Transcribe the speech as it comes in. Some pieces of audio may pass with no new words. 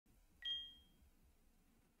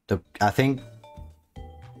I think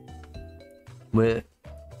with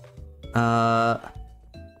I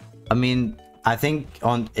mean, I think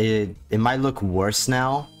on it might look worse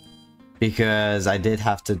now because I did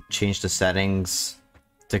have to change the settings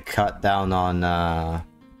to cut down on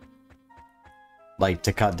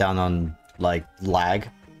like lag,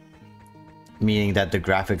 meaning that the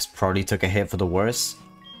graphics probably took a hit for the worse.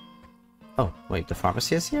 Oh wait, the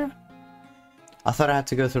pharmacy is here? I thought I had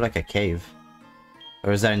to go through like a cave.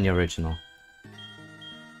 Or is that in the original?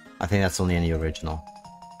 I think that's only in the original.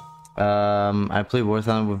 I play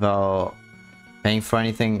Warzone without paying for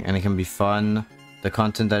anything, and it can be fun. The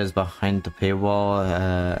content that is behind the paywall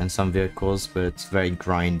and some vehicles, but it's very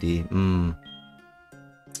grindy.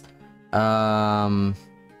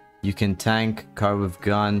 You can tank, car with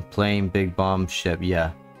gun, plane, big bomb, ship.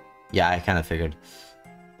 Yeah, I kind of figured.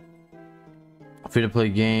 Free to play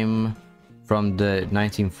game from the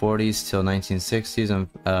 1940s till 1960s, and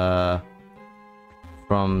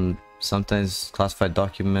from sometimes classified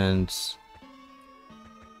documents.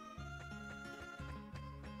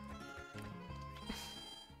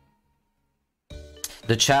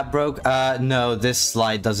 The chat broke? No, this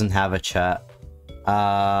slide doesn't have a chat.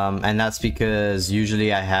 And that's because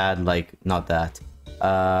usually I had like, not that.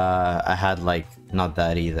 I had like, not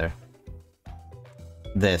that either.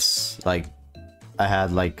 This, like, I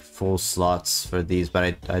had like full slots for these,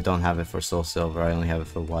 but I don't have it for Soul Silver, I only have it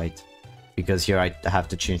for white. Because here I have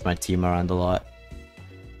to change my team around a lot.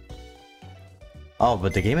 Oh,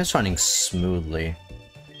 but the game is running smoothly.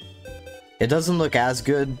 It doesn't look as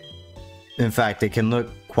good. In fact, it can look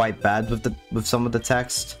quite bad with some of the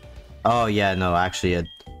text. Oh yeah, no, actually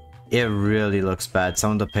it really looks bad.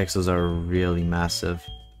 Some of the pixels are really massive.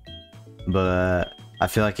 But I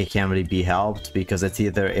feel like it can't really be helped because it's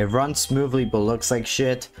either it runs smoothly but looks like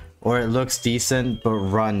shit, or it looks decent but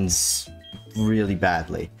runs really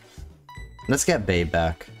badly. Let's get Bay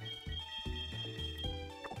back.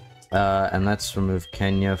 And let's remove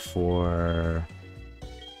Kenya for...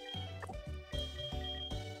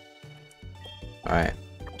 Alright,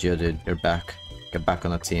 Geodude, you're back. Get back on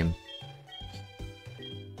the team.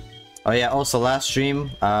 Oh yeah, also last stream,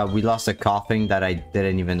 we lost a coughing that I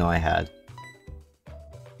didn't even know I had.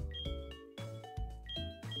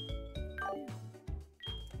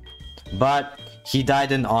 But he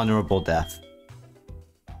died an honorable death.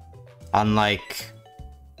 Unlike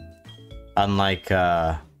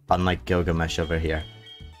Gilgamesh over here.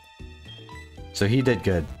 So he did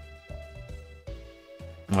good.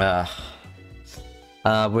 Wait,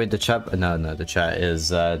 the chat? No, the chat is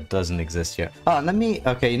doesn't exist here. Oh, let me.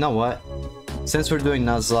 Okay, you know what? Since we're doing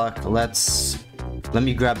Nuzlocke, let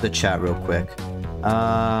me grab the chat real quick.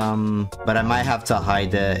 But I might have to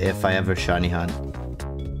hide it if I ever shiny hunt.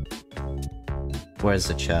 Where's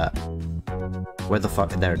the chat? Where the fuck?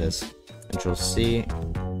 There it is. Control C.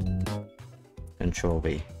 Control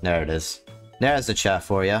V. There it is. There's the chat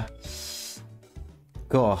for you.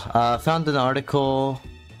 Cool. Found an article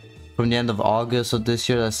from the end of August of this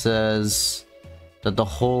year that says that the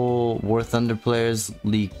whole War Thunder players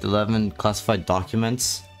leaked 11 classified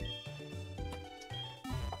documents.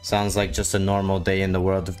 Sounds like just a normal day in the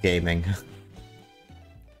world of gaming.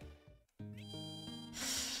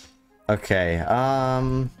 Okay,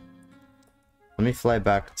 let me fly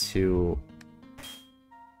back to...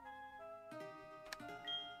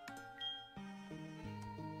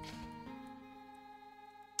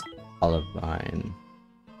 Olivine.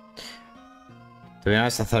 To be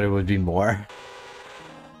honest, I thought it would be more.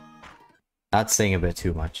 That's saying a bit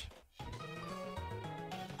too much.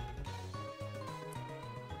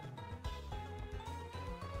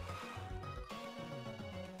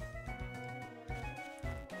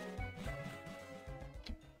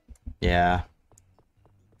 Yeah.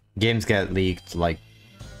 Games get leaked like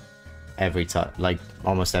every time, like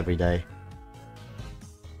almost every day.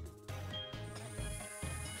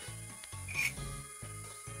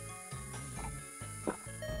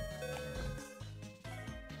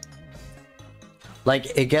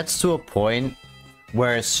 Like, it gets to a point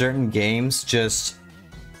where certain games just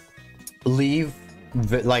leave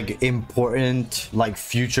like important like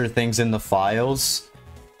future things in the files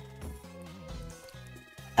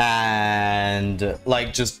and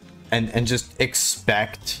like just just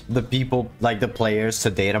expect the people, like the players, to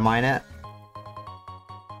data mine it,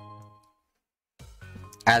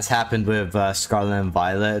 as happened with Scarlet and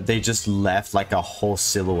Violet. They just left like a whole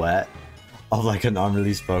silhouette of like an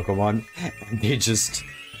unreleased Pokemon,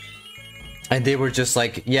 and they were just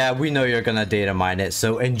like, yeah, we know you're gonna data mine it,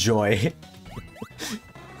 so enjoy.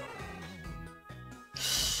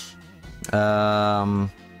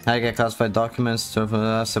 How to get classified documents. Step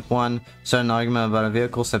 1. Start an argument about a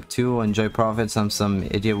vehicle. Step 2. Enjoy profits. Some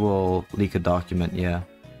idiot will leak a document. Yeah.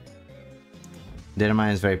 Data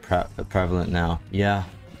mining is very prevalent now. Yeah.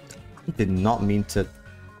 I did not mean to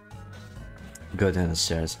go down the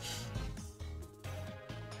stairs.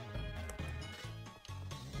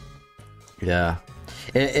 Yeah.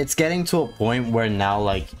 It's getting to a point where now,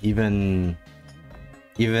 like, even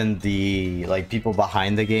the, like, people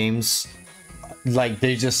behind the games, like,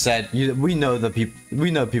 they just said, we know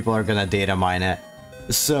people are gonna data mine it,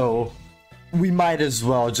 so we might as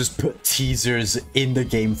well just put teasers in the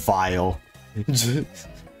game file.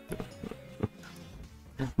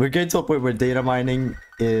 We're getting to a point where data mining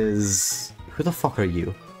is... Who the fuck are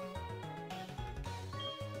you?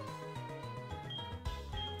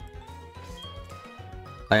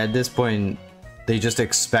 Like, at this point, they just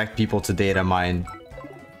expect people to data mine.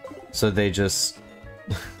 So they just...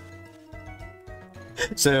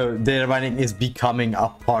 So data mining is becoming a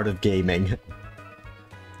part of gaming.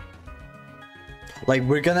 Like,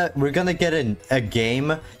 we're gonna get a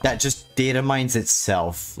game that just data mines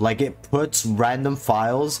itself. Like, it puts random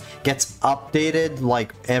files, gets updated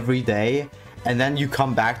like every day, and then you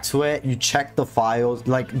come back to it, you check the files,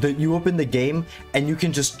 like you open the game and you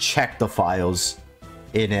can just check the files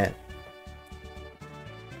in it.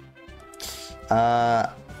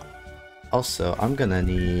 Also, I'm gonna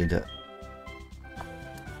need...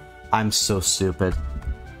 I'm so stupid.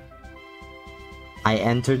 I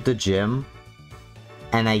entered the gym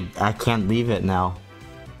and I can't leave it now.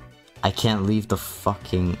 I can't leave the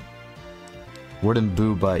fucking wooden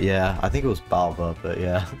booba. Yeah, I think it was Balba, but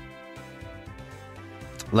yeah.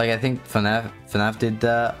 Like, I think FNAF did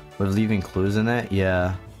that with leaving clues in it.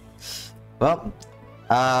 Yeah. Well,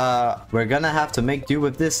 we're gonna have to make do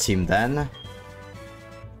with this team then.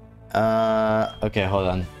 Okay, hold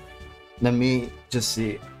on. Let me just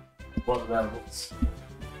see what levels.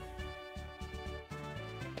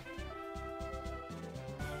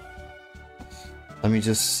 Let me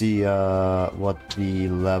just see what the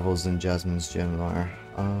levels in Jasmine's gym are.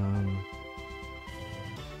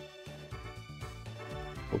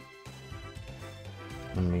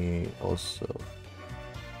 Let me also...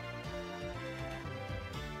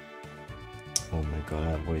 Oh my god, I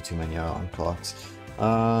have way too many alarm clocks.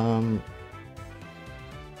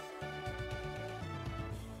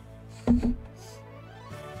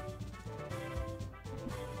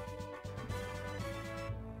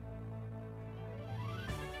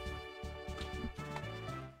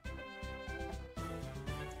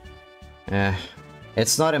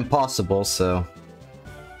 It's not impossible, so...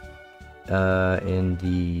 in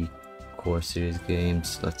the core series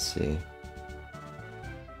games, let's see.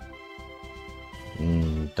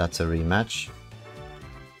 That's a rematch.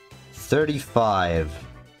 35.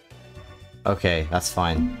 Okay, that's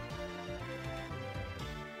fine.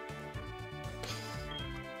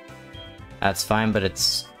 That's fine, but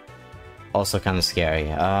it's also kind of scary.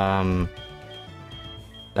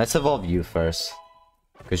 Let's evolve you first.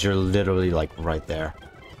 Because you're literally, like, right there.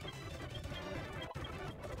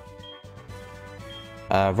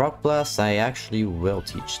 Rock Blast, I actually will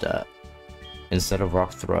teach that. Instead of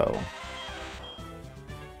Rock Throw.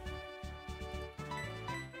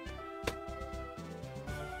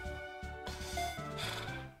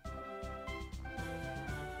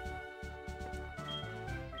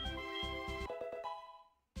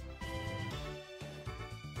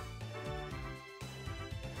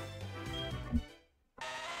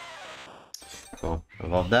 Cool.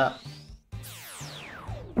 Evolve that.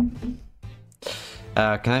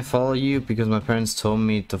 Can I follow you? Because my parents told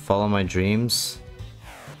me to follow my dreams.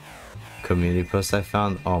 Community post I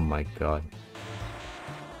found. Oh my god.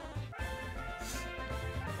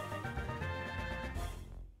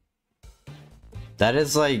 That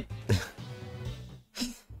is like...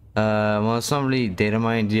 well, it's not really data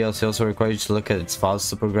mining. DLC also requires you to look at its files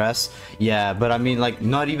to progress. Yeah, but I mean, like,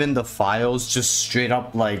 not even the files, just straight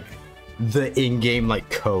up, like, the in-game, like,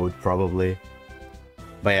 code, probably.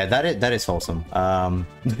 But yeah, that is wholesome. Can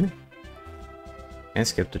I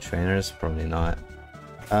skip the trainers? Probably not.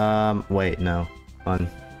 Wait, no. On.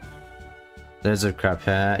 There's a crap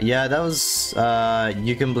hat. Yeah, that was,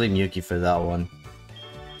 you can blame Yuki for that one.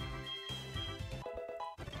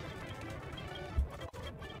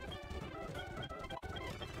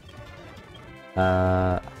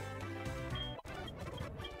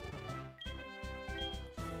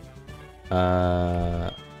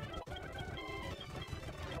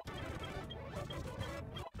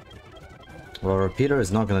 Well, Repeater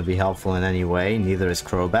is not going to be helpful in any way, neither is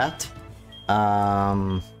Crobat.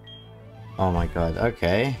 Oh my god,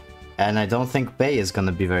 okay. And I don't think Bay is going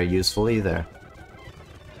to be very useful either.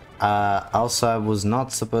 Also, I was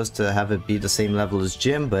not supposed to have it be the same level as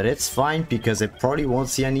gym, but it's fine because it probably won't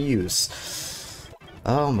see any use.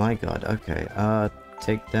 Oh my god, okay.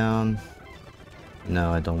 Takedown.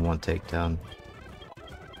 No, I don't want takedown.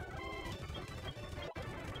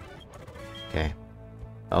 Okay.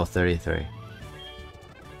 Oh, 33.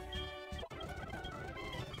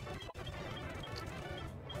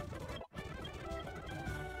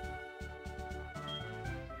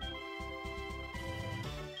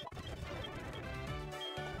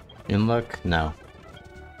 In luck? No.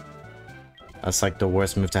 That's like the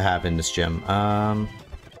worst move to have in this gym.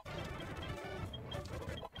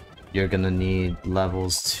 You're gonna need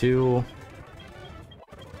levels 2.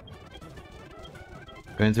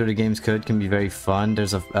 Going through the game's code can be very fun.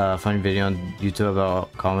 There's a funny video on YouTube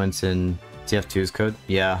about comments in TF2's code.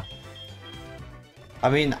 Yeah. I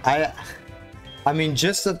mean,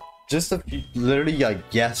 just literally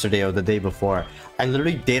like yesterday or the day before, I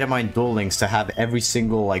literally data mined Duel Links to have every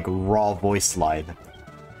single like raw voice line.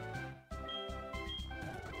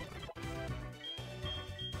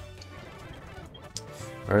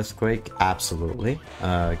 Earthquake, absolutely.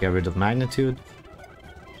 Get rid of magnitude.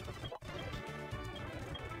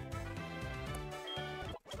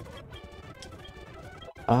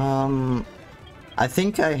 I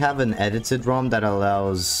think I have an edited ROM that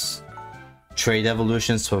allows trade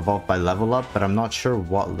evolutions to evolve by level up, but I'm not sure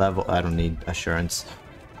what level. I don't need assurance,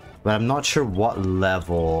 but I'm not sure what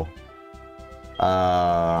level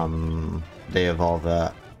they evolve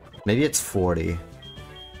at. Maybe it's 40.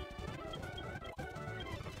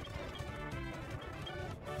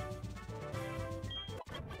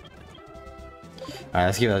 Alright,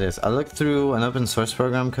 let's give it this. I looked through an open source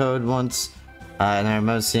program code once, and I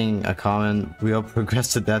remember seeing a comment, we all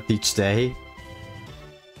progress to death each day.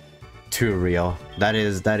 Too real. That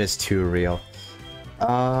is too real.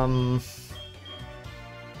 I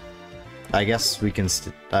guess we can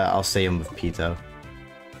I'll say him with Pito.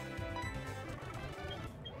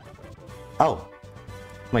 Oh!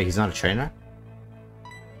 Wait, he's not a trainer?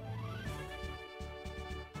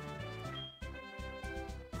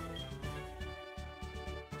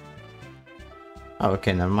 Oh,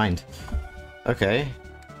 okay, never mind. Okay.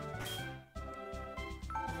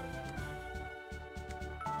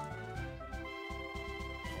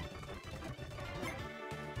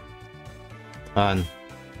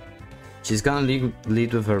 She's gonna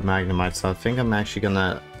lead with her Magnemite, so I think I'm actually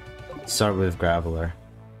gonna start with Graveler.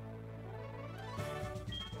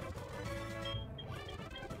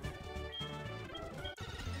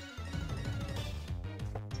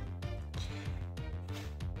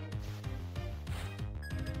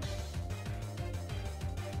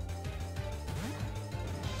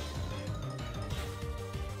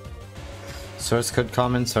 Source code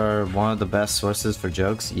comments are one of the best sources for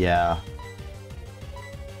jokes? Yeah.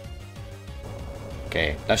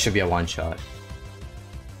 Okay, that should be a one-shot.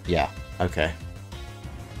 Yeah, okay.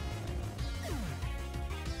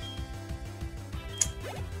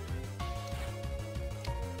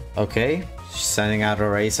 Okay, she's sending out a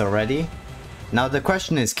race already. Now the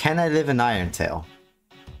question is, can I live in Iron Tail?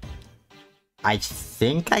 I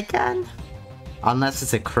think I can? Unless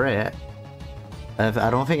it's a crit. I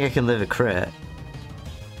don't think I can live a crit.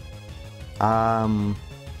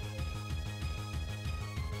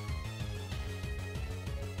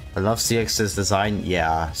 I love CX's design.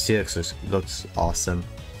 Yeah, CX looks awesome.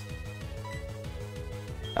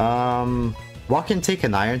 What can take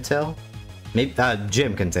an Iron Tail? Maybe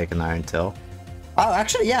Jim can take an Iron Tail. Oh,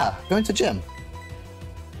 actually, yeah, going to Jim.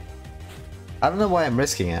 I don't know why I'm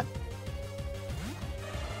risking it.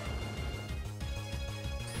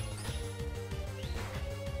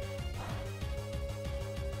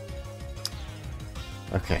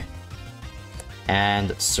 Okay.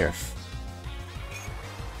 And Surf.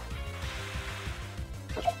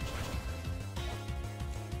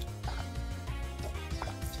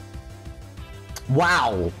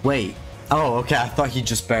 Wow! Wait. Oh, okay, I thought he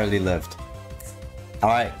just barely lived.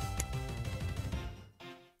 Alright.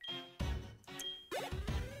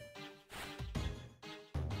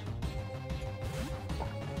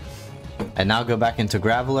 And now go back into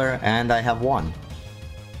Graveler, and I have one.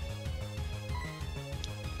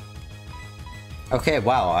 Okay,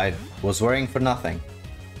 wow, I was worrying for nothing.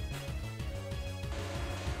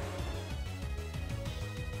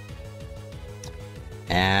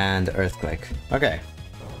 And Earthquake. Okay.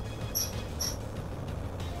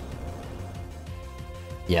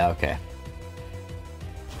 Yeah, okay.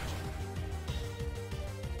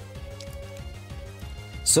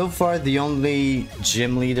 So far, the only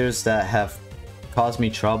gym leaders that have caused me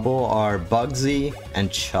trouble are Bugsy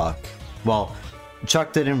and Chuck. Well,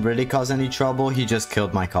 Chuck didn't really cause any trouble, he just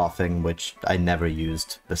killed my coughing, which I never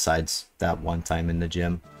used besides that one time in the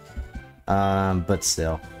gym. But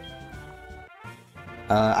still.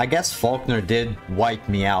 I guess Faulkner did wipe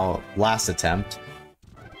me out last attempt.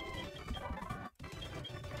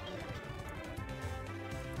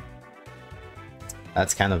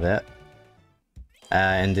 That's kind of it.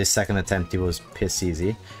 In this second attempt, he was piss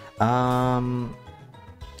easy. I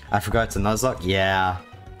forgot to Nuzlocke? Yeah.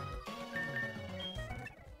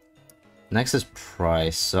 Next is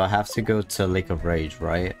Price, so I have to go to Lake of Rage,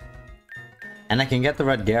 right? And I can get the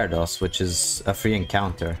Red Gyarados, which is a free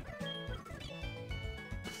encounter.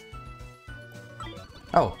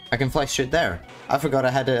 Oh, I can fly straight there. I forgot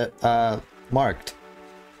I had it marked.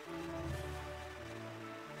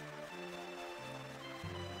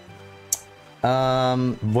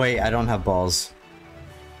 Wait, I don't have balls.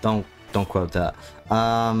 Don't quote that.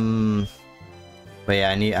 But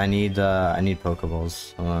yeah, I need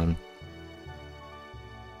Pokeballs. Hold on.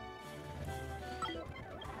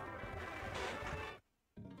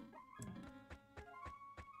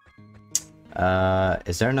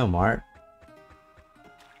 Is there no Mart?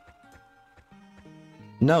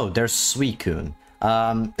 No, there's Suicune.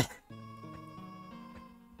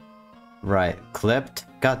 Right, clipped?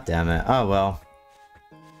 God damn it. Oh well.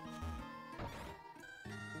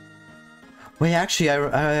 Wait, actually,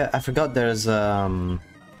 I forgot there's a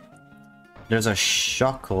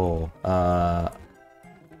Shuckle.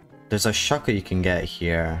 There's a Shuckle you can get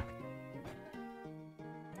here.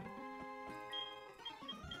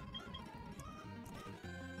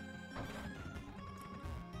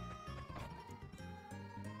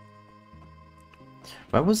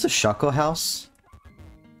 Where was the Shuckle house?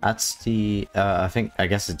 That's the, I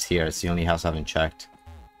guess it's here. It's the only house I haven't checked.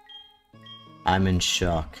 I'm in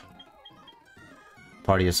shock.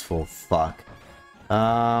 Party is full. Fuck.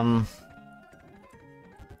 And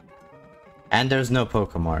there's no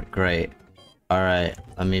Pokemart. Great. Alright,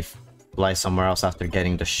 let me fly somewhere else after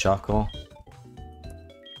getting the Shuckle.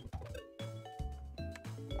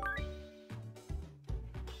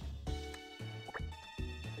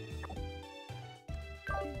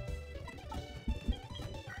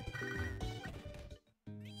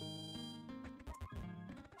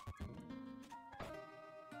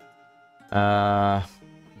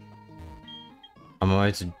 I'm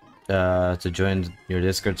going to join your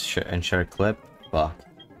Discord and share a clip. Fuck.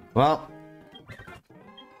 Well.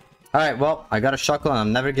 Alright, well, I got a Shuckle and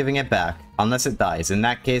I'm never giving it back. Unless it dies. In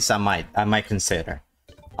that case, I might consider.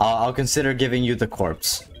 I'll consider giving you the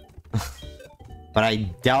corpse. But I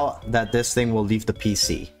doubt that this thing will leave the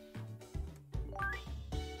PC.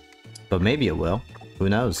 But maybe it will. Who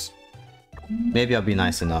knows? Maybe I'll be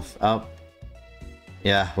nice enough. Oh.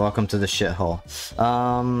 Yeah, welcome to the shithole.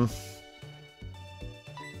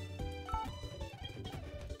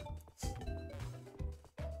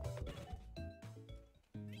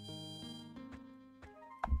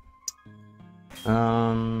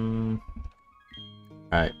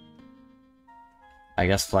 Alright. I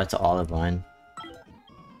guess fly to Olivine.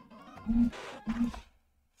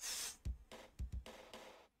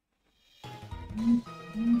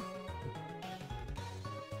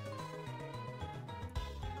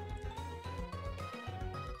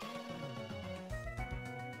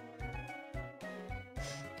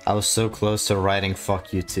 I was so close to writing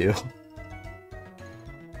fuck you too.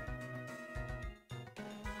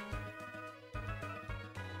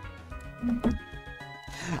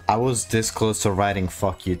 I was this close to writing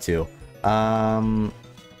fuck you too. Oh,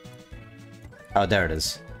 there it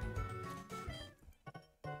is.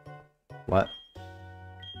 What?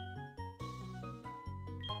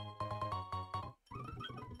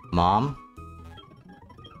 Mom?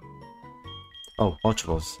 Oh, Ultra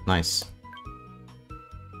Balls. Nice.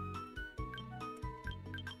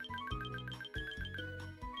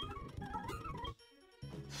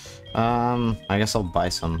 I guess I'll buy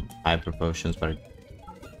some hyper potions, but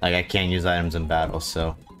like I can't use items in battle,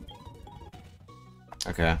 so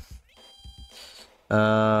okay.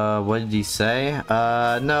 What did he say?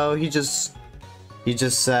 No, he just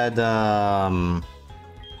said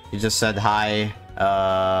hi.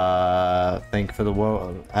 Thank you for the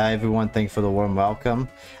warm. Everyone, thank you for the warm welcome.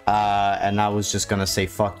 And I was just gonna say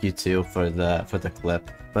fuck you too for the clip,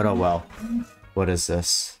 but oh well. What is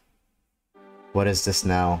this? What is this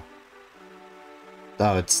now?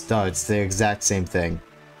 Oh, it's the exact same thing.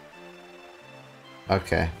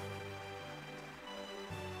 Okay.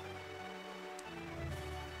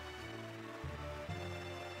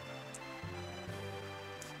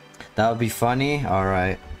 That would be funny. All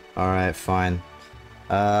right, fine.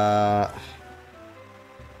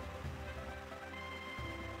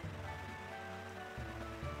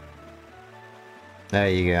 There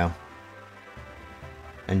you go.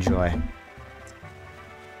 Enjoy.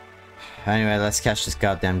 Anyway, let's catch this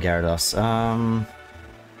goddamn Gyarados.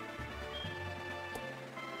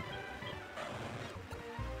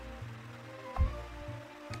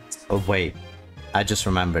 Oh wait, I just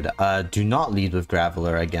remembered. Do not lead with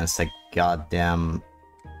Graveler against a goddamn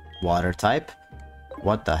water type.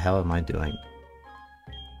 What the hell am I doing?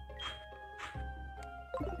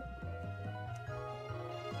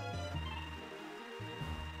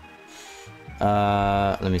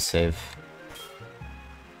 Let me save.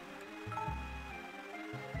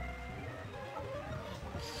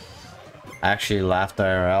 I actually laughed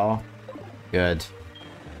IRL. Good.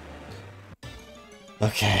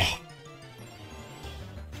 Okay.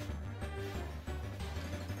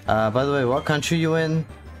 By the way, what country you in?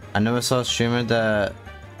 I never saw a streamer that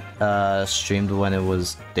streamed when it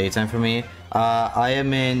was daytime for me. I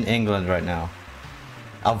am in England right now.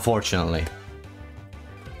 Unfortunately.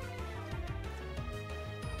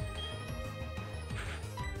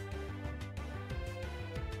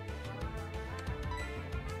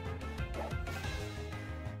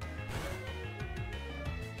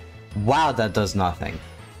 Wow, that does nothing.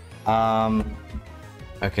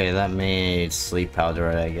 Okay, that made sleep powder,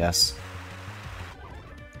 I guess.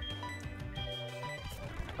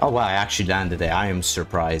 Oh wow, I actually landed it. I am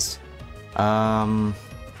surprised. Alright,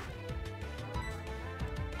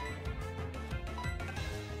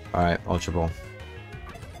 Ultra Ball.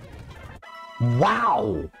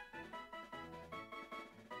 Wow!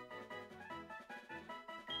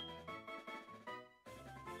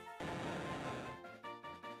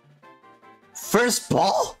 First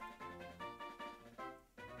ball?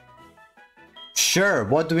 Sure,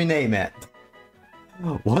 what do we name it?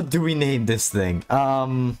 What do we name this thing?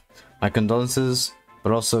 My condolences,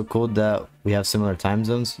 but also cool that we have similar time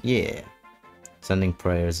zones. Yeah. Sending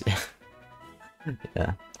prayers.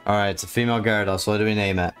 Yeah. Alright, it's a female Gyarados. What do we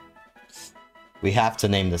name it? We have to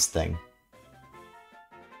name this thing.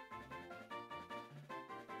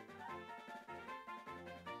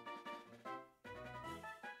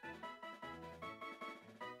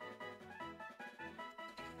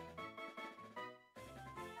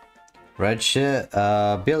 Red shit, be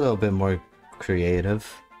a little bit more creative.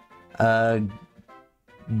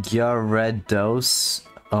 Gyarados.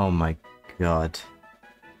 Oh my god.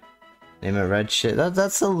 Name it red shit.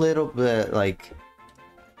 That's a little bit like,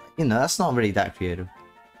 you know, that's not really that creative.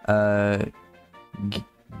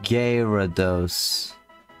 Gyarados.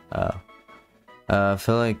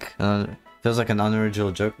 Feel like feels like an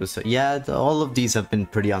unoriginal joke, but so, yeah, all of these have been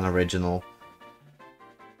pretty unoriginal.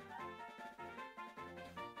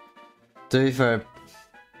 To be fair,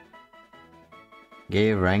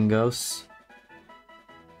 Rangos.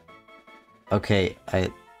 Okay, I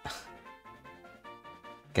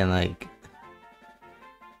can like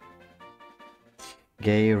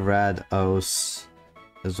Gyarados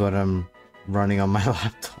is what I'm running on my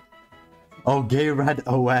laptop. Oh, Rad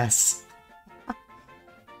OS.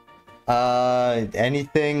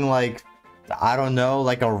 Anything like, I don't know,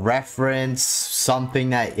 like a reference, something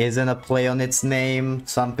that isn't a play on its name,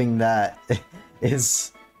 something that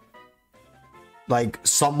is like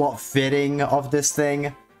somewhat fitting of this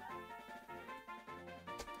thing.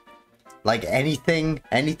 Like anything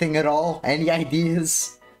at all? Any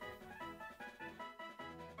ideas?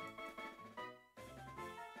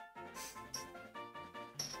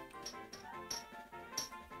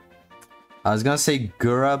 I was gonna say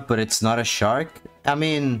Gura, but it's not a shark. I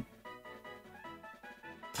mean,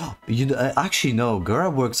 you know, actually no,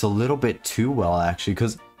 Gura works a little bit too well actually,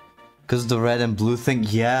 cause the red and blue thing.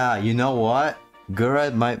 Yeah, you know what?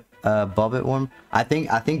 Gura might Bobbit Worm. I think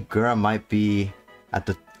Gura might be at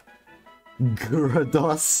the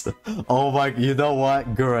Gyarados. Oh my, you know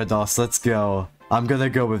what? Gyarados, let's go. I'm gonna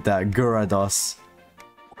go with that. Gyarados.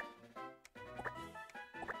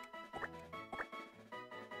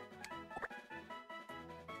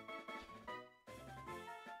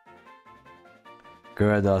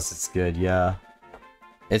 Gyarados, it's good, yeah.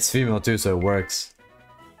 It's female too, so it works.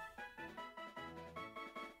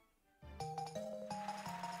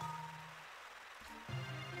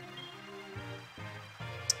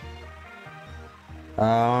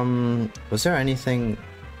 Was there anything?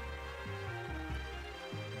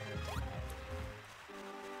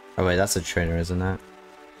 Oh wait, that's a trainer, isn't that?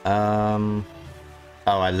 Oh,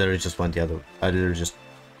 I literally just went the other. I literally just.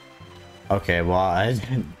 Okay, well, I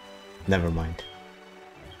never mind.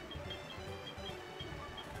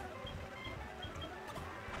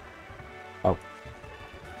 Oh.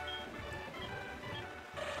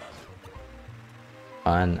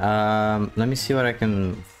 And let me see what I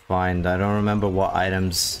can find. I don't remember what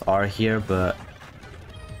items are here, but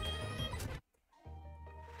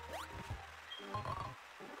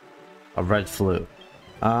A red flute.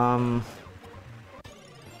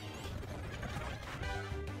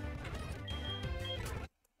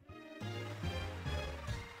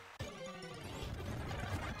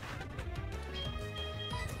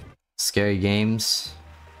 Scary games.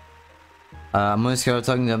 I'm only scared of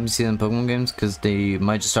talking to NPCs in Pokemon games because they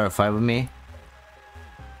might just start a fight with me.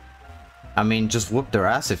 I mean, just whoop their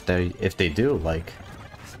ass if they do, like.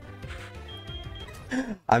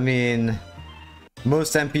 I mean,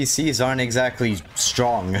 most NPCs aren't exactly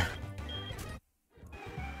strong.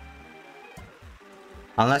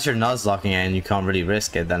 Unless you're Nuzlocking it and you can't really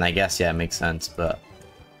risk it, then I guess yeah, it makes sense, but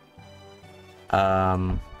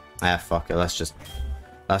fuck it, let's just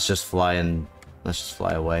fly and let's just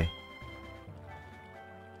fly away.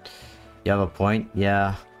 You have a point?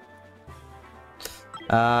 Yeah.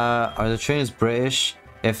 Are the trains British?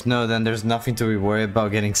 If no, then there's nothing to be worried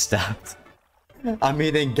about getting stabbed. I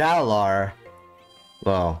mean, in Galar...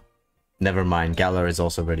 Well, never mind. Galar is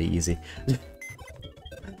also very easy.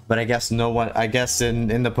 But I guess no one... I guess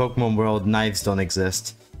in the Pokemon world, knives don't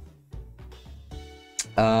exist.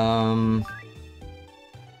 I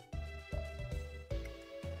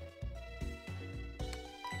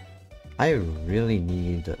really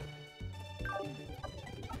need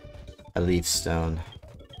a leaf stone.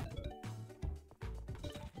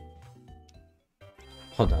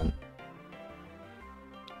 Hold on.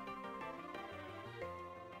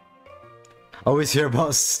 Always hear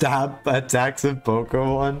about stab attacks in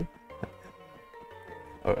Pokemon.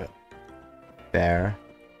 Okay. Fair.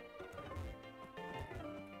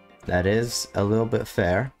 That is a little bit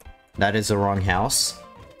fair. That is the wrong house.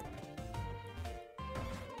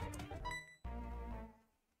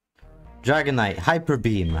 Dragonite, Hyper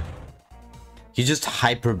Beam. He just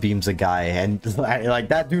Hyper Beams a guy and like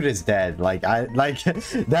that dude is dead. Like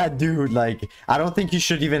that dude, like I don't think he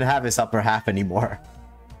should even have his upper half anymore.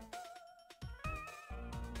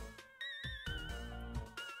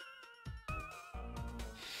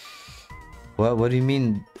 What do you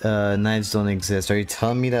mean knives don't exist? Are you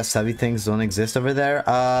telling me that savvy things don't exist over there?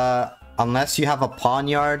 Unless you have a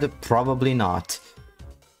poniard, probably not.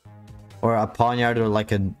 Or a poniard or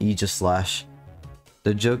like an Aegis Slash.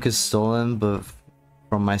 The joke is stolen, but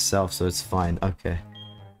from myself, so it's fine. Okay.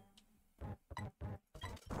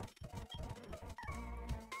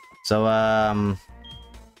 So,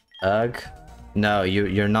 Ugh? No,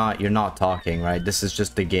 you're not talking, right? This is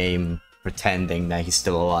just the game pretending that he's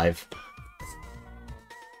still alive.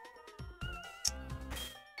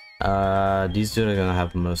 These two are gonna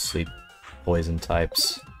have mostly poison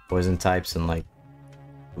types. Poison types and like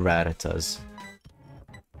Rattatas.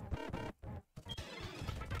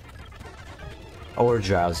 Or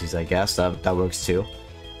Drowsies, I guess. That works too.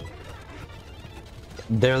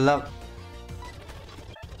 They're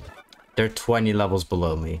 20 levels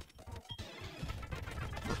below me.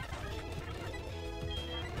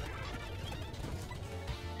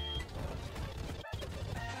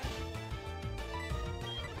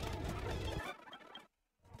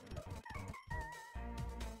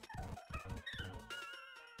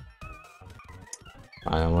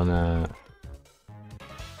 I don't wanna...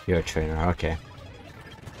 You're a trainer, okay.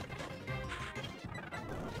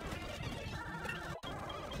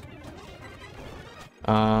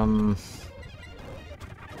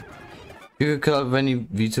 If you could collab any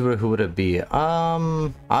VTuber, who would it be?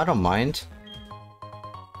 I don't mind.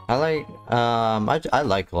 I like, I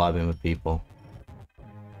like collabing with people.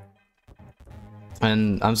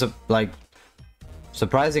 And I'm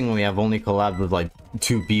surprisingly, I've only collabed with like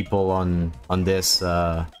 2 people on this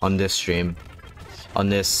stream, on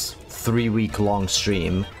this 3-week-long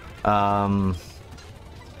stream.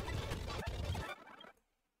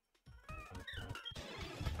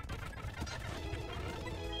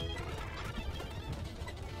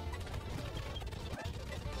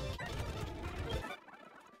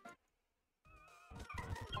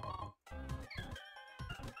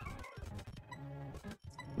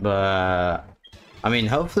 But I mean,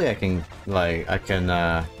 hopefully I can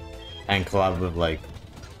and collab with like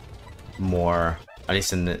more, at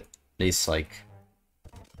least like.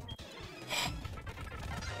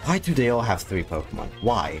 Why do they all have 3 Pokemon?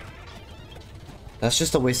 Why? That's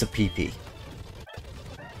just a waste of PP.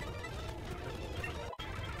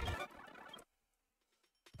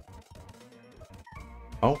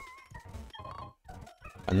 Oh,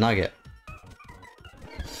 a nugget.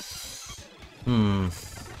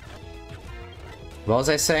 What was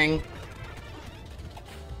I saying?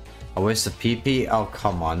 A waste of PP? Oh,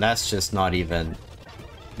 come on. That's just not even...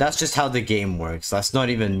 That's just how the game works. That's not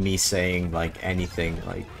even me saying, like, anything,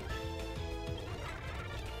 like...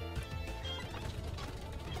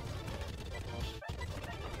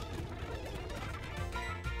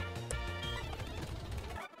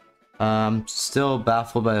 Still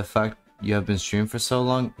baffled by the fact you have been streaming for so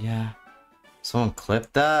long. Yeah. Someone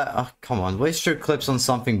clipped that? Oh, come on. Waste your clips on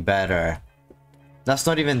something better. That's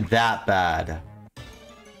not even that bad.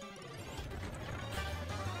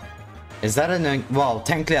 Is that an... Well,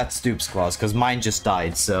 technically that's Stoop's claws, because mine just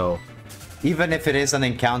died, so... Even if it is an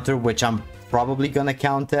encounter, which I'm probably gonna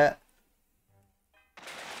count it.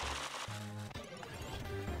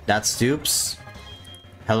 That's Stoops.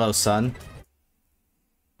 Hello, son.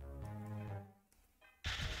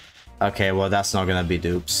 Okay, well, that's not gonna be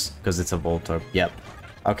Dupes, because it's a Voltorb. Yep.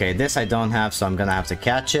 Okay, this I don't have, so I'm gonna have to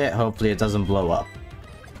catch it. Hopefully it doesn't blow up.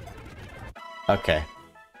 Okay.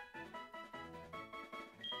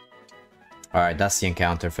 Alright, that's the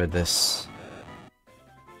encounter for this.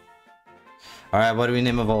 Alright, what do we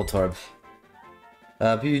name a Voltorb?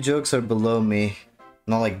 PV jokes are below me.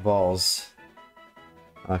 Not like balls.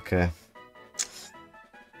 Okay.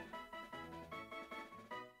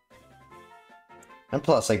 And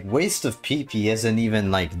plus, like, waste of PP isn't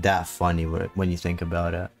even, like, that funny when you think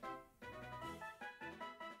about it.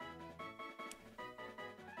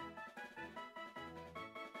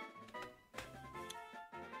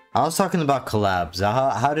 I was talking about collabs.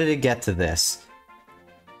 How did it get to this?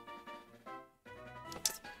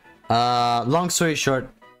 Long story short,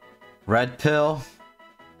 red pill.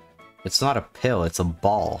 It's not a pill, it's a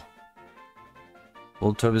ball.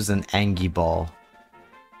 Voltorb is an Angie ball.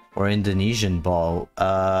 Or Indonesian ball.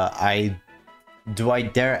 Do I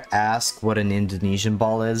dare ask what an Indonesian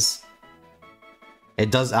ball is?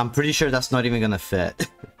 It does. I'm pretty sure that's not even gonna fit.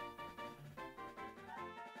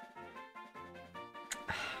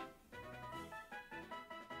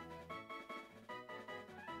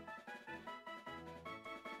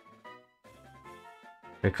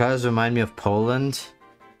 Your colors remind me of Poland.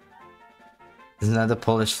 Isn't that the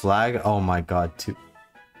Polish flag? Oh my god, too.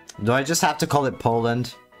 Do I just have to call it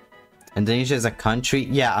Poland? Indonesia is a country?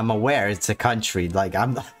 Yeah, I'm aware it's a country. Like,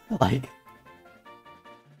 I'm like...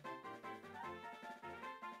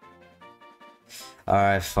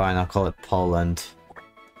 Alright, fine, I'll call it Poland.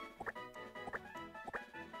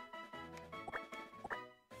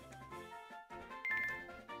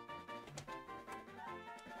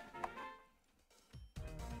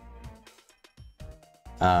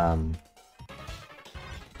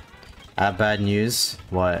 I have bad news.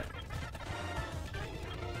 What?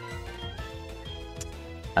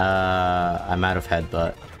 I'm out of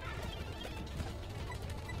headbutt.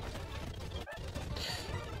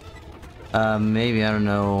 Maybe, I don't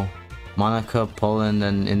know. Monaco, Poland,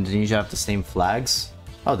 and Indonesia have the same flags?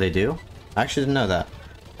 Oh, they do? I actually didn't know that.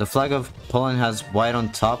 The flag of Poland has white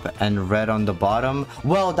on top and red on the bottom.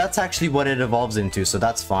 Well, that's actually what it evolves into, so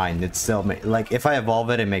that's fine. It's still, like, if I evolve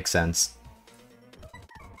it, it makes sense.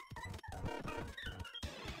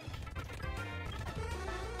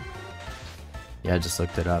 Yeah, I just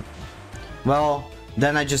looked it up. Well,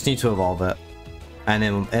 then I just need to evolve it. And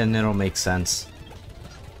it'll make sense.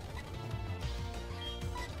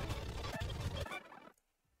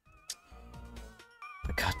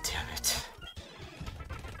 But god damn it.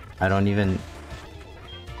 I don't even...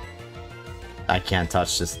 I can't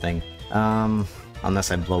touch this thing. Unless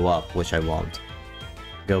I blow up, which I won't.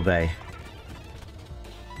 Go Bay.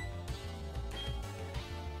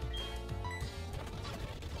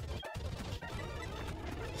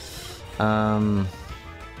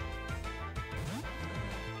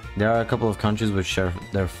 There are a couple of countries which share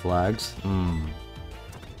their flags.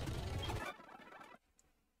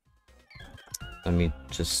 Let me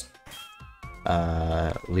just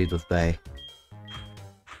lead with Bay.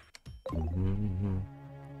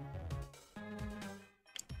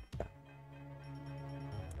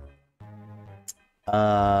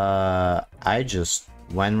 I just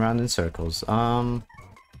went round in circles.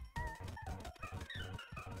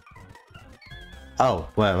 Oh,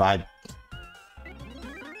 well,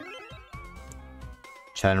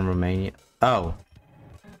 China and Romania. Oh.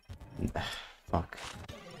 Fuck.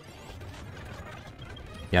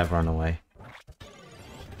 Yeah, I've run away.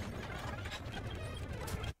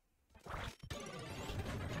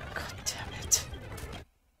 God damn it.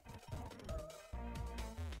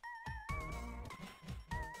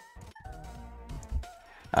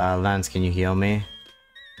 Lance, can you heal me?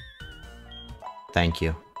 Thank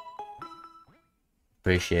you.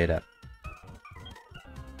 Appreciate it.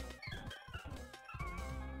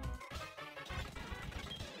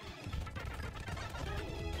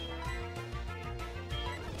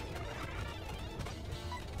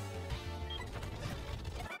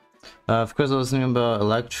 Of course I was thinking about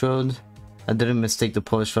Electrode. I didn't mistake the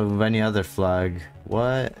Polish flag with any other flag.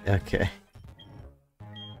 What? Okay.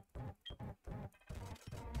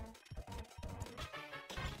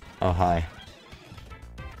 Oh, hi.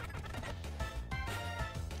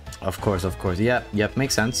 Of course, of course. Yep, yep,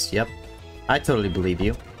 makes sense. Yep. I totally believe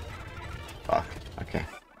you. Fuck. Okay.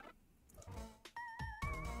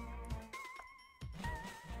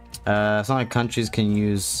 It's not like countries can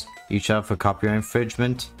use each other for copyright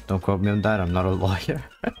infringement. Don't quote me on that, I'm not a lawyer.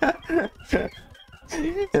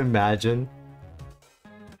 Imagine.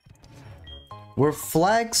 Were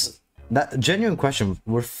flags... That genuine question,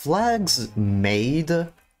 were flags made,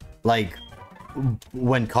 like,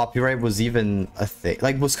 when copyright was even a thing?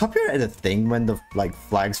 Like, was copyright a thing when the, like,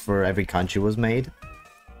 flags for every country was made?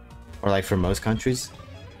 Or, like, for most countries?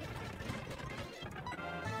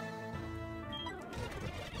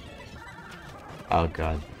 Oh,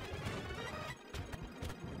 God.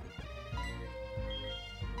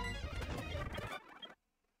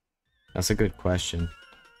 That's a good question.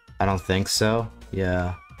 I don't think so.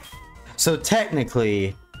 Yeah. So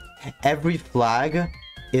technically, every flag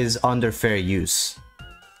is under fair use.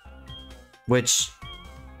 Which,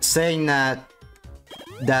 saying that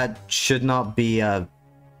should not be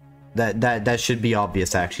that should be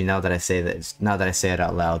obvious actually, now that I say this, now that I say it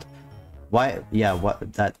out loud. Why? Yeah,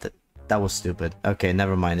 what that was stupid. Okay,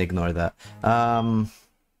 never mind, ignore that.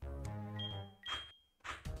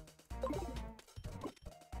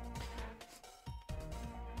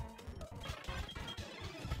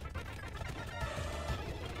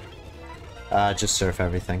 Just surf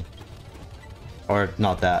everything. Or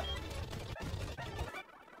not that.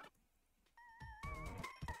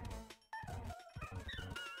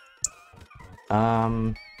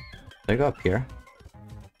 They go up here.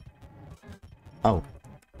 Oh.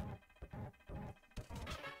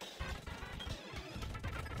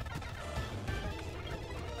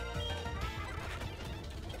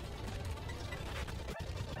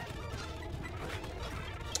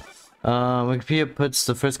 Wikipedia puts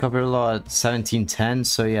the first copyright law at 1710,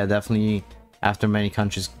 so yeah, definitely after many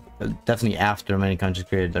countries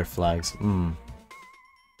created their flags.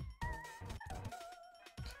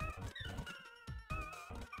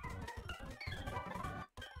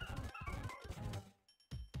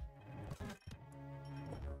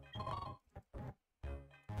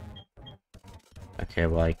 Okay,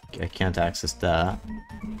 well, I can't access that.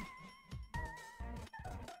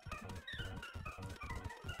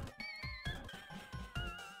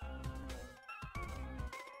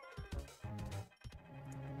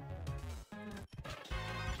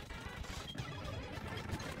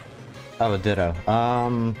 Oh, a ditto.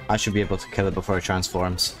 I should be able to kill it before it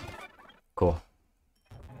transforms. Cool.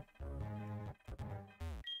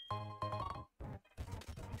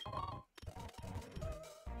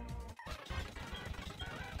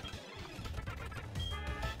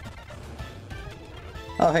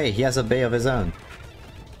 Oh hey, he has a bay of his own.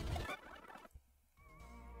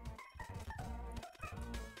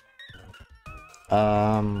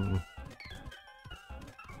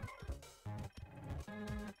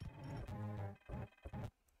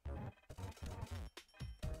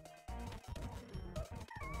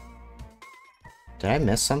 Did I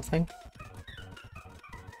miss something?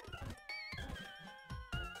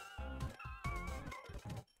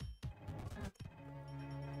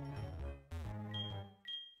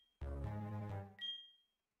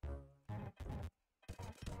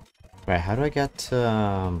 Right, how do I get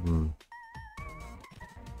to,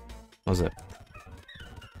 what was it?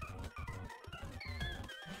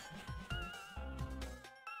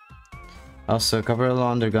 Also, copyright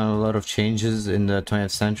law undergone a lot of changes in the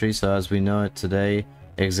 20th century, so as we know it today,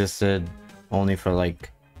 it existed only for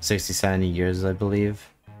like 60, 70 years, I believe.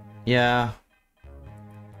 Yeah.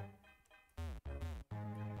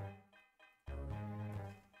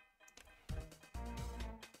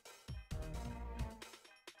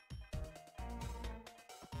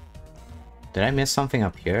 Did I miss something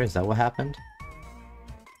up here? Is that what happened?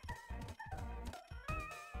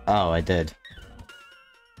 Oh, I did.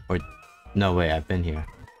 Or... no way, I've been here.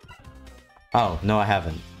 Oh, no I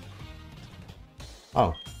haven't.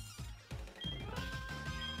 Oh.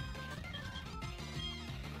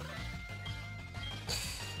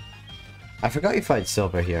 I forgot you fight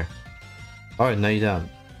Silver here. Oh, no you don't.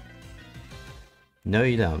 No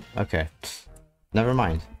you don't. Okay. Never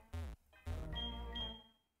mind.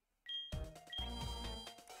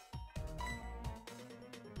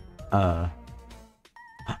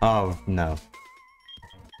 Oh, no.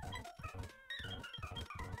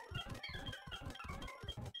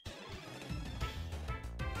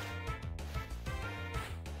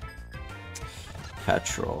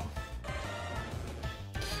 Petrol.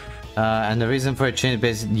 And the reason for a change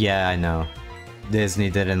basically, yeah, I know. Disney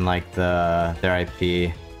didn't like their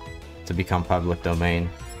IP to become public domain.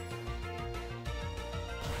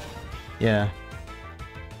 Yeah.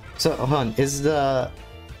 So, hon, is the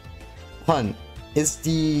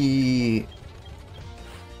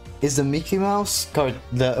Mickey Mouse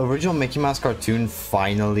the original Mickey Mouse cartoon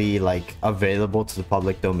finally like available to the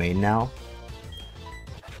public domain now?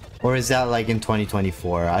 Or is that like in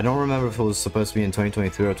 2024? I don't remember if it was supposed to be in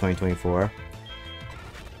 2023 or 2024.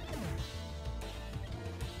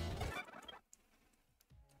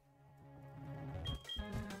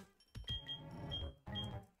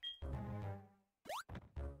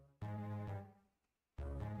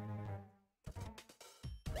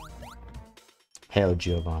 Hail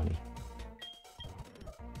Giovanni.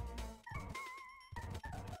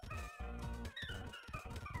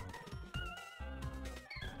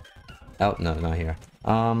 Oh, no, not here.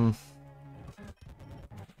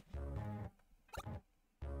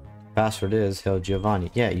 Password is Hail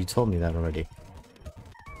Giovanni. Yeah, you told me that already.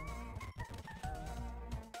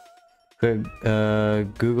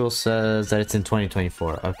 Google says that it's in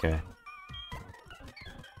 2024. Okay.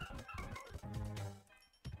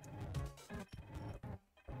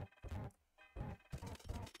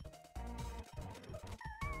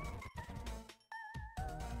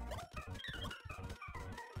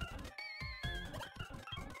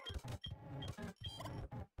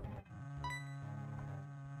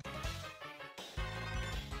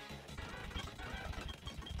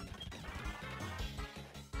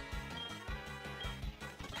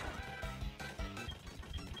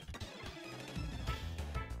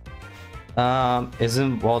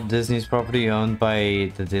 Isn't Walt Disney's property owned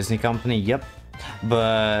by the Disney company? Yep.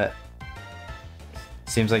 But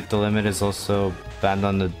seems like the limit is also banned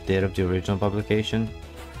on the date of the original publication.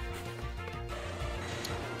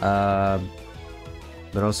 But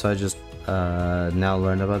also I just now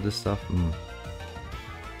learned about this stuff.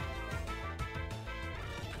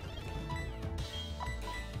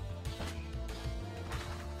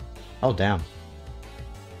 Oh damn.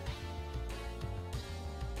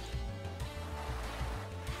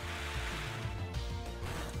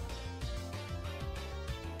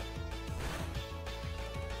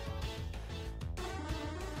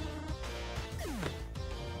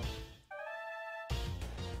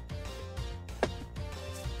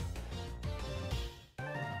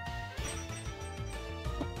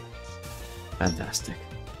 Fantastic.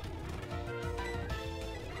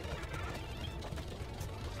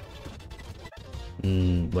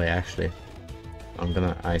 Wait, actually, I'm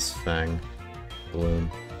gonna Ice Fang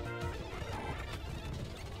Bloom.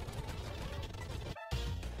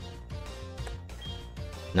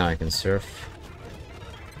 Now I can surf.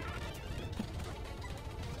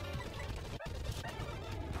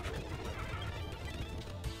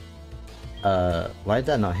 Why did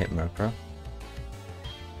that not hit Murkrow?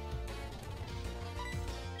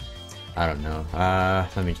 I don't know.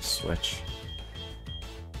 Let me just switch.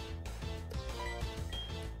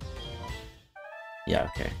 Yeah,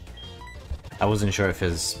 okay. I wasn't sure if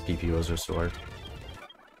his PP was restored.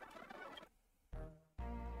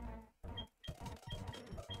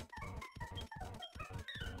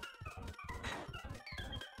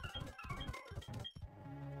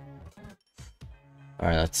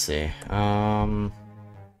 Alright, let's see.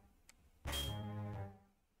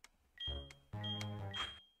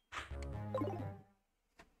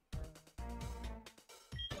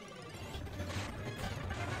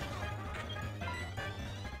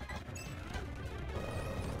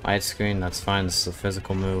 Screen, that's fine, this is a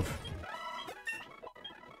physical move.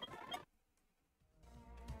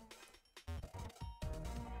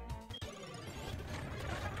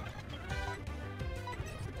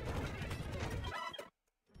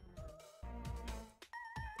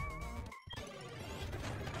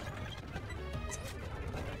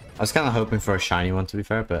 I was kind of hoping for a shiny one to be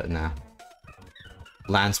fair, but nah.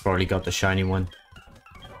 Lance probably got the shiny one.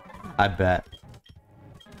 I bet.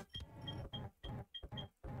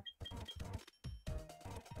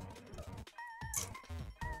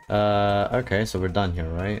 Okay, so we're done here,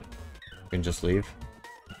 right? We can just leave.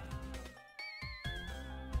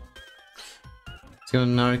 Let's go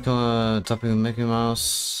an article topic of Mickey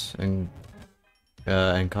Mouse and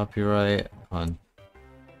copyright on.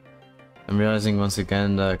 I'm realizing once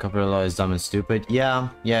again that copyright law is dumb and stupid. Yeah,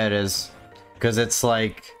 it is. Cause it's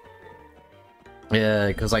like,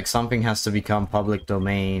 yeah, cause like something has to become public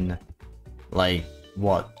domain, like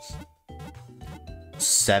what?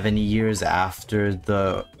 70 years after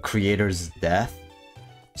the creator's death?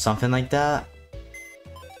 Something like that?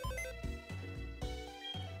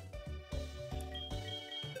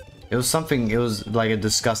 It was something, it was like a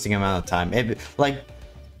disgusting amount of time.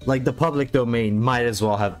 Like the public domain might as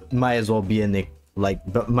well be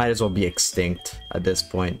extinct at this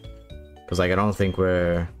point. Cause like I don't think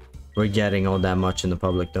we're we're getting all that much in the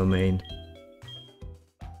public domain.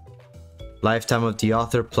 Lifetime of the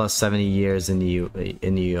author plus 70 years in the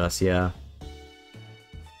US, yeah.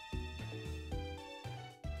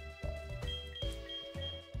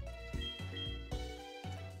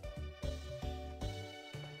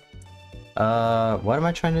 What am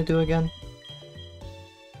I trying to do again?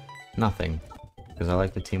 Nothing. Because I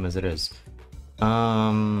like the team as it is.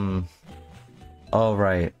 Oh,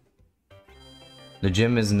 right. The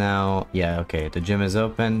gym is now... Yeah, okay. The gym is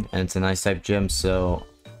open, and it's an ice-type gym, so...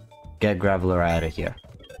 Get Graveler out of here.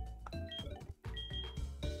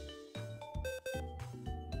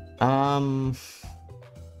 I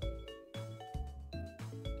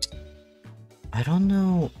don't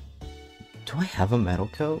know... Do I have a metal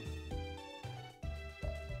coat?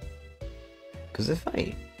 Because if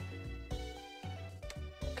I...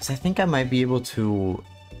 Because I think I might be able to...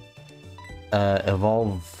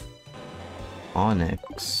 evolve...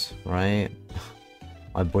 Onyx, right?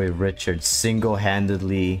 My boy Richard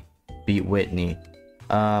single-handedly beat Whitney.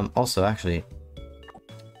 Also, actually...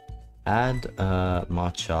 Add,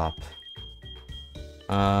 Machop.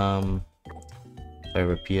 If I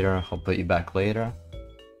repeater, I'll put you back later.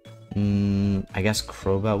 I guess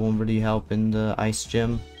Crobat won't really help in the ice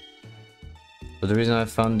gym. But the reason I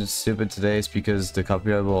found it stupid today is because the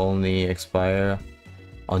copyright will only expire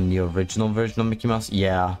on the original version of Mickey Mouse.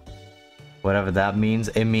 Yeah. Whatever that means.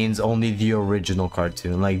 It means only the original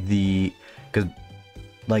cartoon. Like the... Cause...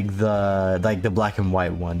 Like the black and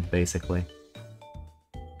white one, basically.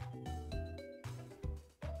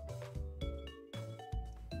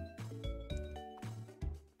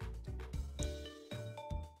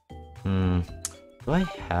 Do I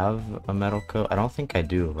have a metal coat? I don't think I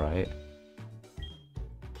do, right?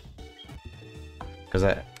 Because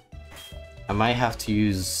I might have to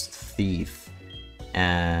use Thief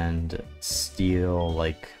and steal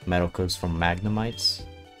like metal coats from Magnemites.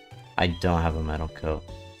 I don't have a metal coat.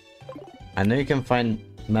 I know you can find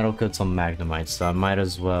metal coats on Magnemites, so I might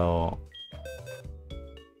as well...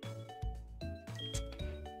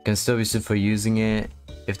 Can still be suited for using it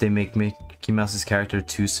if they make Mickey Mouse's character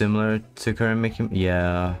too similar to current Mickey.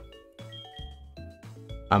 Yeah,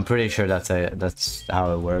 I'm pretty sure that's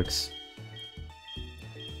how it works.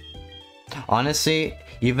 Honestly,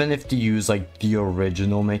 even if you use like the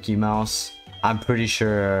original Mickey Mouse, I'm pretty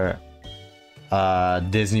sure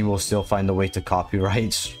Disney will still find a way to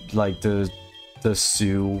copyright, like the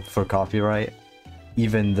sue for copyright,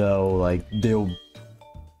 even though like they'll...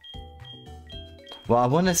 Well, I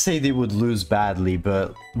want to say they would lose badly,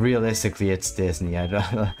 but realistically, it's Disney.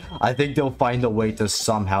 I think they'll find a way to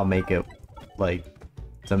somehow make it, like,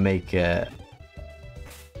 to make it...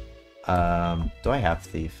 do I have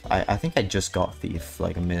Thief? I think I just got Thief,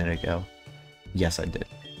 like, a minute ago. Yes, I did.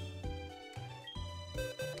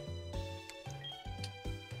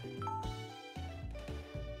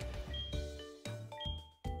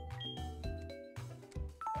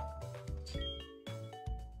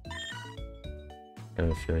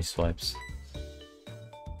 Fury swipes.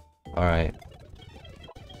 Alright.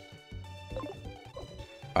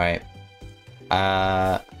 Alright.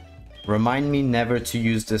 Remind me never to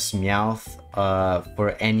use this Meowth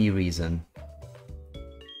for any reason.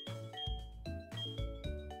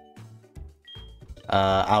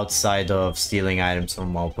 Outside of stealing items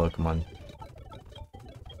from all Pokemon.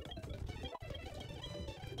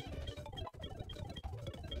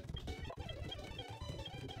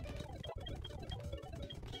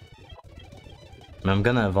 I'm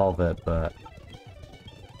gonna evolve it, but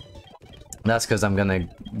that's because I'm gonna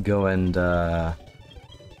go and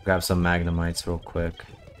grab some Magnemites real quick.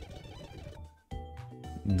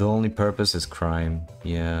 The only purpose is crime,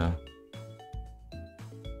 yeah.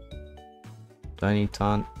 Do I need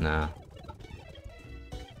taunt? Nah.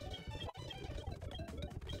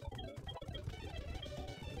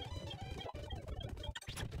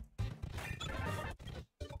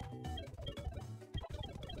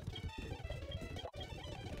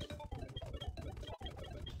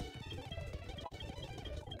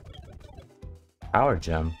 Power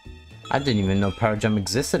Gem? I didn't even know Power Gem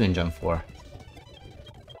existed in Gen 4.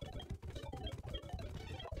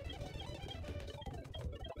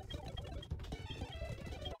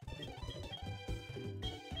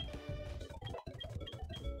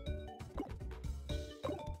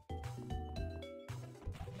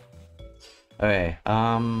 Okay,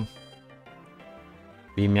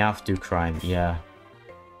 be Meowth do crime, yeah.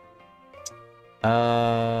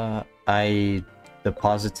 I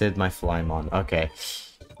deposited my Flymon, okay.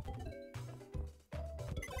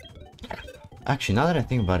 Actually, now that I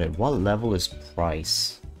think about it, what level is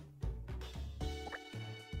Price?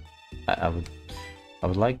 I would... I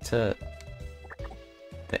would like to...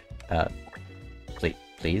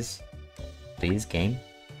 please? Please, game?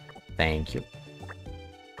 Thank you.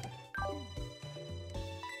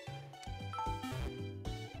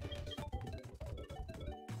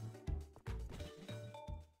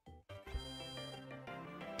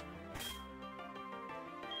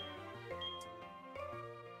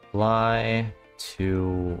 Fly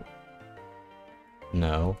to...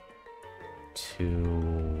 No.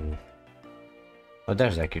 To... Oh,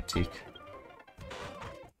 there's that critique.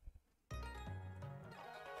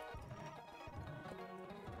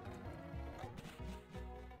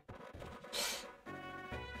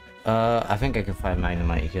 I think I can find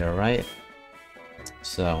Magnemite here, right?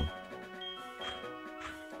 So...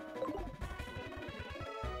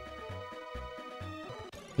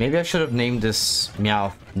 maybe I should have named this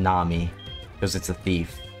Meowth Nami, because it's a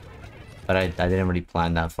thief. But I didn't really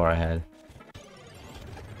plan that far ahead.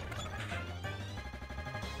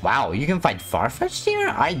 Wow, you can fight Farfetch'd here?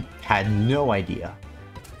 I had no idea.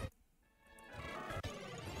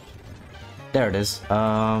 There it is.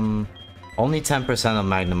 Only 10% of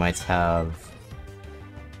Magnemites have...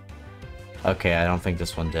 okay, I don't think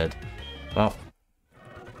this one did. Well...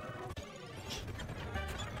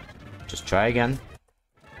 just try again.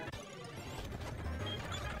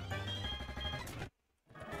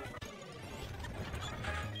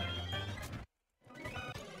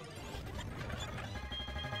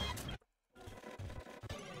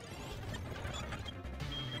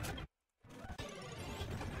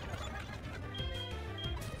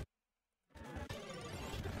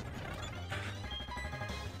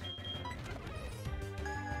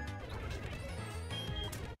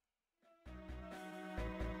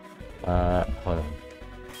 Hold on.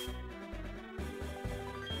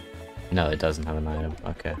 No, it doesn't have an item.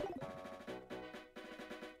 Okay.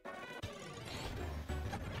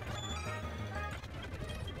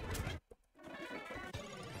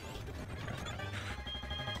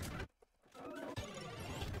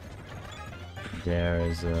 There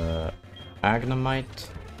is a Magnemite.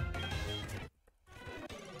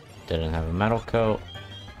 Didn't have a metal coat.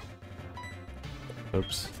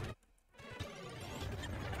 Oops.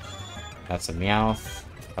 That's a Meowth.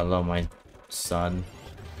 Hello, my son.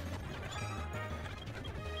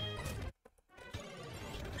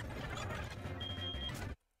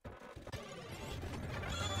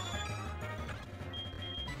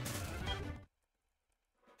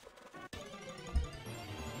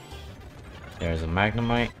 There's a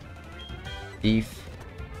Magnemite. Thief.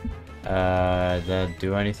 Did that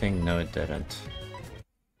do anything? No, it didn't.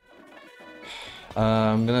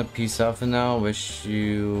 I'm gonna peace out for now. Wish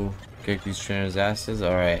you kick these trainers' asses.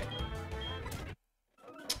 Alright.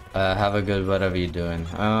 Have a good whatever you're doing.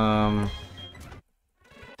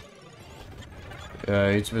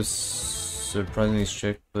 YouTube is surprisingly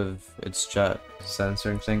strict with its chat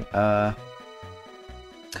censoring thing. Oh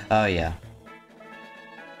yeah.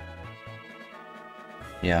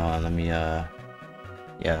 Yeah, hold on, let me, yeah.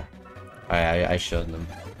 I showed them.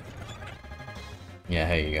 Yeah,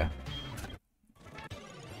 here you go.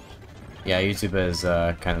 Yeah, YouTube is,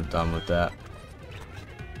 kind of done with that.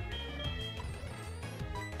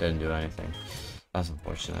 Didn't do anything. That's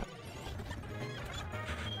unfortunate.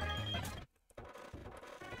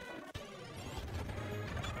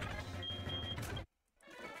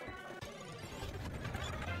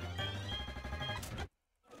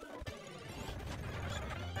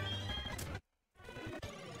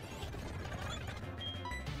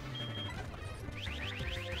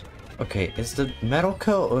 Okay, is the metal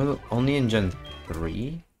coat only in Gen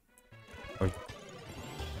 3? Or...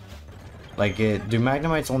 like, do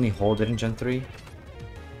Magnemites only hold it in Gen 3?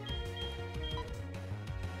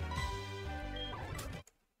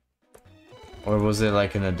 Or was it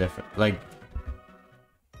like in a different... like...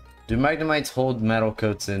 do Magnemites hold metal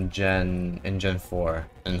coats in Gen 4?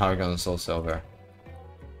 In Heart Gold and Soul Silver?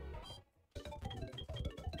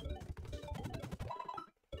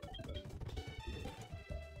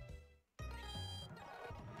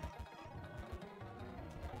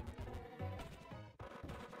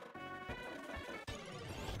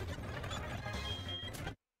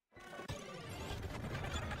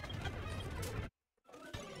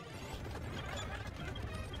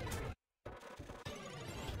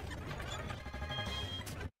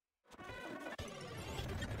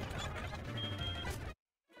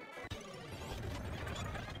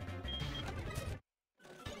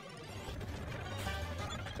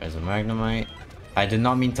 There's a Magnemite. I did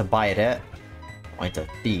not mean to bite it. Like a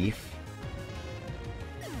thief.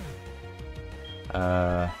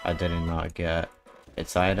 I did not get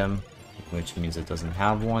its item, which means it doesn't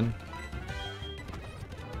have one.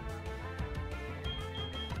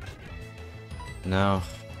 No.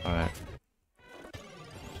 Alright.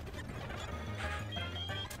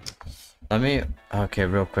 Let me... Okay,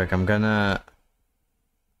 real quick. I'm gonna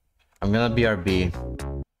BRB.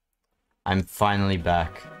 I'm finally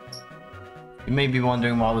back. You may be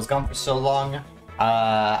wondering why I was gone for so long.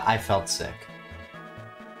 I felt sick.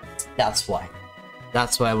 That's why.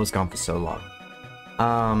 That's why I was gone for so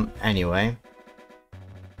long. Anyway.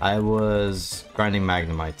 I was grinding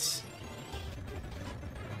Magnemites.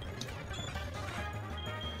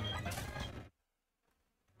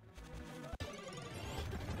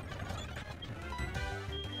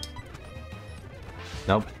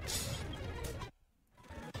 Nope.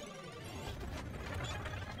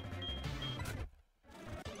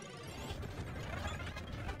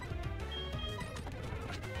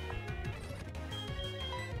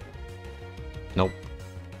 Nope.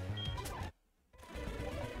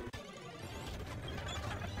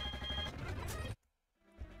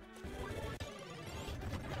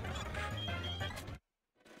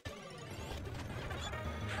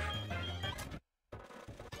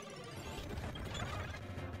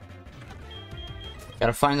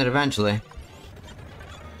 Gotta find it eventually.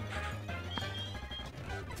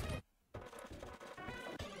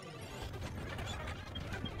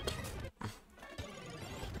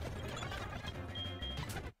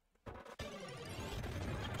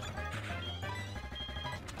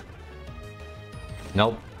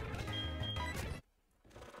 Nope.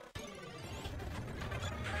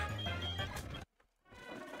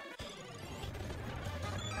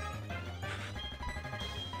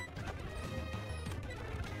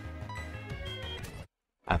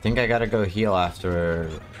 I think I gotta go heal after...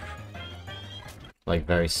 like,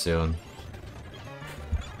 very soon.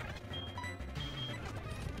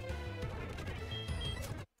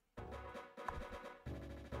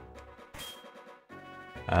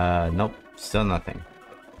 Nope. Still nothing.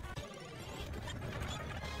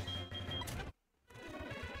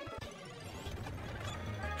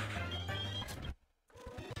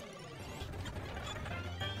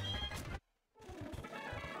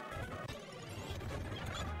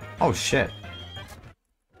 Oh shit.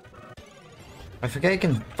 I forget you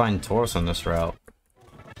can find Taurus on this route.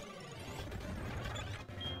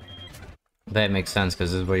 That makes sense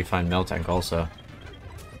because this is where you find Miltank also.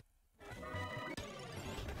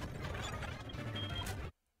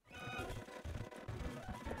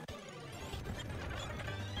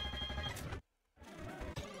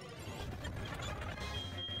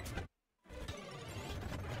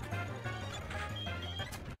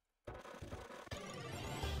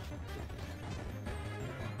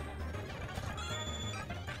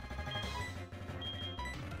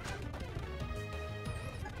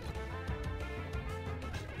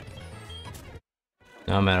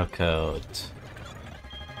 No metal coat.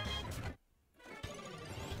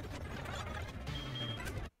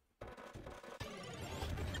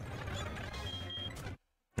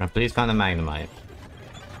 Now please find the Magnemite.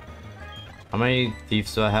 How many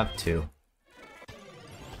thieves do I have? 2.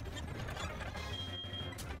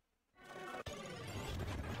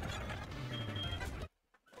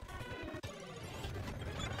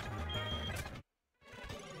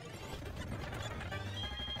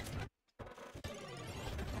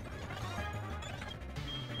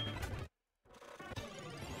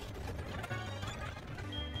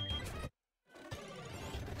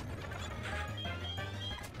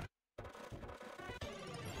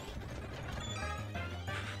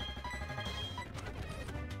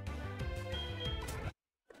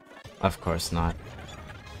 Of course not.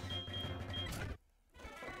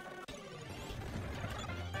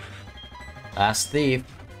 Last thief.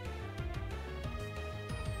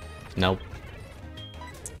 Nope.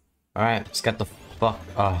 Alright, let's get the fuck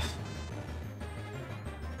off.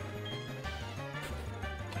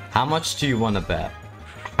 How much do you want to bet?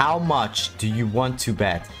 How much do you want to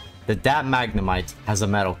bet that that Magnemite has a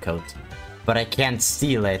metal coat, but I can't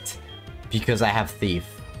steal it because I have thief?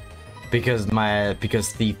 Because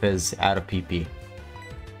thief is out of PP.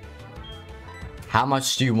 How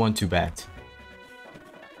much do you want to bet?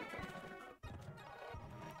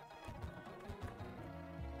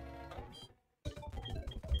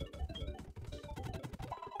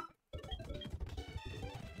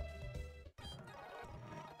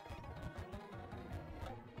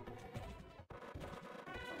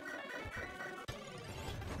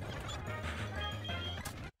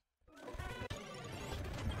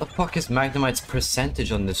 What the fuck is Magnemite's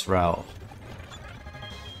percentage on this route?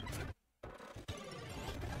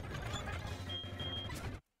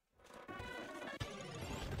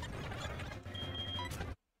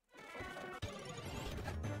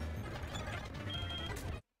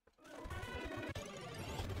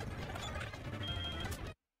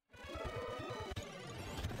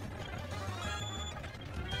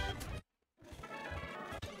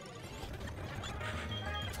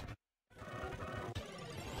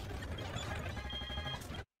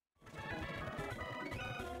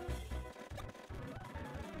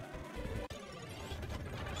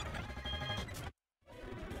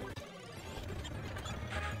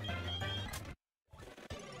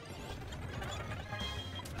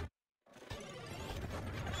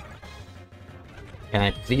 Can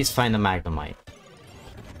I please find the Magnemite?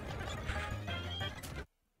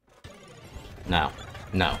 No.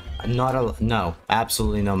 No. No.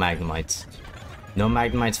 Absolutely no Magnemites. No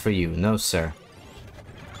Magnemites for you. No, sir.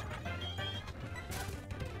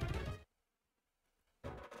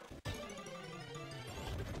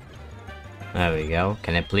 There we go.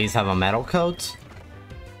 Can it please have a metal coat?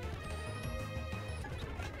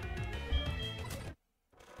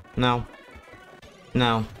 No.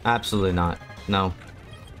 No. Absolutely not. No.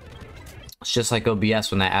 It's just like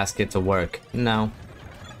OBS when I ask it to work. No.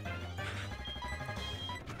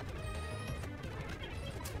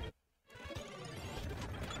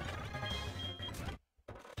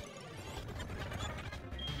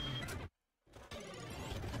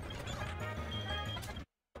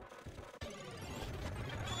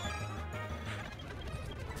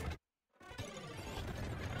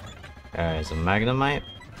 There's a Magnemite.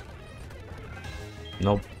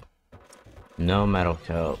 Nope. No metal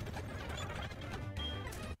coat.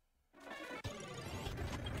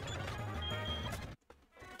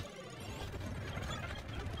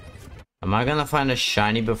 Am I gonna find a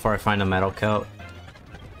shiny before I find a metal coat?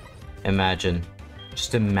 Imagine.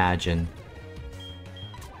 Just imagine.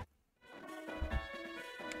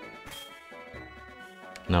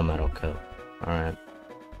 No metal coat. Alright.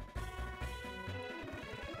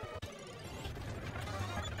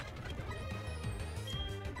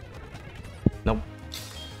 Nope.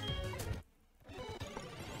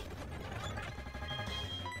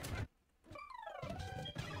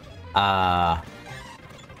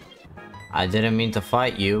 I didn't mean to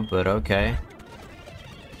fight you, but okay.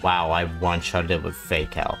 Wow, I one-shotted it with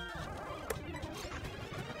fake health.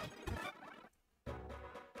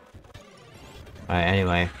 Alright,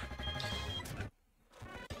 anyway.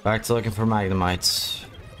 Back to looking for Magnemites.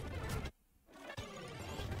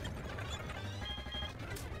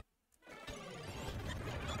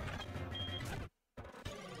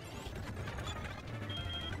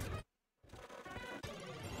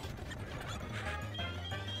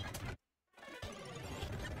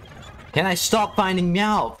 Can I stop finding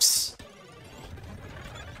Meowps?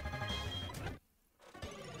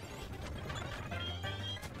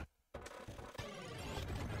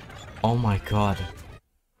 Oh my god.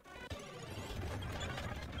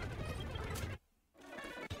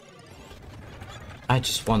 I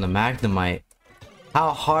just won the Magnemite.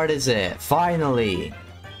 How hard is it? Finally!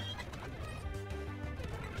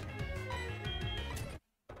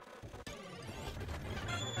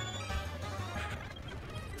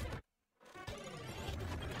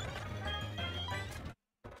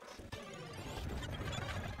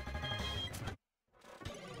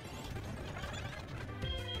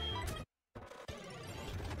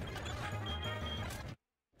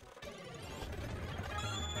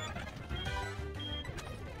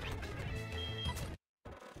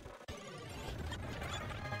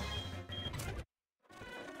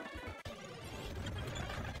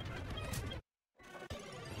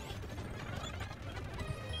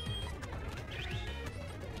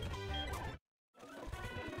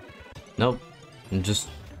 Nope. I'm just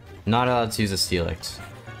not allowed to use a Steelix.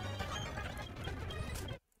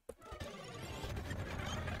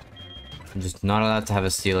 I'm just not allowed to have a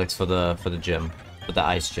Steelix for the gym. For the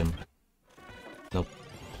ice gym. Nope.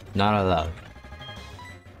 Not allowed.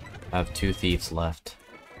 I have 2 thieves left.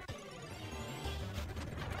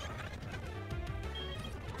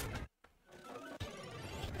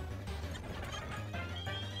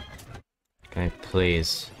 Okay,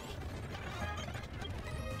 please.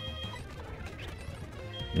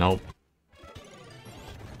 Nope.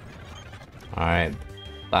 Alright.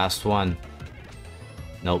 Last one.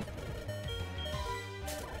 Nope.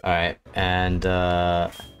 Alright, and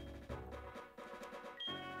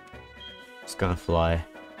it's gonna fly.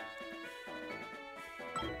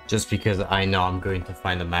 Just because I know I'm going to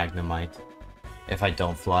find a Magnemite if I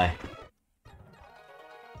don't fly.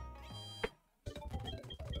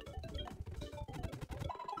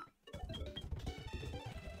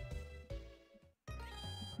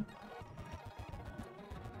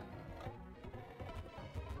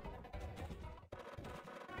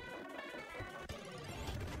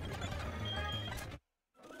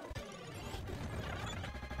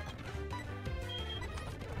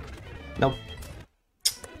 Nope.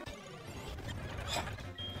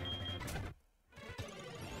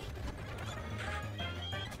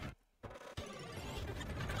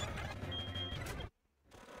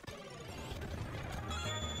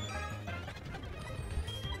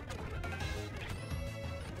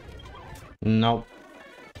 Nope.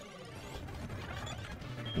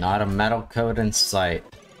 Not a metal coat in sight.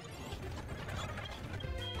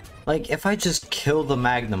 Like, if I just kill the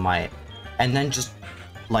Magnemite and then just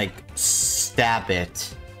like stab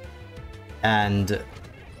it and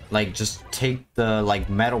like just take the like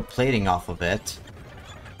metal plating off of it,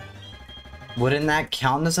 wouldn't that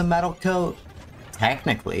count as a metal coat?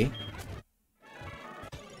 Technically.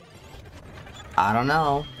 I don't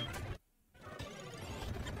know.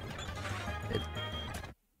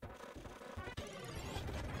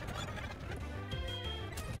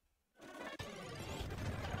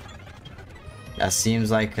 That seems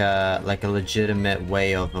like a legitimate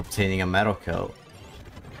way of obtaining a metal coat.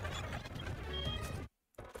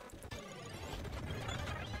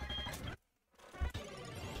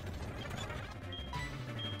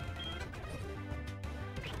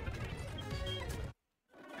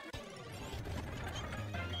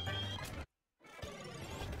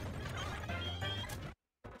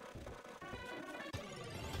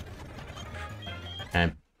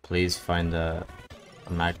 And please find a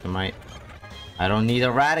Magnemite. I don't need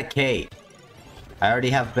Eradicate. I already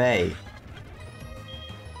have Bay.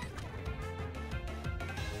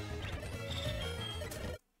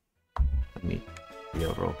 Let me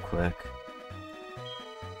heal real quick.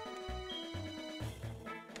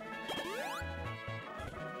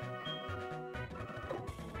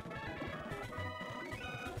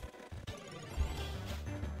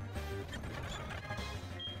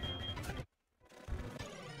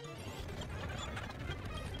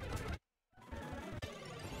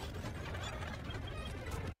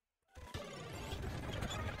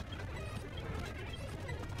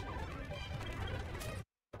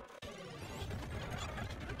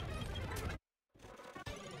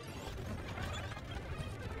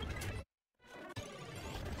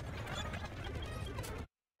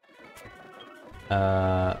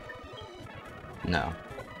 No.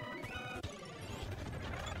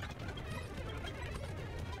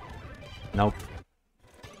 Nope.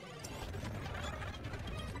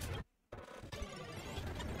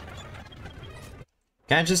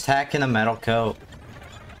 Can I just hack in a metal coat?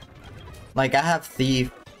 Like, I have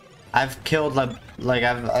thief. I've killed like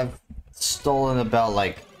I've stolen about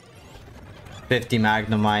like 50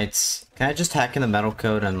 Magnemites. Can I just hack in a metal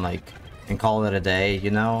coat and like and call it a day,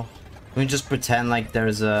 you know? We can just pretend like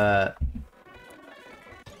there's a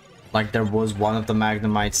like there was one of the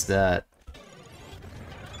Magnemites that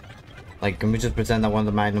like, can we just pretend that one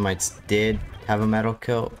of the Magnemites did have a metal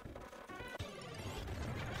coat?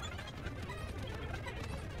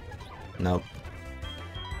 Nope.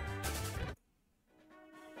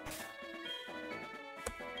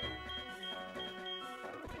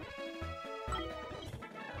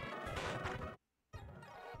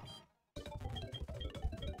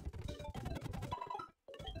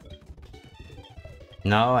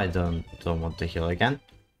 No, I don't want to heal again.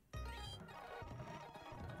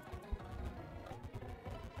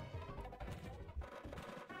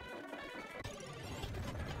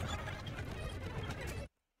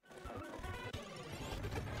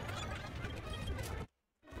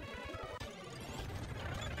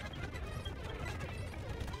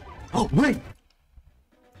 Oh, wait!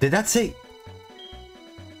 Did that say...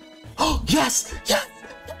 Oh, yes! Yes!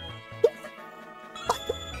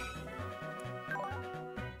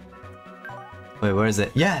 Wait, where is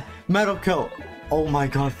it? Yeah! Metal coat! Oh my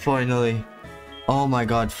god, finally! Oh my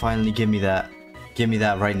god, finally, give me that. Give me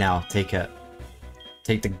that right now. Take it.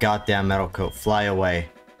 Take the goddamn metal coat. Fly away.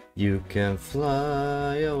 You can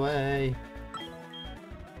fly away.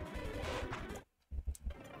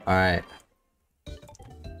 Alright.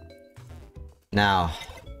 Now,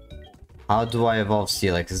 how do I evolve Ch.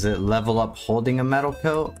赤? Is it level up holding a metal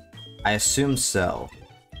coat? I assume so.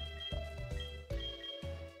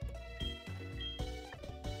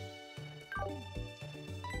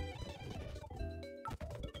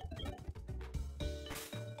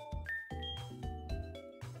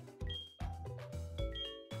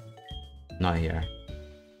 Not here.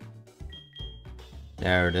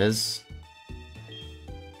 There it is.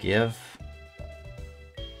 Give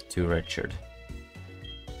to Richard.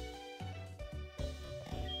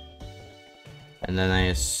 And then I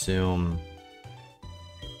assume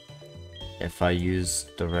if I use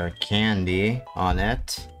the rare candy on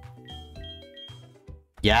it.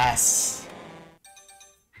 Yes!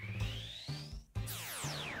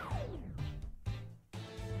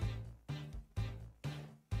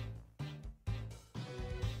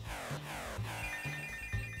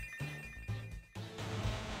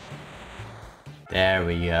 There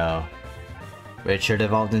we go. Richard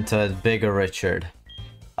evolved into a bigger Richard.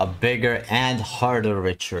 A bigger and harder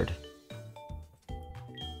Richard.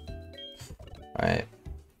 Alright.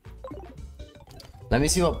 Let me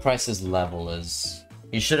see what Price's level is.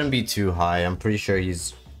 He shouldn't be too high. I'm pretty sure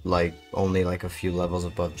he's like only like a few levels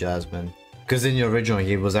above Jasmine. Because in the original,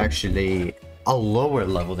 he was actually a lower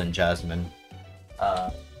level than Jasmine.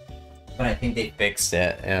 But I think they fixed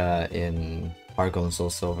it in Heart Gold and Soul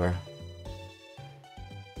Silver.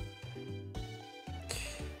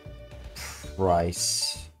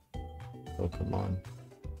 Price. Pokemon.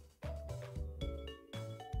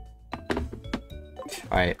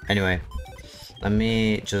 Alright, anyway. Let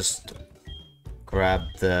me just grab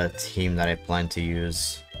the team that I plan to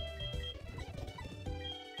use.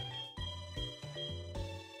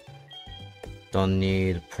 Don't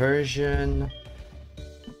need Persian.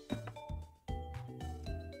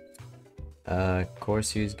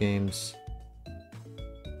 Course use games.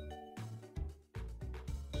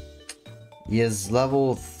 He is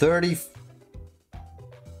level 30.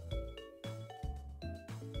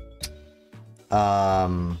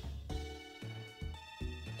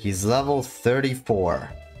 He's level 34.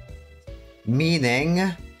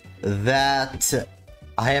 Meaning that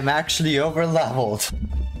I am actually over leveled.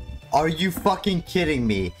 Are you fucking kidding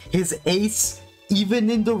me? His ace, even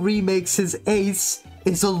in the remakes, his ace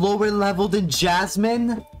is a lower level than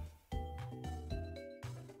Jasmine?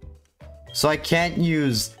 So I can't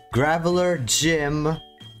use Graveler, Jim.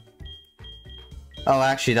 Oh,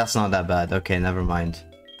 actually, that's not that bad. Okay, never mind.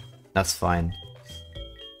 That's fine.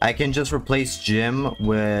 I can just replace Jim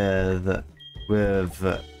with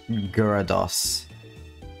Gyarados.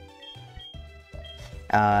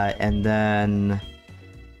 And then...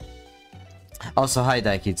 Also, hi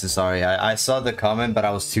Daikitsu, sorry. I saw the comment, but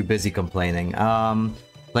I was too busy complaining.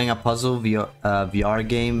 Playing a puzzle VR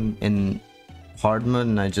game in hard mode,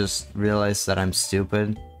 and I just realized that I'm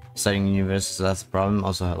stupid. Studying university, so that's the problem.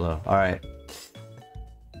 Also, hello. Alright.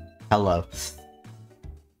 Hello.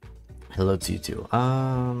 Hello to you too.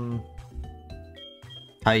 How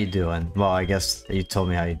you doing? Well, I guess you told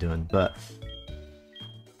me how you doing, but...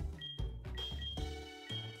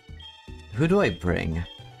 Who do I bring?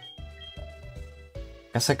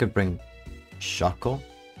 Guess I could bring Ch.赤.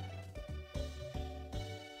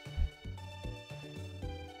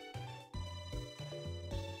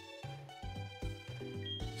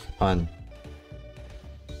 Fun.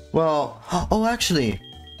 Well, oh actually,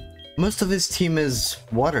 most of his team is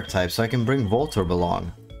water type, so I can bring Voltorb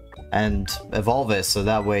along and evolve it so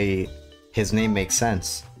that way his name makes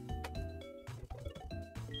sense.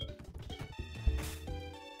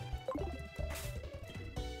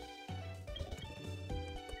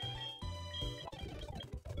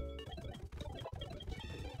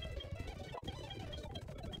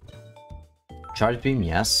 Charge Beam,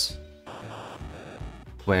 yes.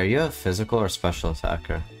 Wait, are you a physical or special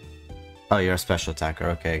attacker? Oh, you're a special attacker.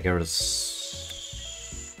 Okay, get rid of...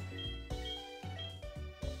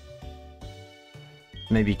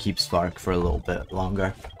 Maybe keep Spark for a little bit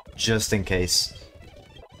longer. Just in case.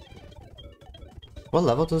 What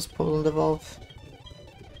level does Poland evolve?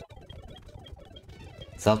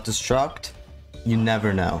 Self-destruct? You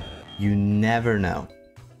never know. You never know.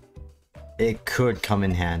 It could come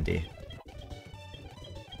in handy.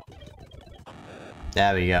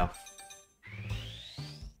 There we go.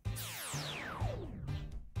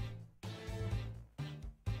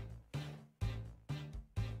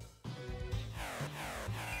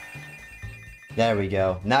 There we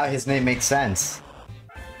go. Now his name makes sense.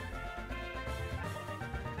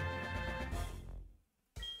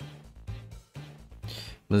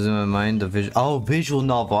 Losing my mind, the visual... Oh, visual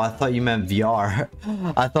novel. I thought you meant VR.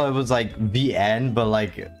 I thought it was like VN, but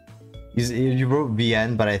like... You wrote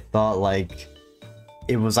VN, but I thought like...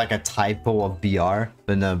 It was like a typo of VR,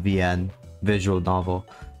 but no, VN. Visual novel.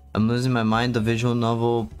 I'm losing my mind. The visual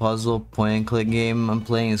novel puzzle point and click game I'm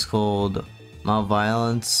playing is called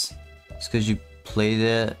Malviolence. It's because you played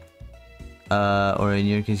it. Or in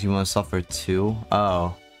your case you want to suffer too.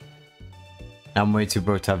 Oh. I'm way too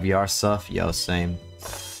broke to have VR stuff. Yo, same.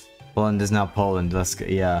 Poland is now Poland. Let's go.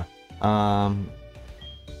 Yeah.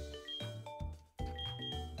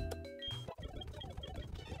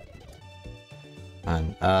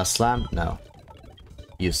 And slam? No.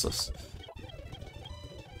 Useless.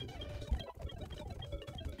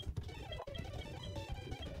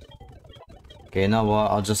 Okay, you know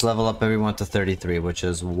what? I'll just level up everyone to 33, which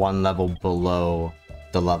is one level below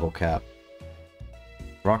the level cap.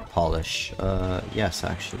 Rock polish. Yes,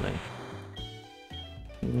 actually.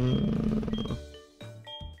 You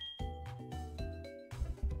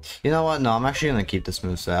know what? No, I'm actually gonna keep this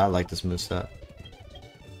moveset. I like this moveset.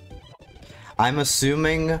 I'm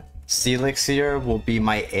assuming Elixir will be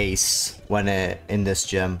my ace when in this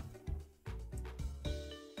gym.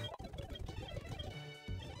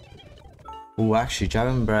 Ooh, actually,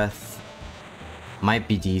 Dragon Breath might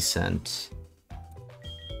be decent.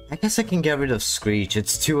 I guess I can get rid of Screech.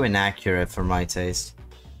 It's too inaccurate for my taste.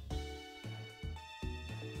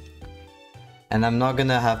 And I'm not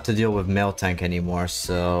gonna have to deal with Miltank anymore,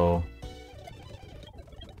 so...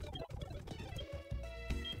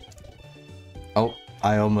 Oh,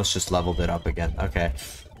 I almost just leveled it up again. Okay.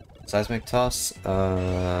 Seismic Toss?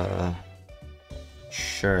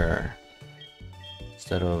 Sure.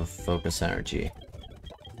 Instead of Focus Energy.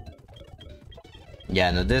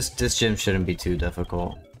 Yeah, no, this gym shouldn't be too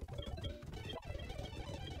difficult.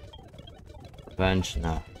 Revenge?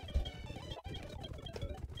 No.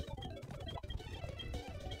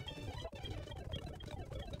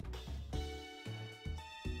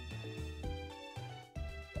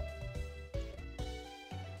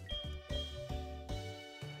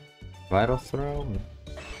 Vital Throw?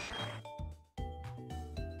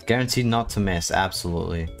 Guaranteed not to miss,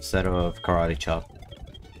 absolutely. Instead of Karate Chop.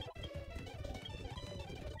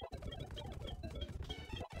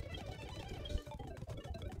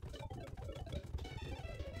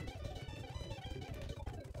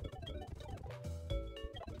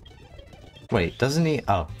 Wait, doesn't he?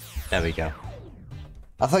 Oh, there we go.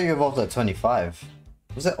 I thought you evolved at 25.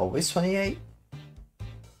 Was it always 28?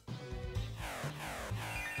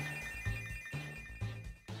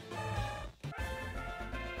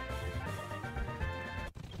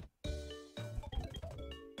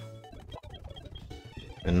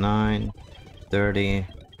 And 9, 30,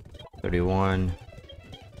 31,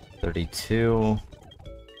 32,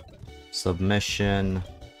 submission.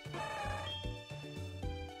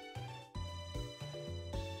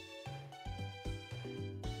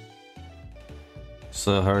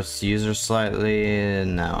 So hurts user slightly.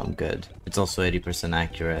 No, I'm good. It's also 80%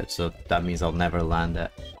 accurate, so that means I'll never land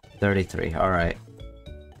it. 33, alright.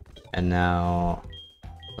 And now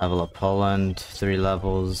level up Poland, 3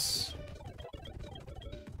 levels.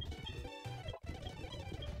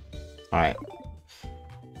 Alright.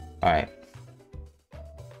 Alright.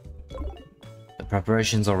 The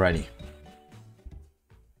preparations are ready.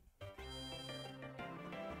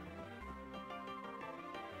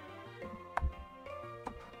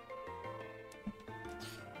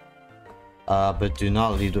 But do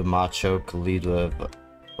not lead with Machoke, lead with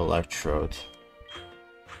Electrode.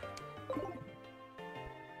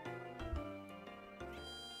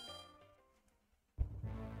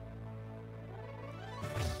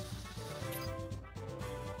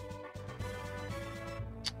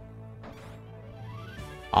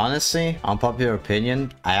 Honestly, unpopular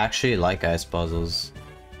opinion, I actually like ice puzzles.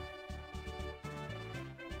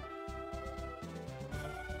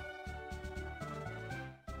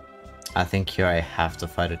 I think here I have to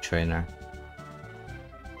fight a trainer.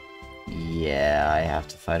 Yeah, I have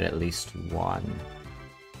to fight at least one.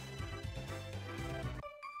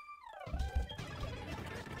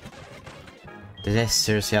 Did I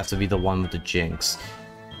seriously have to be the one with the Jinx?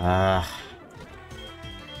 I'm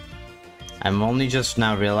only just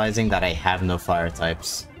now realizing that I have no fire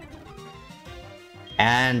types.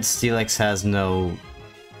 And Steelix has no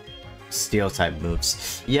steel type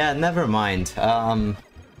moves. Yeah, never mind.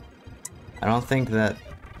 I don't think that...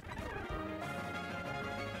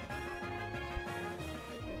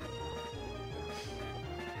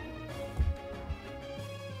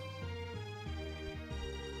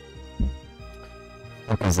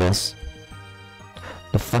 What the fuck is this?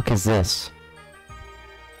 The fuck is this?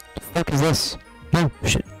 The fuck is this? No,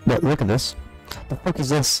 shit. Look at this. The fuck is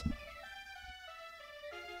this?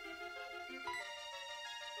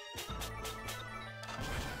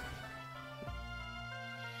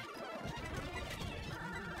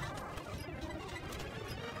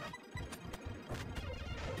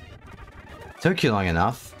 Took you long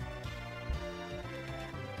enough.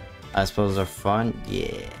 I suppose they're fun.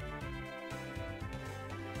 Yeah.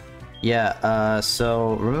 Yeah,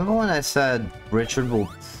 so remember when I said Richard will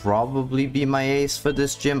probably be my ace for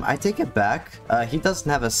this gym? I take it back. He doesn't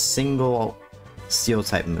have a single steel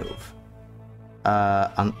type move.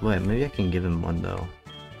 Wait, maybe I can give him one though.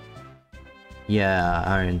 Yeah,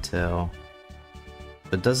 Iron Tail.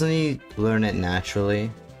 But doesn't he learn it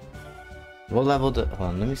naturally? What level hold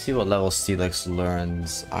on, let me see what level Steelix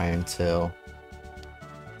learns Iron Tail.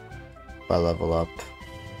 If I level up.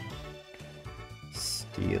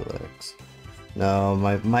 Steelix. No,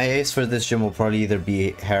 my ace for this gym will probably either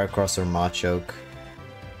be Heracross or Machoke.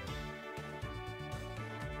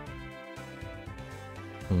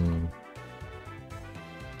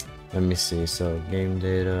 Let me see, so game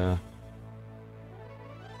data.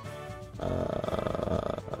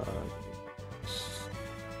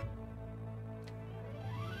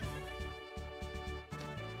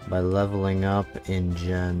 By leveling up in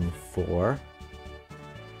Gen 4.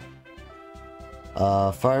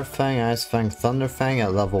 Fire Fang, Ice Fang, Thunder Fang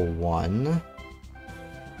at level 1.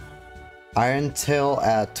 Iron Tail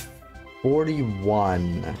at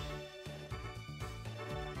 41.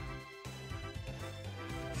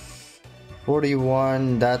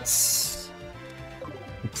 41, that's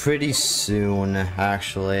pretty soon,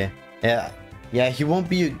 actually. Yeah, he won't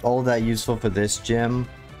be all that useful for this gym.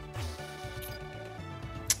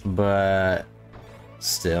 But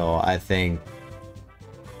still, I think...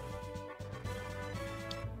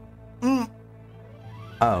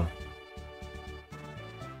 Oh.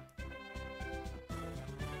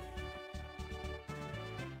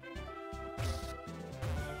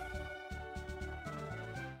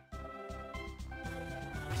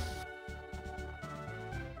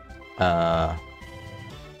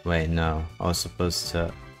 Wait, no. I was supposed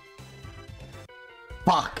to...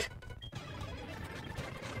 Fuck!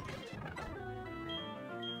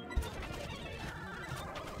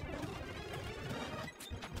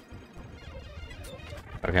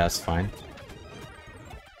 Okay, that's fine.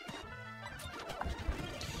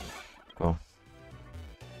 Cool.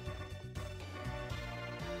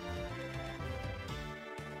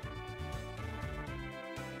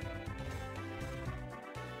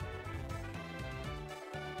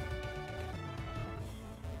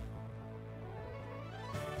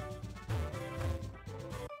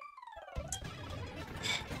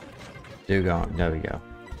 There we go.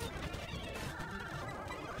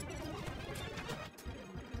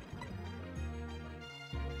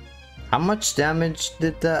 How much damage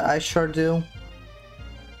did the ice shard do?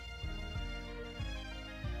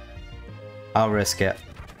 I'll risk it.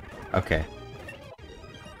 Okay.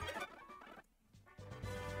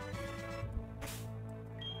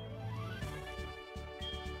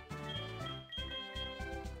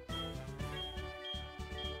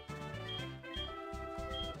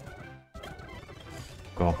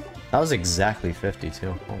 Cool. That was exactly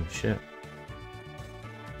 52. Holy shit.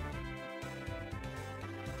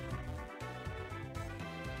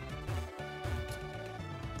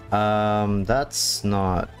 That's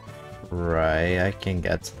not right. I can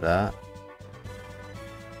get to that.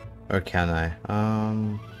 Or can I?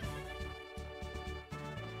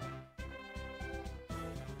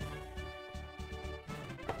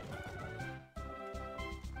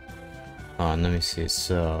 Oh, let me see.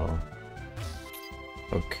 So,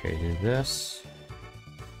 okay, do this.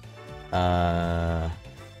 Then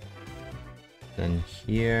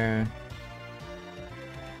here.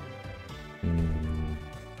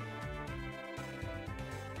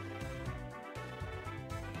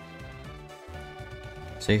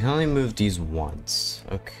 So you can only move these once.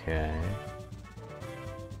 Okay.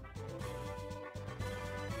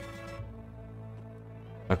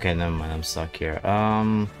 Okay, never mind. I'm stuck here.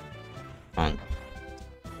 On.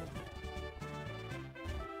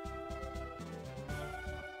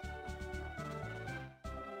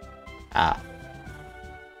 Ah.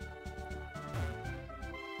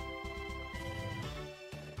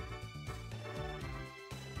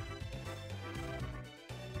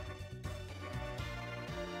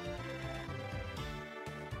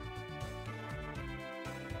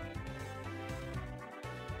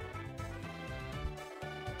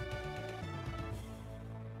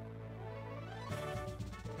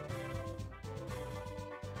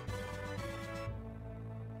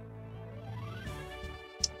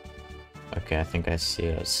 Okay, I think I see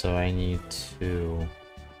it. So I need to...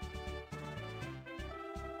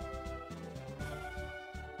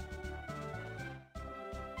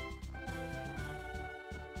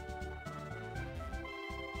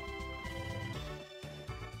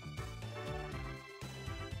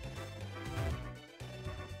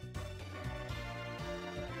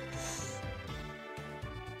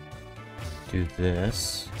 do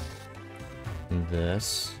this. And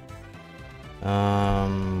this.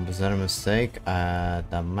 Was that a mistake?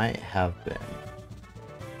 That might have been.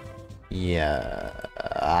 Yeah.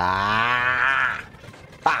 Ah!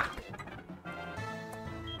 Fuck!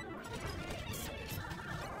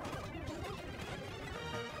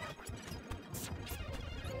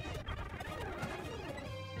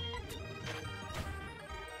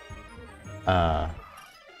 Are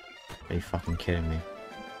you fucking kidding me?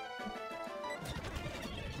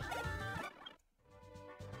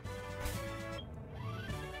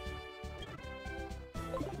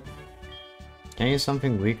 Can I use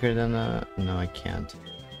something weaker than a... No, I can't.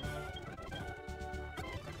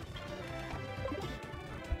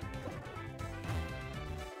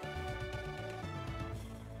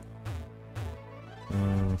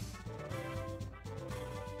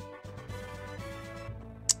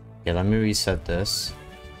 Yeah, let me reset this.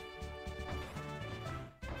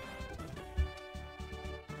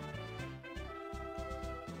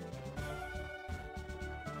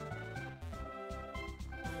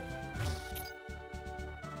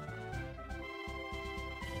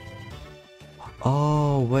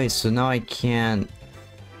 Oh, wait, so now I can't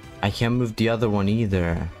move the other one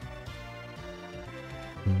either.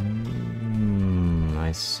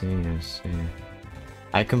 I see, I see.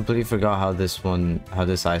 I completely forgot how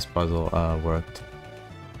this ice puzzle worked.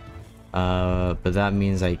 But that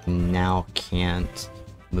means I now can't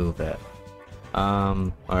move it.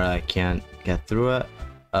 Or I can't get through it.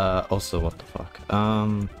 Also, what the fuck?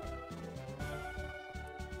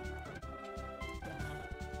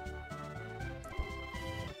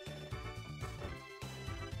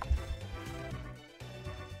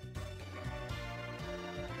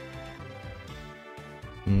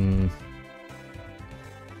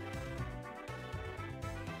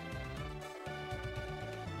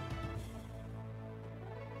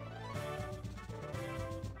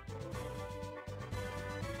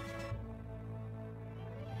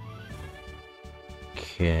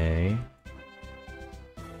 Okay.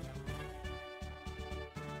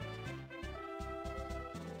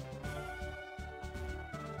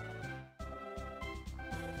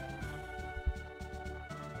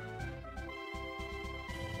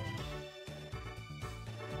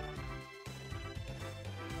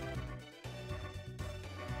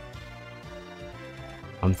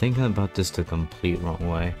 I'm thinking about this the complete wrong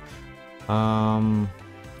way.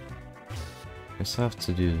 Guess I have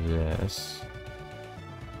to do this.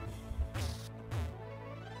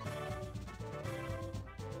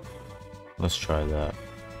 Let's try that.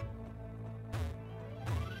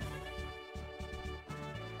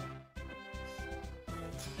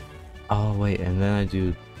 Oh wait, and then I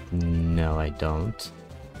do... No, I don't.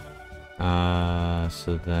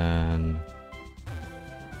 So then...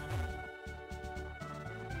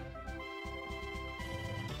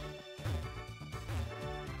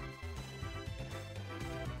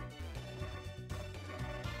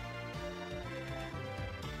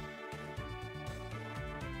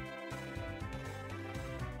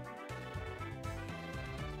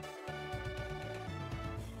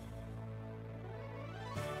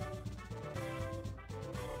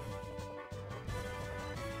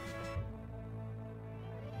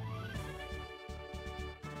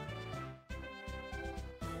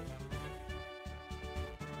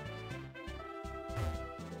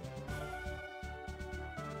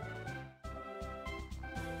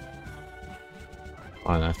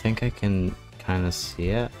 on, I think I can kind of see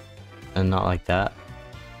it, and not like that.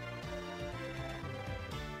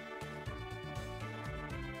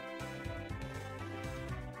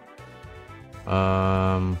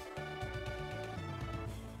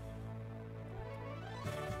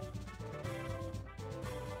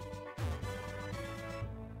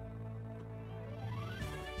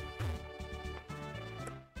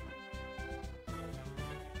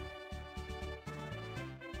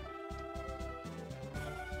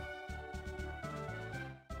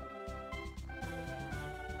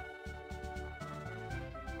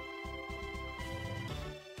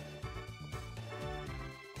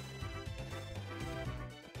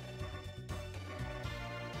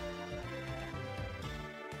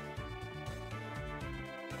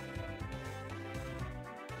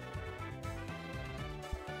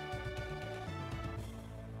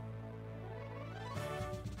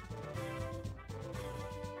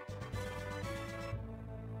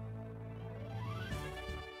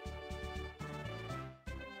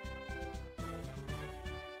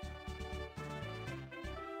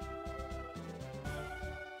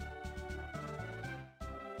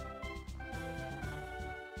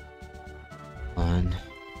 On.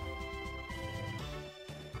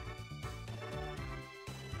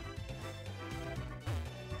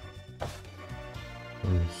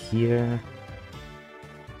 From here.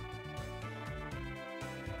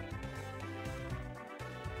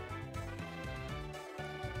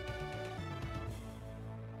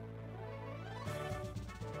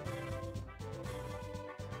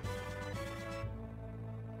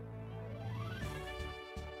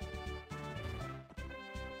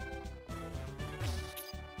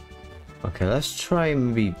 Okay, let's try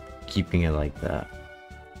maybe keeping it like that.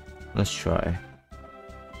 Let's try.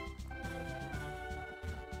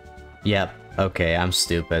 Yep, okay, I'm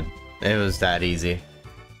stupid. It was that easy.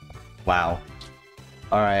 Wow.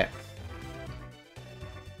 Alright.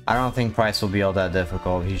 I don't think Price will be all that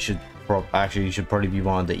difficult. He should actually, he should probably be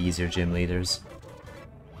one of the easier gym leaders.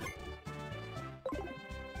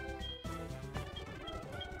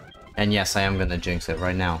 And yes, I am gonna jinx it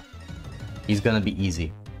right now. He's gonna be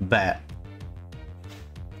easy. Bet.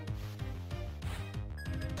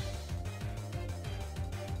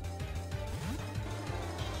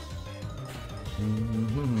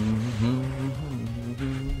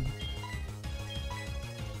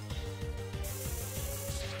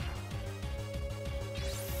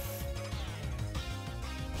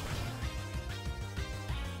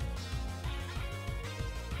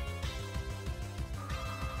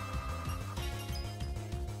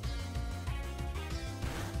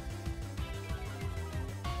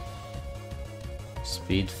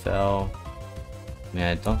 Speed fell. I mean,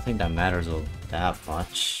 I don't think that matters that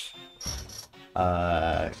much.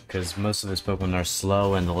 Because most of his Pokemon are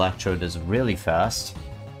slow and Electrode is really fast.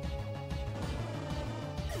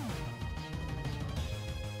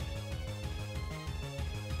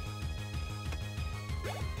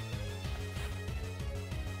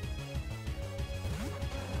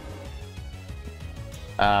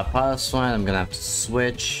 Piloswine, I'm gonna have to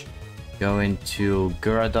switch. Go into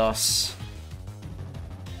Gyarados.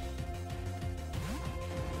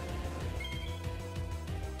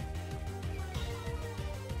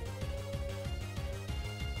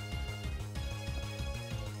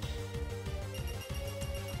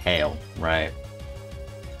 Hail, right.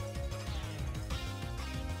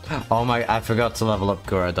 Oh my, I forgot to level up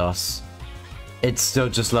Gyarados. It's still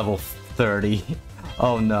just level 30.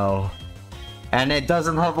 Oh no. And it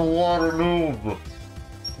doesn't have a water move!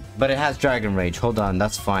 But it has Dragon Rage. Hold on,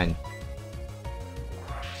 that's fine.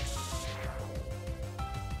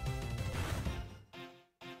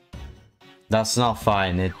 That's not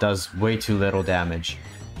fine. It does way too little damage.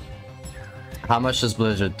 How much does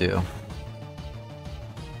Blizzard do?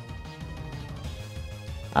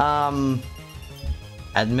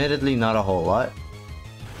 Admittedly, not a whole lot.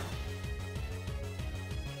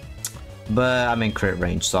 But I'm in crit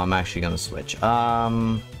range, so I'm actually gonna switch.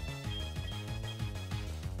 Alright,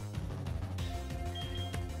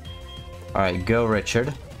 go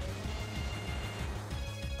Richard.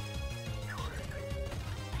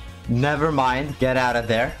 Never mind, get out of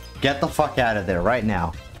there. Get the fuck out of there right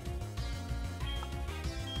now.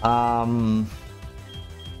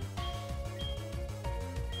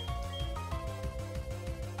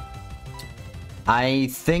 I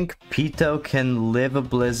think Pito can live a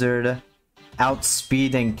Blizzard,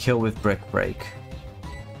 outspeed and kill with Brick Break.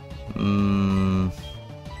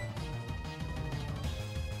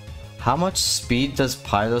 How much speed does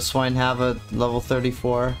Piloswine have at level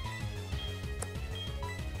 34?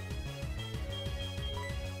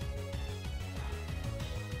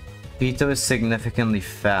 Pito is significantly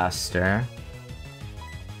faster.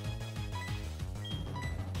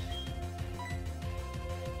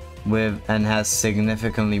 And has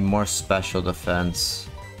significantly more special defense.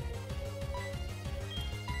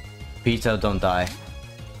 Pito, don't die.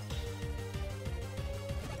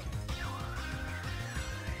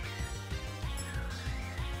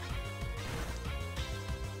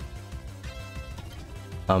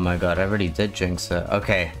 Oh my god, I already did jinx it.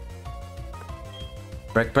 Okay.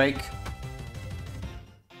 Brick Break.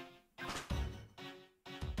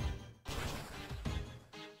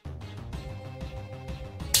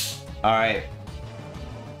 Alright.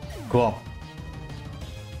 Cool.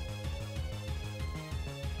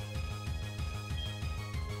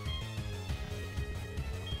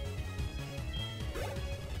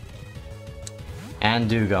 And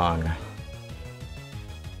Dugong.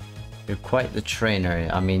 You're quite the trainer.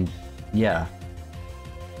 I mean, yeah.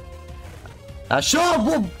 Shut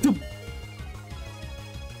up!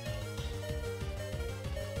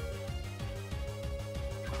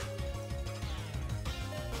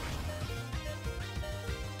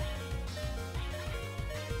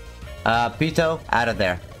 Pito, out of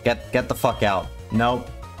there. Get the fuck out. Nope.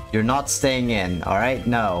 You're not staying in, alright?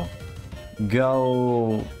 No.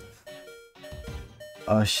 Go...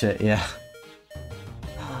 Oh shit, yeah.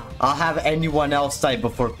 I'll have anyone else die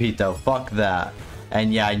before Pito. Fuck that.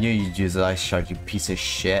 And yeah, I knew you'd use the Ice Shard, you piece of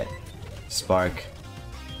shit. Spark.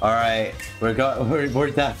 Alright, we're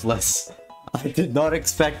deathless. I did not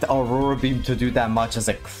expect Aurora Beam to do that much as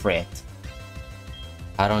a crit.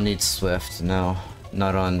 I don't need Swift, no.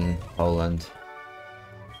 Not on Poland.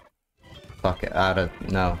 Fuck it, out of...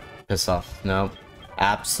 No. Piss off. No.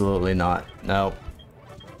 Absolutely not. No.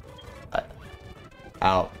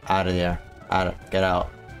 Out. Out of there. Get out.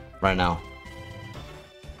 Right now.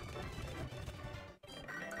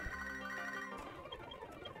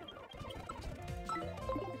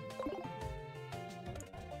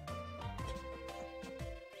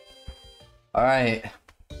 Alright.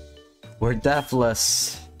 We're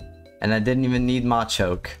deathless. And I didn't even need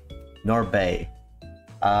Machoke. Nor Bay.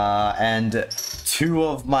 And two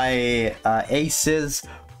of my aces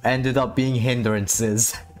ended up being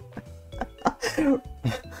hindrances.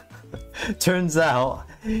 Turns out,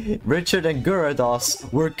 Richard and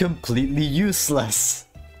Gyarados were completely useless.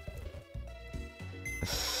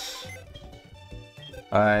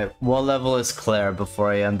 Alright, what level is Claire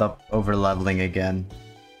before I end up over leveling again?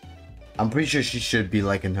 I'm pretty sure she should be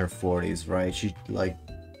like in her 40s, right? She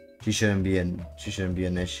shouldn't be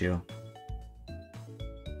an issue.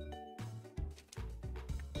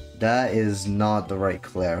 That is not the right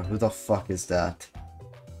Claire. Who the fuck is that?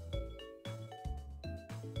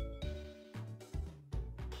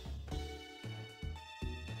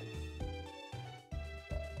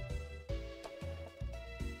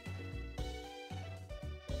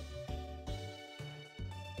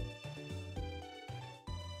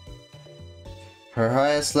 Her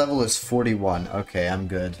highest level is 41. Okay, I'm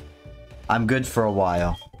good. I'm good for a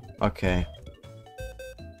while. Okay.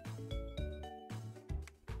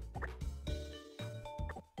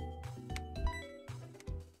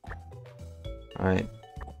 Alright.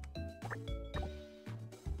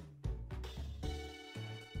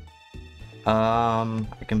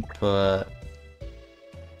 I can put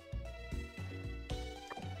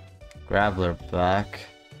Graveler back.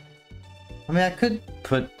 I mean, I could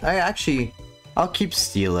put... I'll keep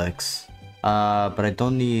Steelix. But I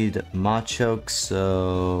don't need Machoke,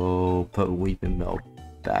 so put Weeping Bell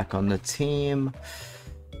back on the team.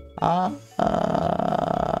 I'll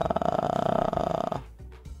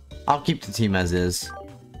keep the team as is.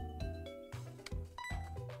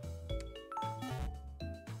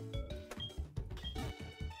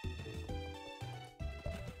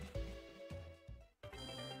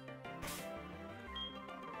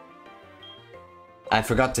 I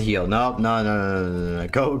forgot to heal. No.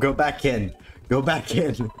 Go back in. Go back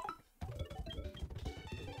in.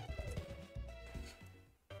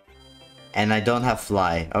 And I don't have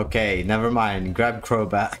fly. Okay, never mind. Grab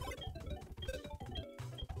Crobat.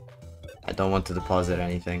 I don't want to deposit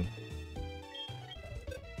anything.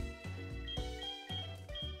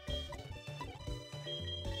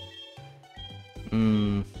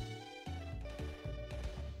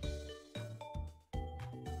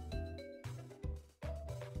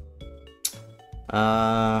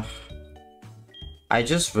 I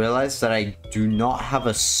just realized that I do not have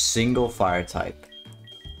a single fire type.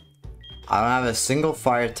 I don't have a single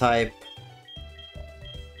fire type,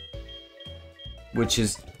 which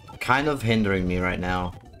is kind of hindering me right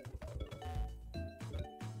now.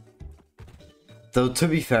 Though to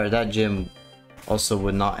be fair, that gym also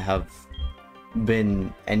would not have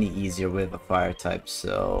been any easier with a fire type,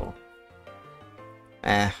 so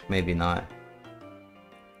maybe not.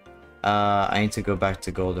 I need to go back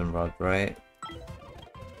to Goldenrod, right?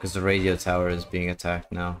 Because the radio tower is being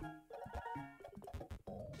attacked now.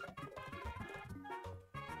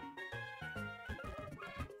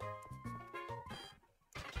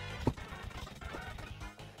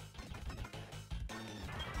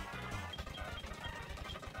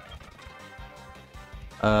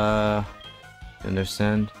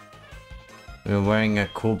 Understand? We're wearing a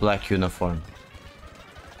cool black uniform.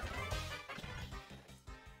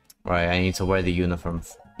 Right, I need to wear the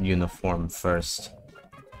uniform first.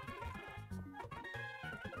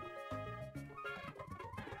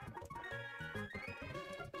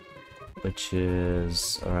 Which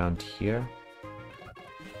is around here.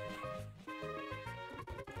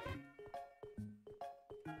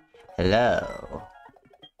 Hello.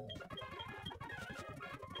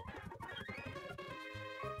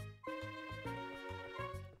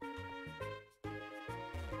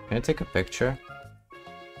 Can I take a picture?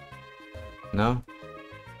 No?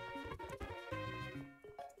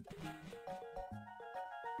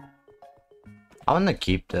 I want to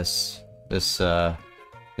keep this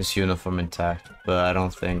uniform intact, but I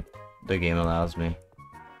don't think the game allows me.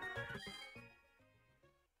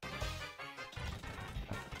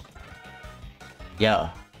 Yeah.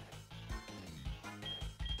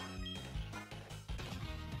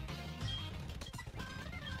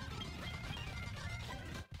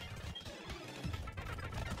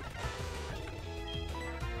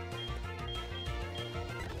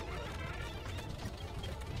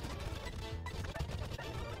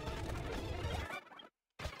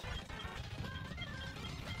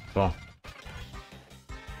 Cool.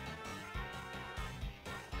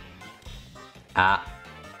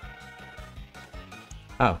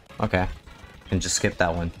 Oh, okay. Can just skip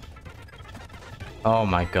that one. Oh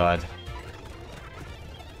my god.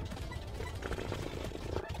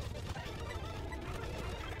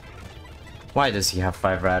 Why does he have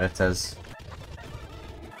 5 Rattatas?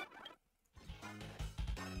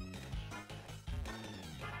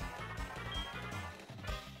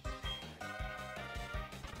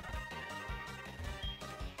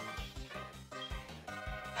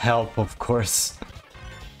 Help, of course.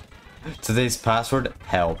 Today's password,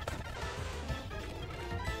 help.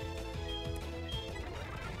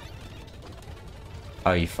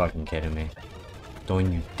 Are you fucking kidding me?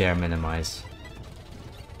 Don't you dare minimize.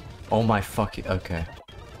 Oh my fucking... okay.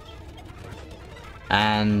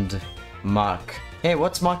 And... Mach. Hey,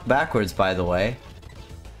 what's Mach backwards, by the way?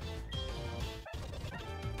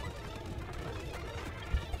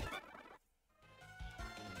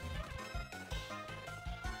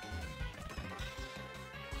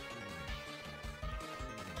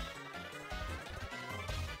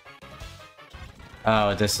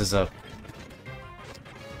 Oh, this is a...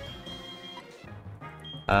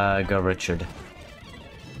 go Richard.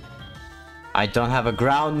 I don't have a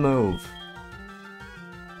ground move.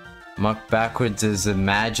 Muck backwards is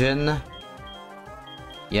imagine.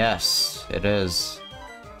 Yes, it is.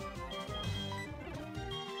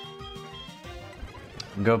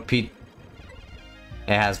 Go Pete.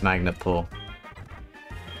 It has magnet pull.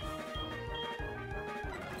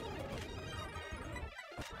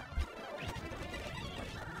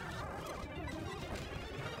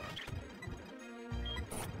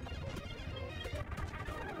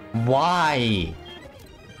 Why?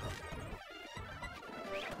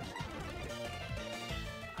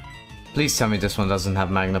 Please tell me this one doesn't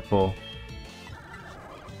have magnet pull.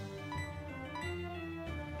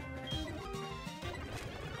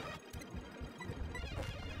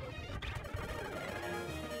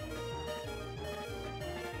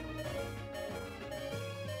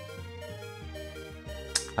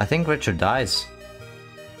 I think Richard dies.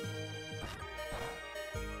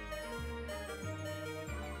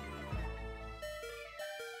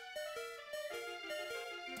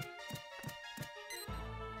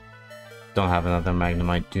 Don't have another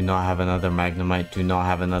Magnemite. Do not have another Magnemite. Do not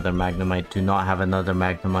have another Magnemite. Do not have another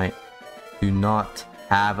Magnemite. Do not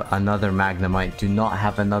have another Magnemite. Do not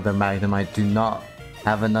have another Magnemite. Do not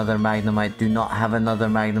have another Magnemite. Do not have another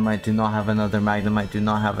Magnemite. Do not have another Magnemite. Do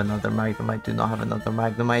not have another Magnemite. Do not have another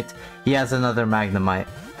Magnemite. He has another Magnemite.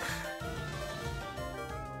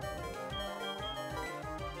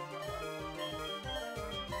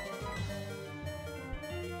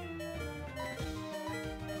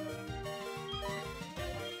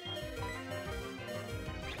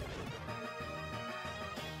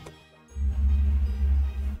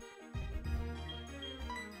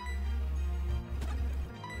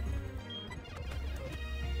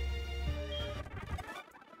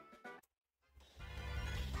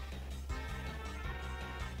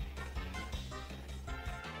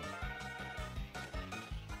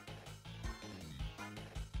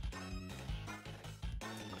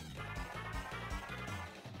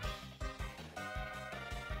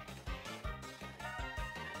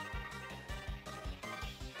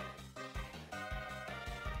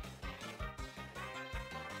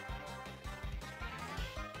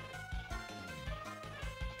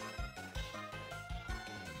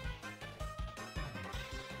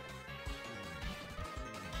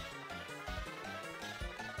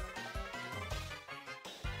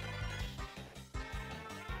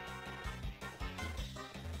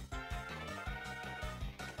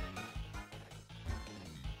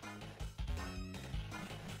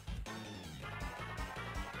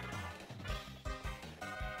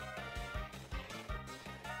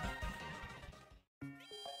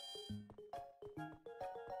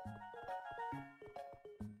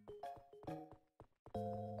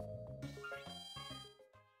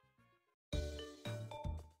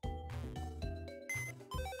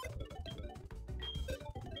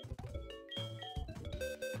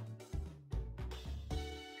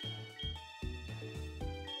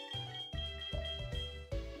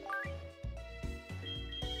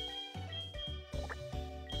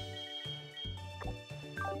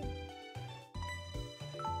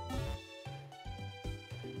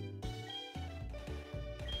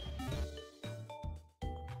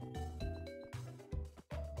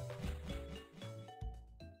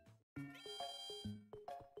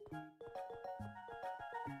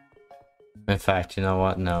 In fact, you know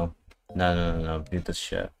what? No. No. Mute this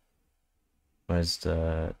shit. Where's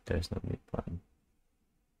the... There's no mute button.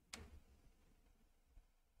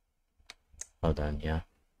 Hold on, yeah.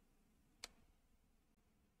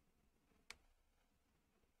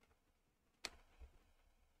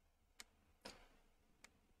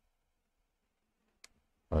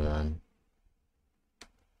 Hold on.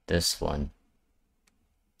 This one.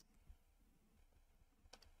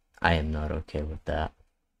 I am not okay with that.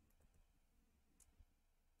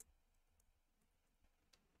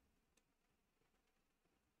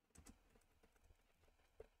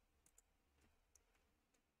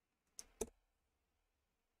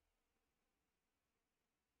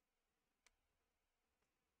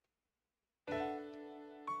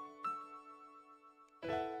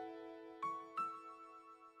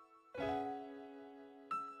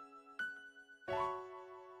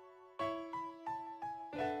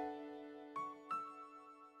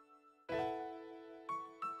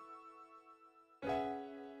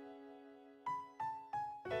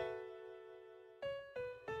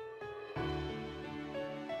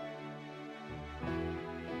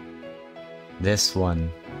 This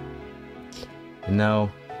one. You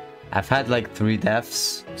know, I've had like 3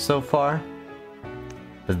 deaths so far.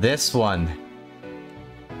 But this one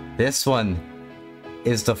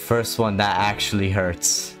is the first one that actually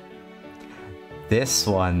hurts. This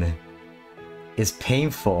one is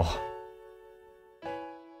painful.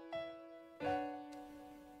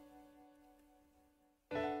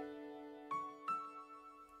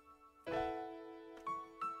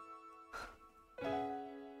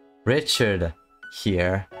 Richard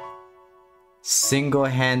here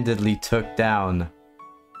single-handedly took down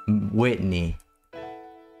Whitney.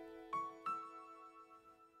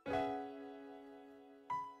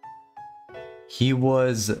 He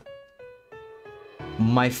was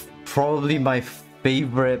probably my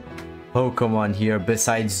favorite Pokemon here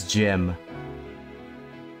besides Jim.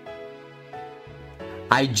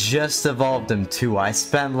 I just evolved him too. I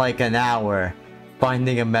spent like an hour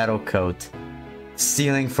finding a metal coat,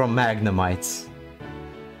 stealing from Magnemites.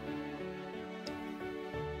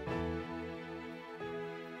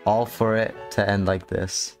 All for it to end like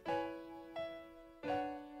this.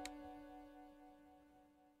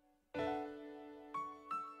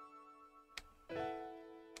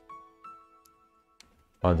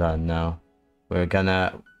 Hold on, no. We're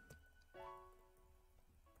gonna...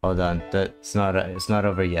 Hold on, it's not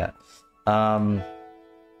over yet.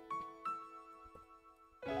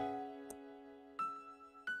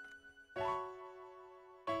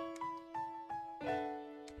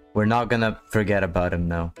 We're not gonna forget about him,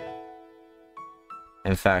 though.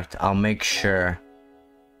 In fact, I'll make sure.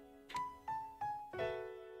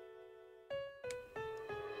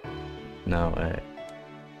 No,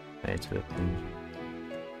 wait, wait.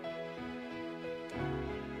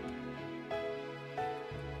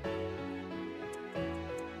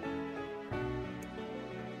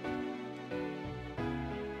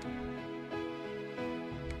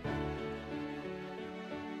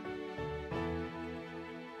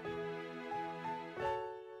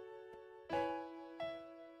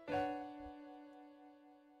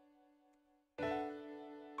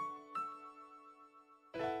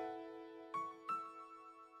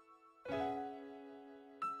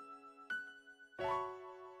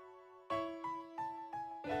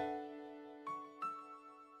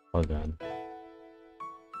 Hold on.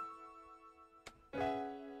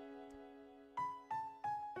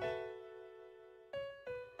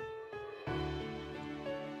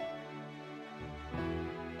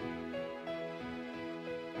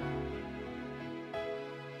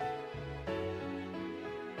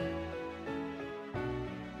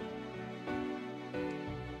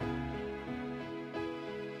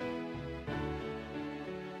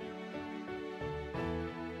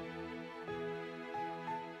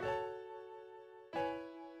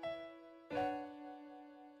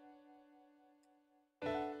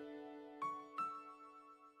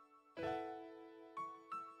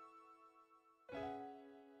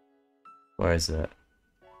 Where is it?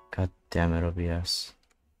 God damn it, OBS.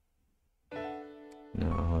 No,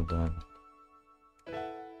 hold on.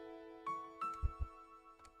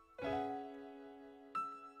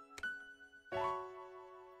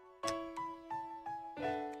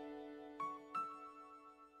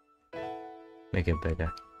 Make it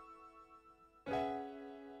bigger.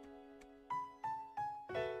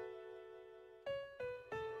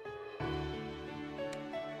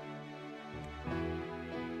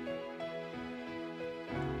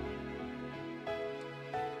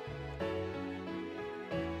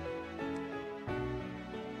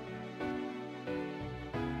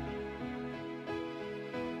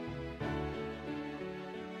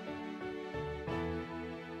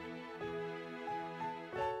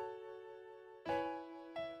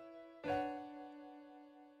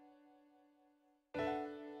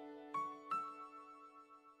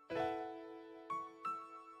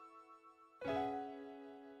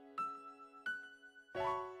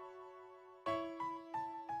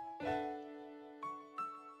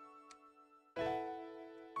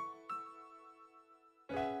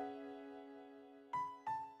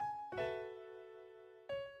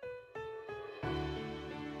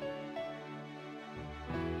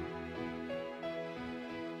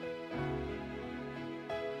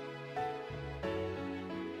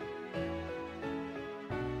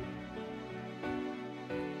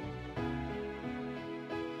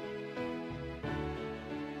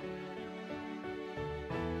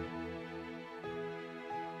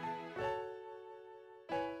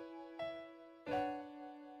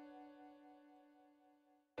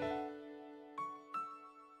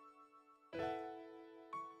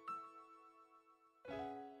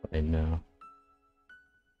 I know.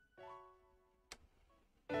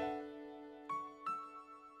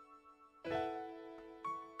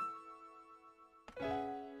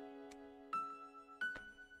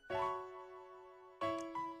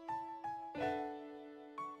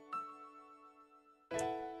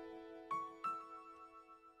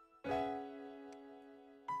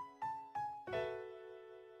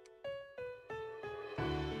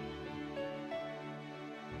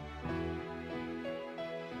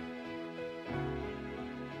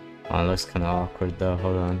 Oh, it looks kind of awkward though.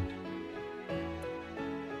 Hold on.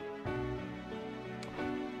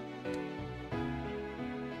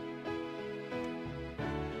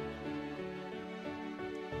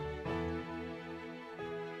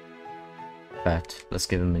 In fact, let's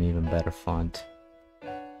give him an even better font.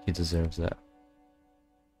 He deserves that.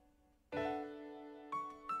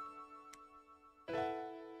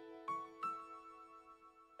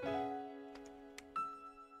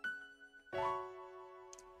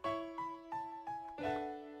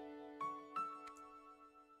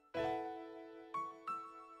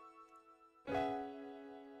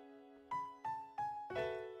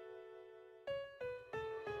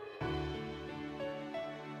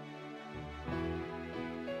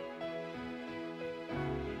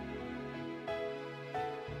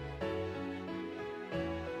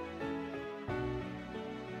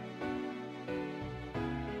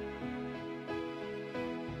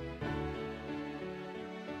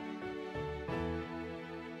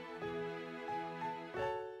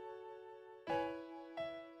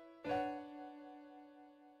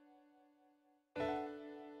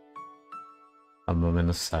 A moment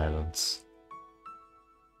of silence,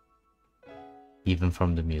 even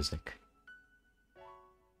from the music.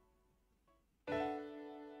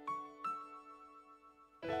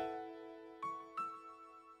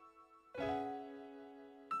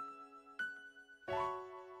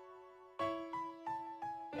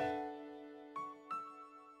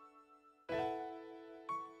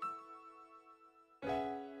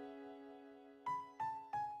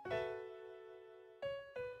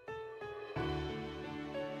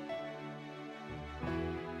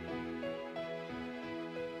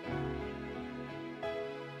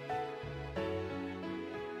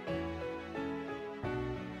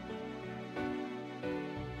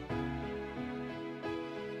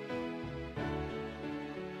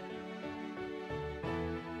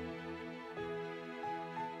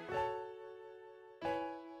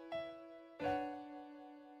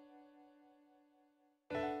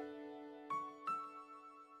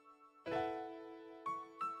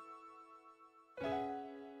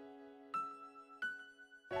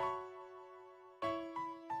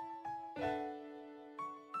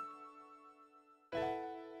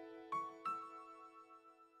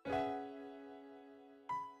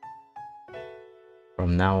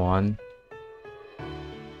 From now on,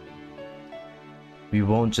 we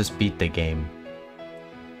won't just beat the game.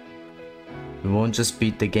 We won't just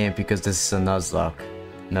beat the game because this is a Nuzlocke.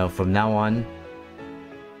 No, from now on,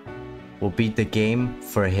 we'll beat the game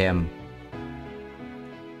for him.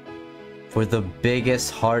 For the biggest,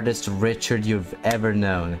 hardest Richard you've ever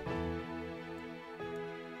known.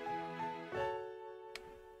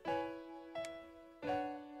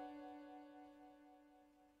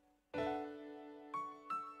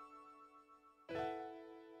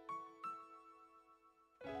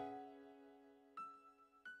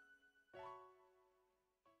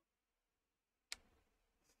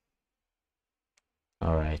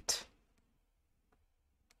 Alright.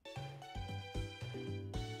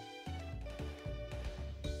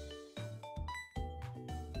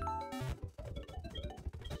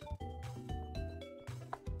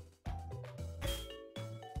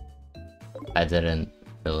 I didn't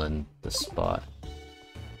fill in the spot.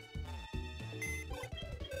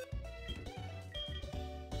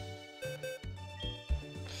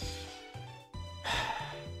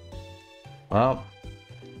 Well,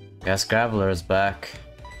 guess Graveler is back.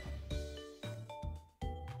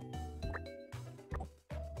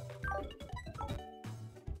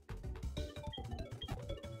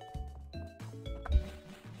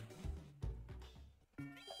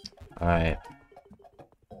 Alright.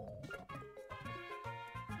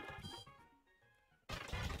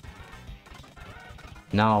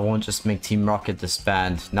 Now I won't just make Team Rocket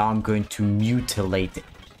disband. Now I'm going to mutilate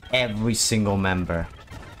every single member.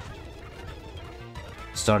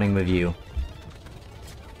 Starting with you.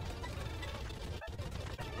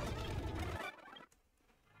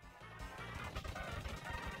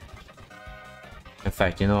 In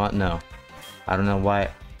fact, you know what? No. I don't know why. In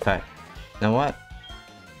fact, you know what?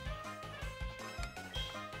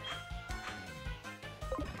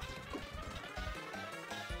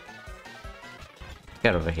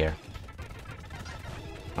 Get over here.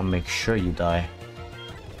 I'll make sure you die.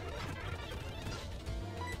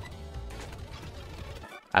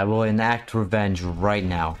 I will enact revenge right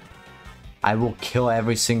now. I will kill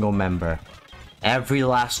every single member. Every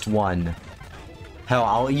last one. Hell,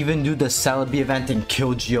 I'll even do the Celebi event and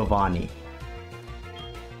kill Giovanni.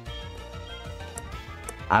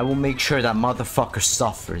 I will make sure that motherfucker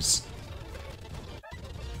suffers.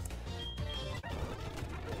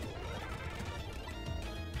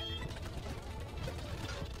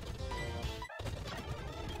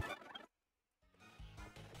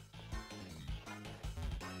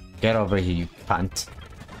 Get over here, you cunt.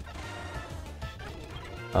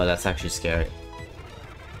 Oh, that's actually scary.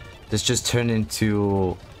 This just turned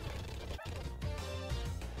into...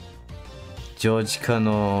 Ch.赤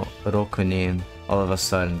no 6人 all of a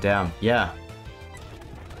sudden. Damn, yeah.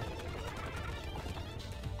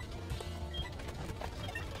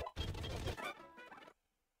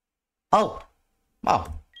 Oh! Oh.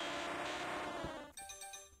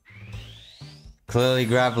 Clearly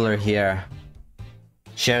Graveler here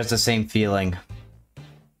shares the same feeling.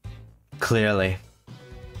 Clearly.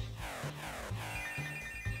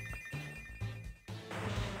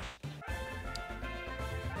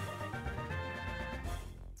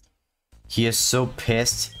 He is so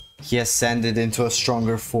pissed, he ascended into a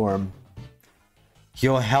stronger form.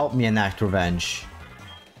 He'll help me enact revenge.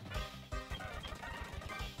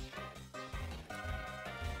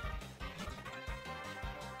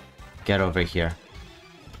 Get over here.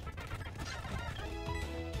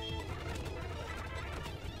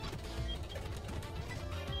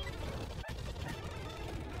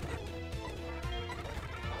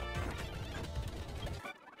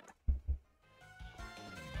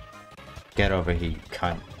 Get over here, you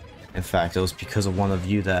cunt. In fact, it was because of one of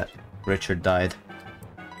you that Richard died.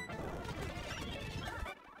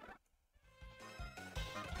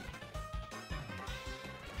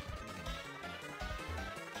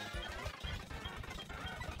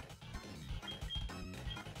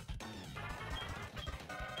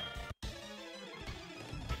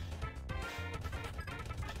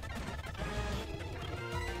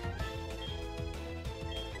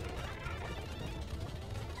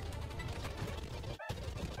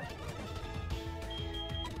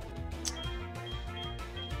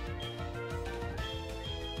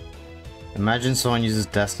 Imagine someone uses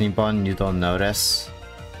Destiny button and you don't notice.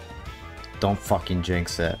 Don't fucking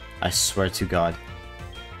jinx it. I swear to God.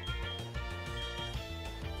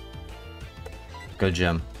 Go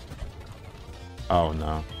gym. Oh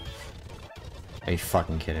no. Are you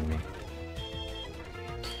fucking kidding me?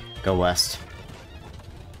 Go west.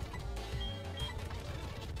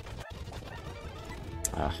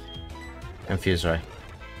 Ah. Confused, right?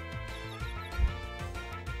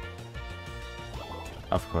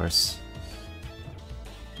 Of course.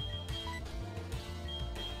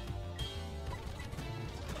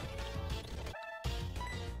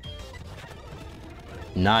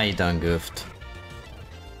 Nah, you done goofed.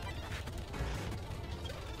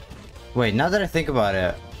 Wait, now that I think about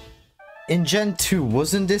it, in Gen 2,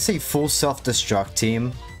 wasn't this a full self-destruct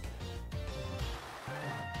team?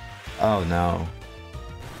 Oh no.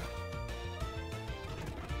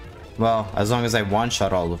 Well, as long as I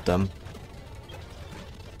one-shot all of them.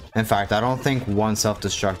 In fact, I don't think one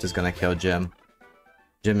self-destruct is gonna kill Jim.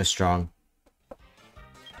 Jim is strong.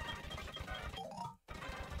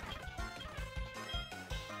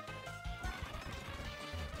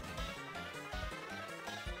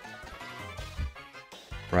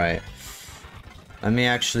 Right. Let me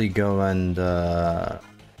actually go and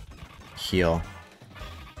heal.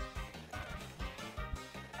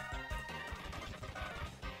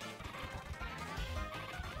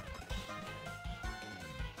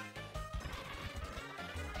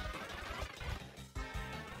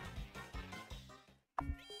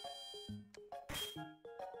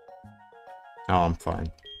 Oh, I'm fine.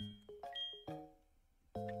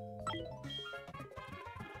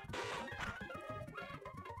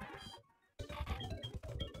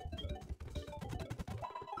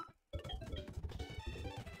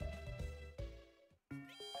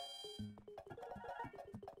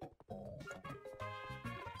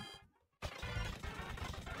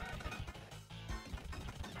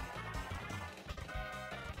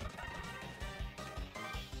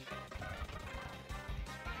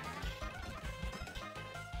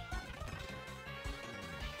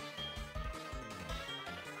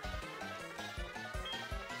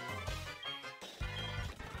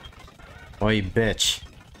 Oi, bitch.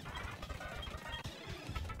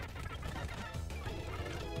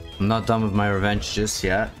 I'm not done with my revenge just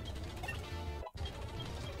yet.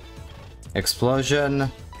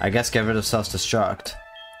 Explosion. I guess get rid of self-destruct.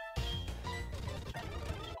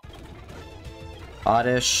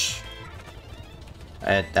 Oddish.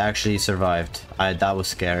 It actually survived. That was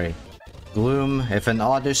scary. Gloom. If an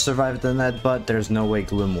Oddish survived the net butt, there's no way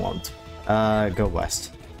Gloom won't. Go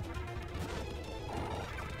west.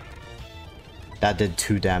 That did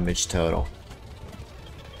 2 damage total.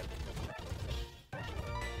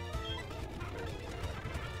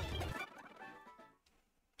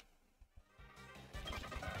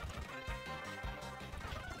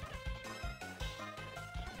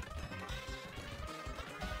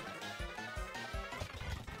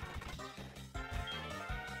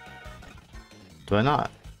 Do I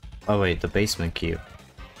not? Oh wait, the basement cube.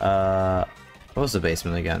 What was the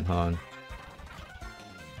basement again? Hold on.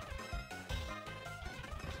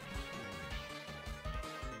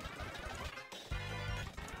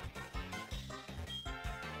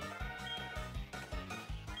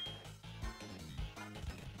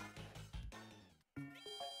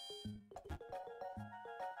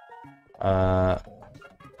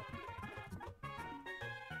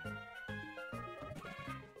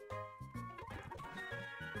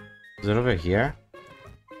 Is it over here?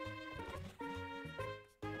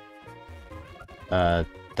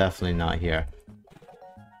 Definitely not here.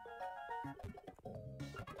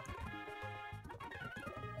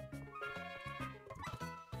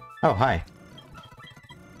 Oh, hi.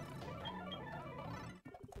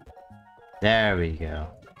 There we go.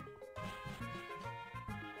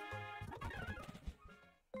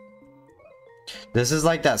 This is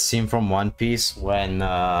like that scene from One Piece when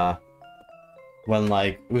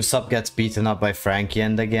like Usopp gets beaten up by Frankie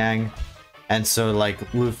and the gang. And so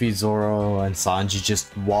like Luffy, Zoro, and Sanji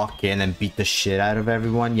just walk in and beat the shit out of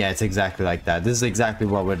everyone. Yeah, it's exactly like that. This is exactly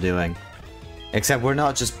what we're doing. Except we're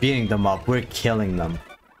not just beating them up, we're killing them.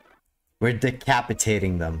 We're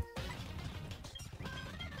decapitating them.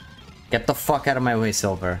 Get the fuck out of my way,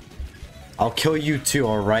 Silver. I'll kill you too,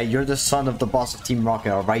 alright? You're the son of the boss of Team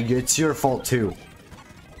Rocket, alright? It's your fault too.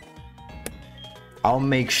 I'll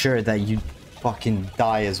make sure that you fucking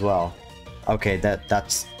die as well. Okay,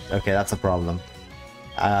 that's a problem.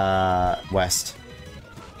 West.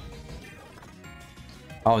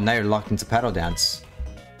 Oh, now you're locked into pedal dance.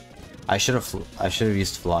 I should have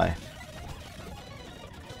used fly.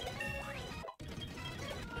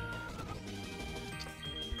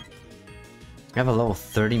 I have a level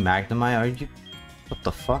 30 Magnemite, are you? What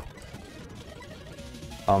the fuck?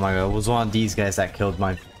 Oh my god, it was one of these guys that killed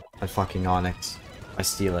my fucking Onyx. My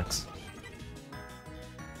Steelix.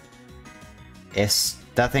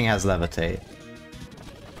 That thing has levitate.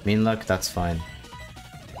 Mean luck, that's fine.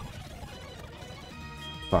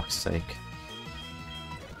 Fuck's sake.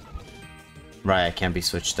 Right, I can't be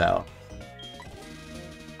switched out.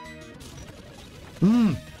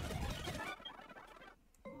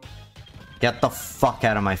 Get the fuck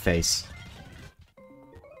out of my face.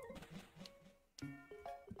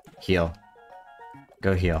 Heal.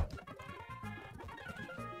 Go heal.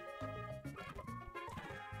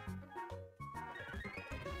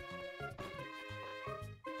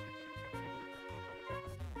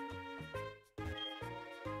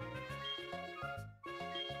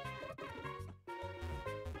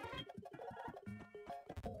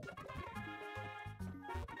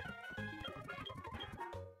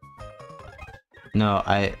 No,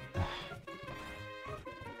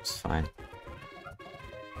 it's fine.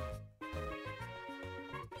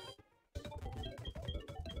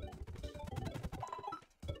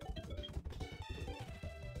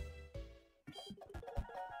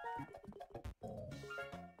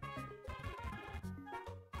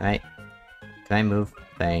 Can I move?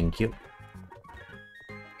 Thank you.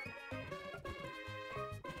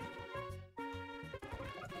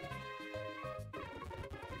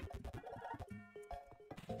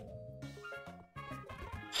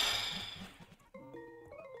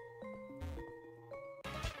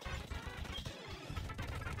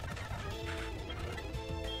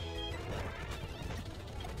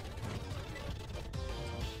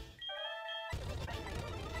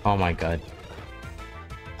 Oh my god.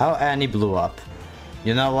 Oh, and he blew up.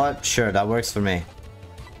 You know what? Sure, that works for me.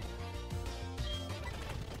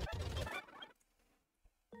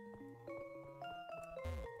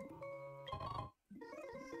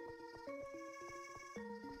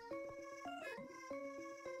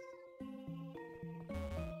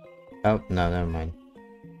 Oh, no, never mind.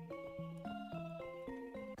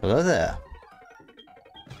 Hello there.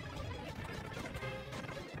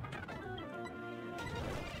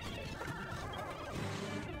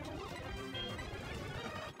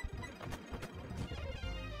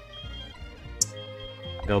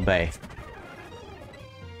 Go Bay.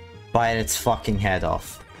 Bite its fucking head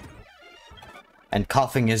off. And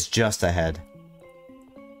coughing is just ahead.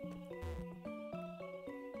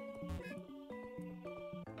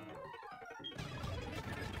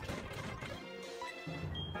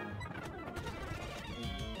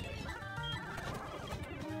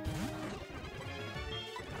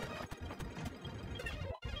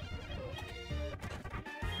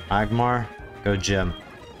 Agmar, go Jim.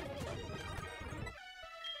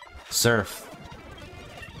 Surf.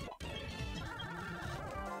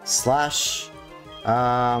 Slash.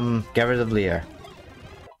 Get rid of Lear.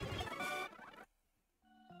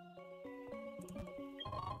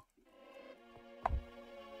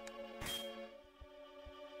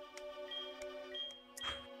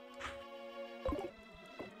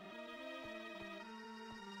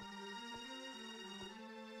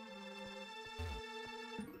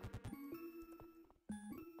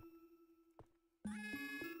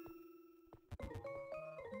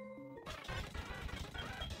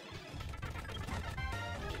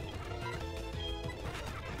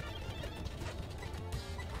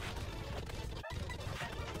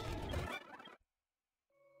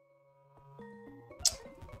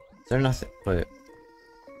 There nothing? Wait.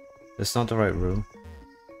 It's not the right room.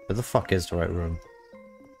 Where the fuck is the right room?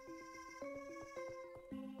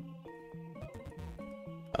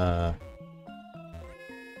 Oh,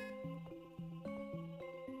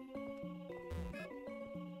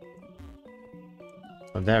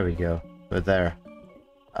 there we go. We're there.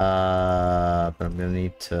 But I'm gonna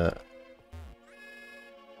need to...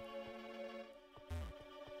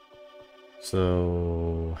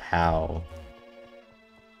 So... how?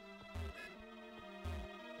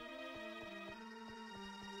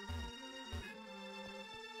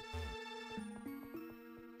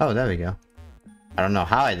 Oh, there we go. I don't know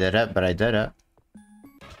how I did it, but I did it.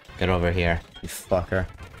 Get over here, you fucker.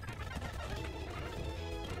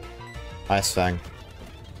 Ice Fang.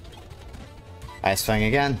 Ice Fang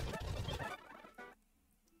again.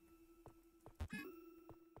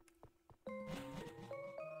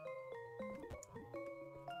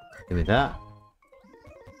 Give me that.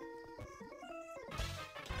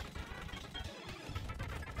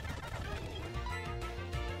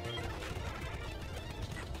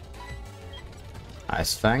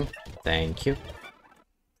 Ice Fang. Thank you.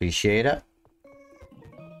 Appreciate it.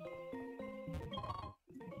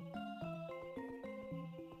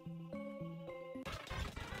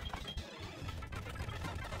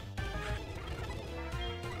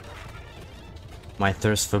 My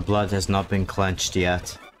thirst for blood has not been quenched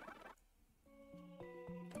yet.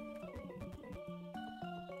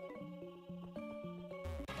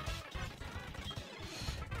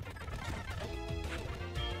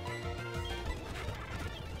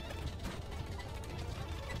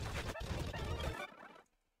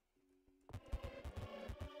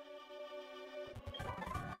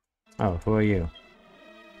 Oh, who are you?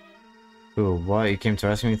 Who? What? You came to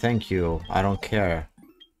rescue me? Thank you. I don't care.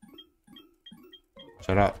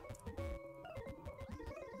 Shut up.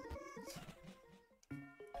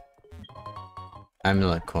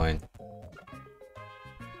 Amulet coin.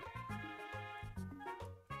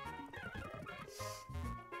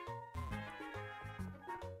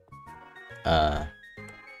 How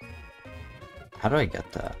do I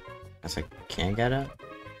get that? I guess I can't get it?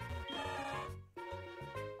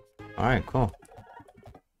 Alright, cool.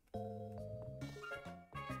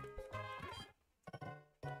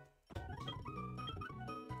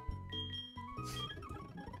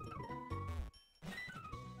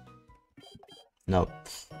 Nope.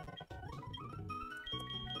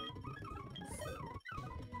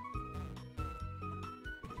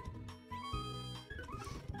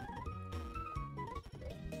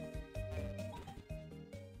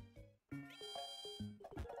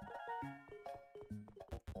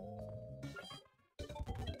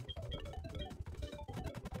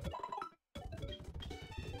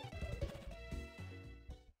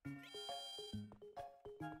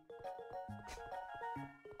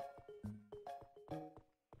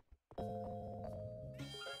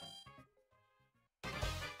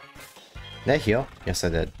 Did I heal? Yes, I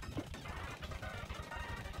did.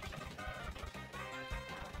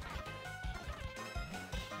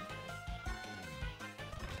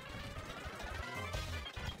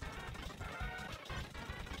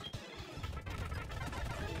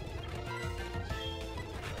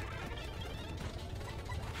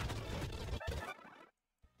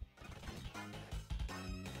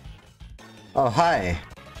 Oh, hi.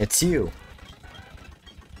 It's you.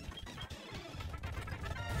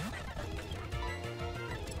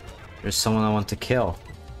 There's someone I want to kill.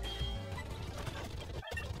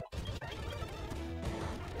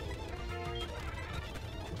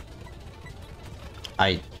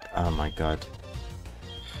 Oh my god.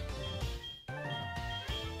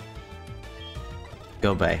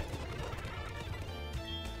 Go Bay.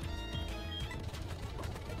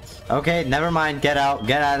 Okay, never mind. Get out.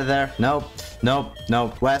 Get out of there. Nope. Nope.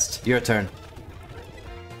 Nope. West, your turn.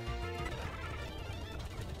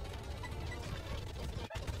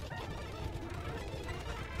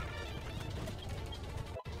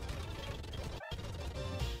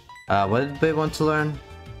 What did they want to learn?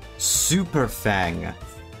 Super Fang.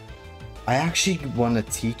 I actually want to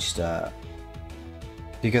teach that.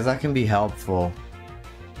 Because that can be helpful.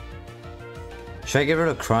 Should I get rid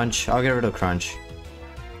of Crunch? I'll get rid of Crunch.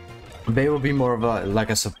 Bay will be more of a, like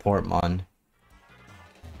a support mon.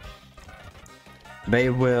 Bay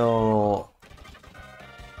will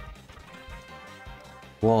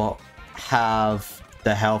have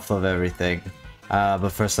the health of everything. But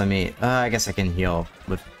first let me, I guess I can heal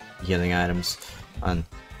with healing items.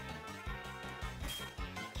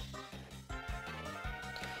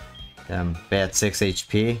 Bay at 6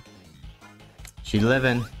 HP. She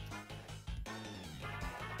living.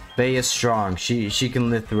 Bay is strong. She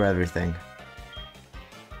can live through everything.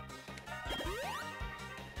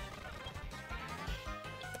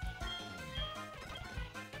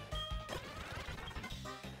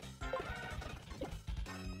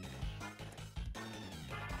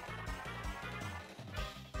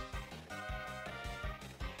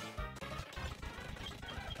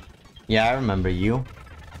 Yeah, I remember you.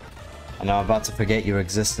 And I'm about to forget your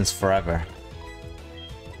existence forever.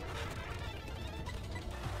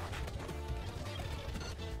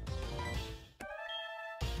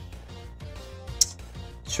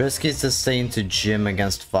 It's risky to stay into gym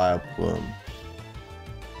against Fire Plume.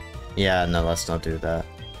 Yeah, no, let's not do that.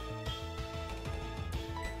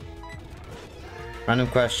 Random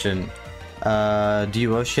question. Do you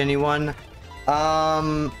Oshi anyone?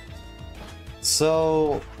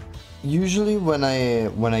 So usually when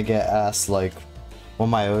I get asked like what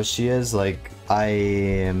my Oshi is, like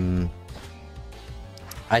I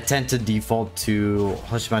tend to default to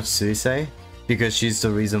Hoshimachi Suisei because she's the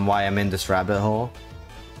reason why I'm in this rabbit hole.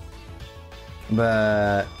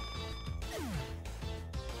 But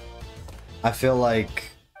I feel like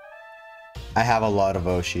I have a lot of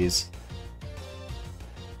Oshis.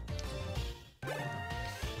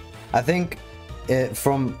 I think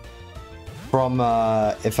from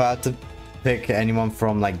if I had to pick anyone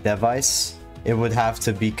from like Device, it would have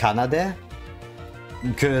to be Kanade.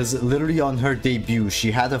 Because literally on her debut,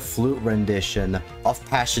 she had a flute rendition of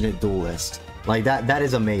Passionate Duelist. Like that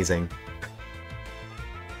is amazing.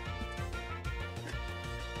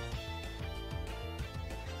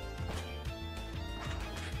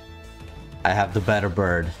 I have the better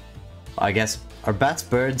bird. I guess, are bats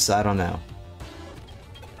birds? I don't know.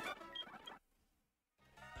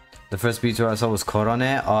 The first VTuber I saw was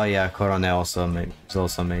Korone. Oh yeah, Korone also was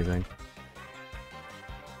also amazing.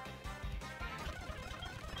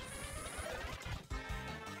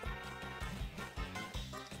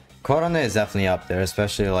 Korone is definitely up there,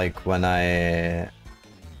 especially like when I...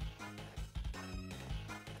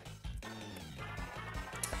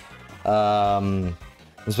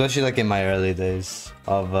 especially like in my early days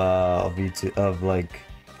of VTube, of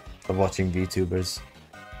watching VTubers.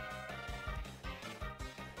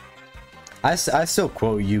 I still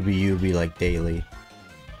quote Yubi like daily.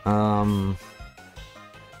 I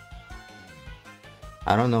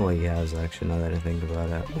don't know what he has actually, now that I think about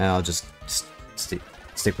it. And I'll just stick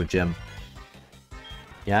with Jim.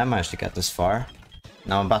 Yeah, I managed to get this far.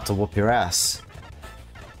 Now I'm about to whoop your ass.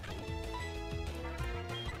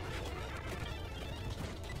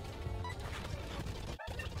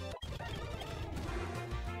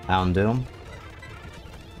 Hound Doom.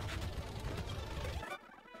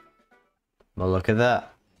 Well, look at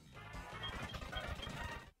that.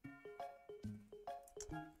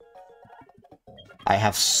 I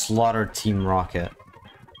have slaughtered Team Rocket.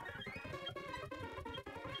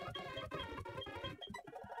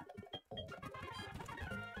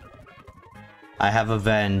 I have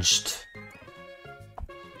avenged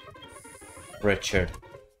Richard.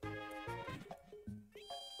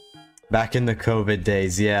 Back in the COVID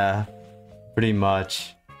days, yeah. Pretty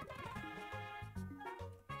much.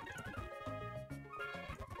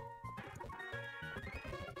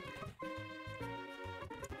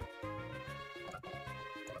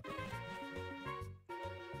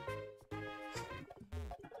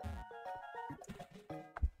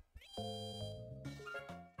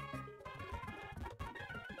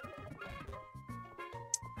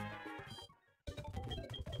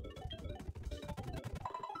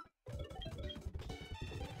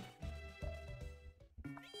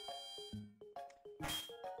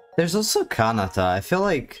 There's also Kanata. I feel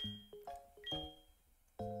like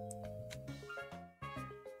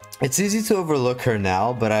it's easy to overlook her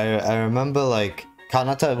now, but I remember like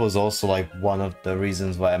Kanata was also like one of the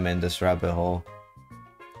reasons why I'm in this rabbit hole.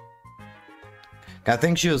 I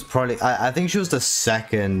think she was probably I think she was the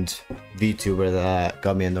second VTuber that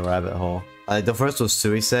got me in the rabbit hole. The first was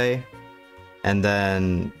Suisei, and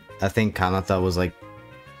then I think Kanata was like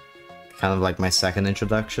kind of like my second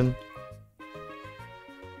introduction.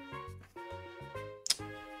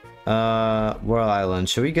 World Island.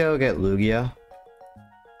 Should we go get Lugia?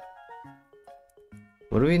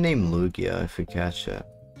 What do we name Lugia if we catch it?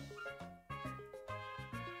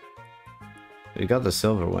 We got the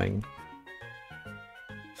Silver Wing.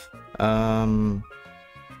 I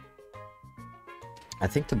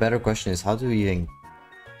think the better question is how do we even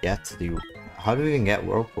get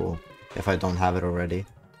Whirlpool if I don't have it already?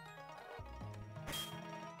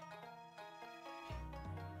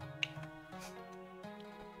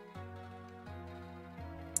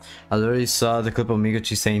 I literally saw the clip of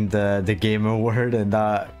Miguchi saying the gamer word, and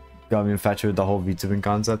that got me infatuated with the whole VTubing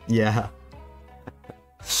concept. Yeah.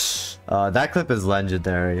 That clip is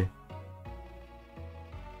legendary.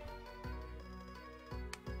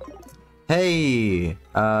 Hey,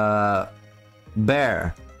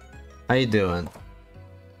 Bear. How you doing?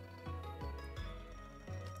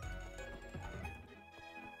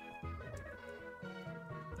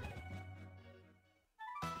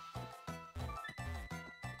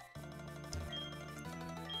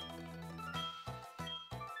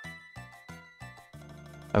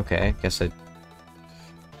 Okay, guess I...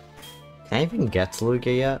 Can I even get to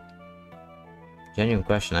Lugia yet? Genuine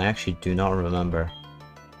question, I actually do not remember.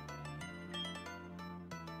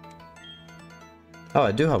 Oh,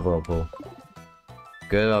 I do have Whirlpool.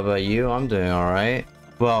 Good, how about you? I'm doing alright.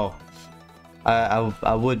 Well,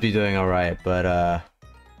 I would be doing alright, but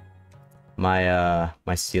my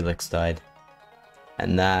Steelix died.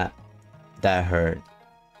 And that hurt.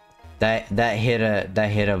 That hit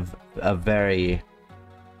a very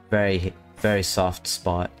soft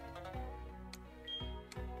spot.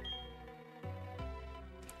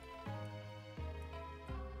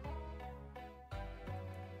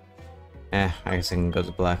 I guess I can go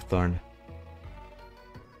to Blackthorn.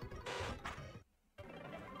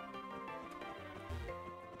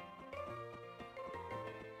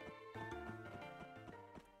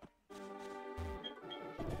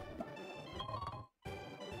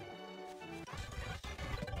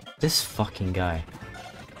 This fucking guy.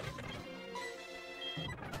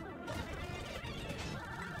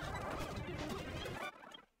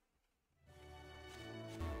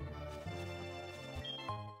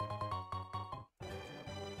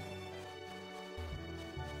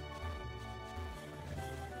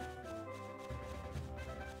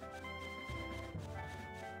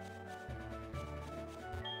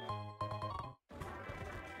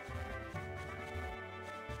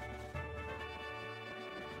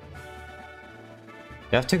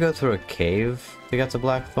 You have to go through a cave to get to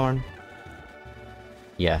Blackthorn?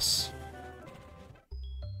 Yes.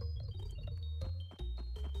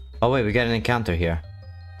 Oh wait, we got an encounter here.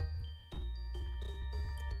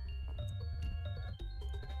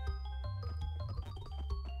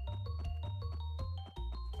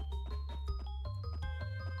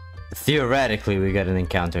 Theoretically, we got an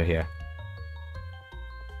encounter here.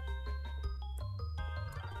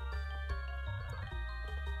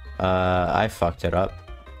 I fucked it up.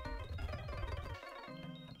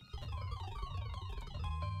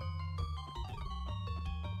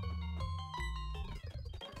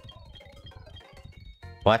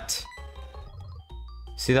 What?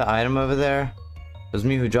 See the item over there? It was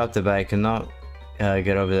me who dropped it, but I cannot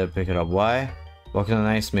get over there to pick it up. Why? Walking on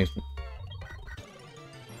ice makes me...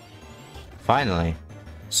 Finally.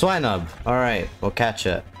 Swinub! Alright, we'll catch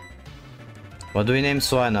it. What do we name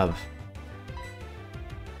Swinub?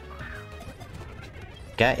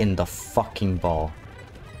 Get in the fucking ball.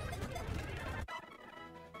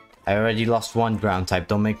 I already lost one ground type,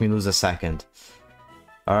 don't make me lose a second.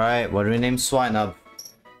 Alright, what do we name Swinub?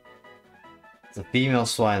 It's a female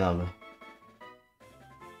Swinub.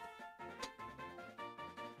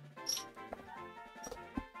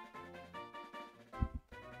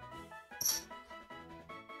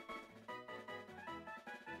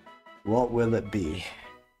 What will it be?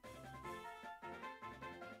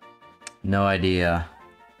 No idea.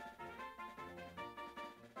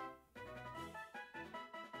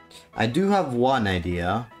 I do have one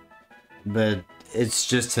idea, but it's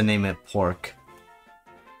just to name it Pork.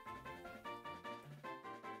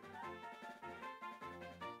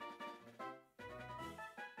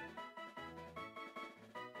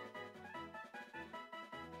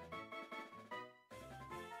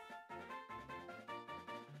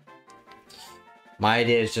 My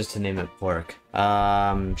idea is just to name it Pork.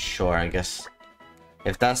 Sure, I guess.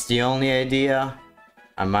 If that's the only idea,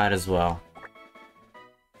 I might as well.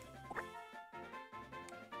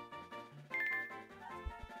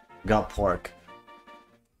 Got Pork.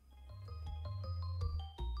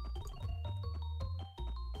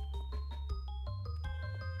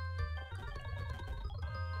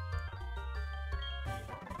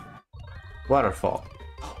 Waterfall.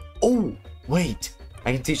 Oh, wait!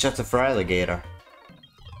 I can teach that to Feraligatr.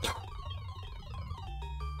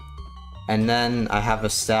 And then I have a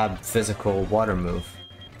stab physical water move.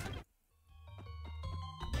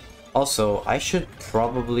 Also, I should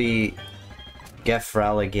probably get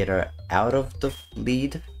Feraligatr out of the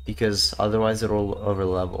lead, because otherwise it'll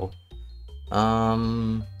overlevel.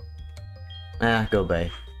 Go Bay.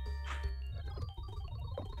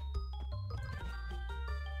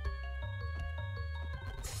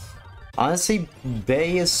 Honestly,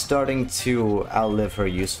 Bay is starting to outlive her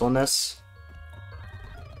usefulness.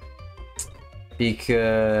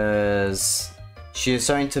 Because she is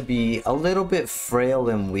starting to be a little bit frail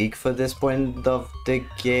and weak for this point of the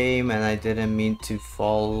game, and I didn't mean to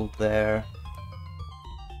fall there.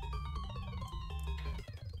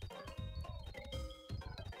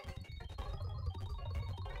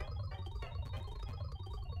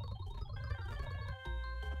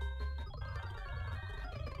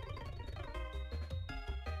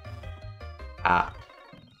 Ah.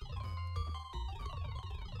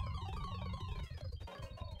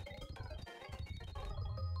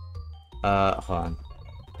 Hold on.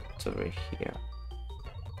 It's over here.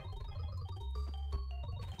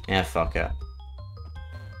 Yeah, fuck it.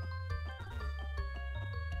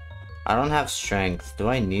 I don't have strength. Do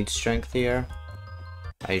I need strength here?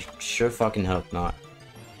 I sure fucking hope not.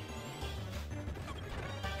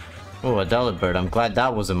 Oh, a Delibird. I'm glad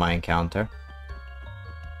that wasn't my encounter.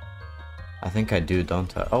 I think I do,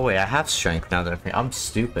 don't I? Oh wait, I have strength now that I'm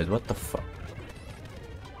stupid. What the fuck?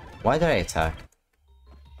 Why did I attack?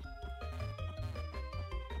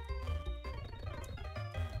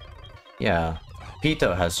 Yeah,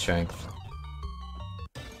 Pito has strength.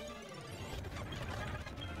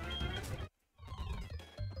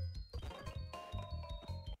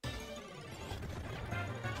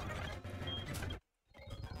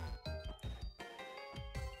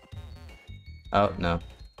 Oh, no.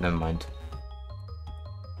 Never mind.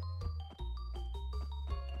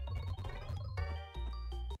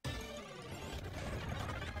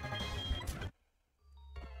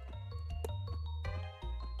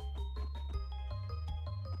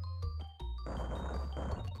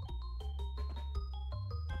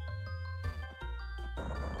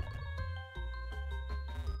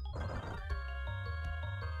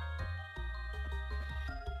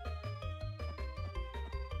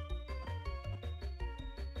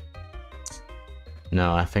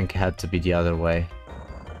 No, I think it had to be the other way.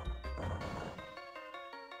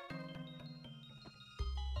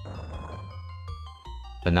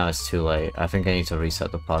 But now it's too late. I think I need to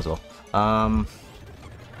reset the puzzle.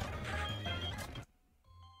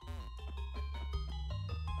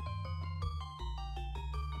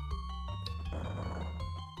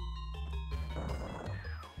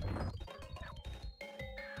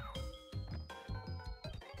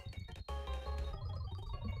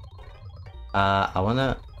 I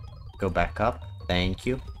wanna go back up. Thank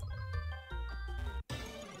you.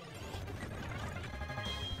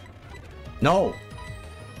 No!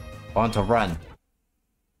 I want to run.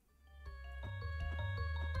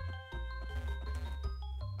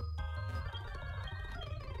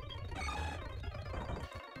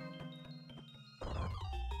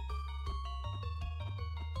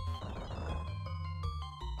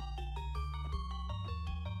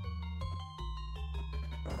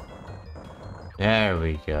 There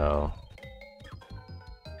we go.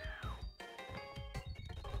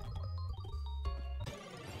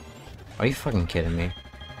 Are you fucking kidding me?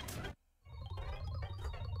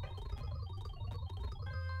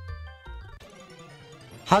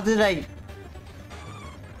 How did I...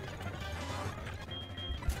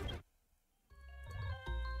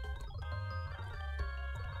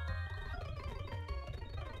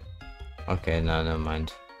 Okay, no, never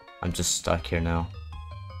mind. I'm just stuck here now.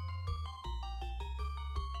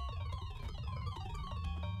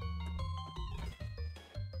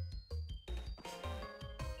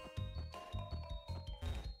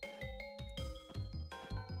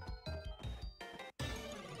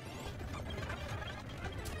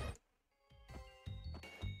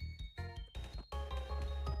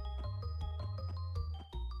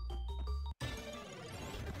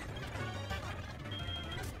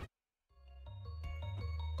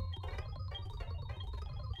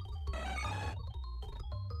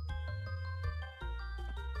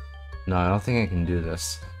 No, I don't think I can do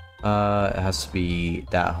this. It has to be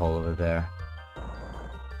that hole over there.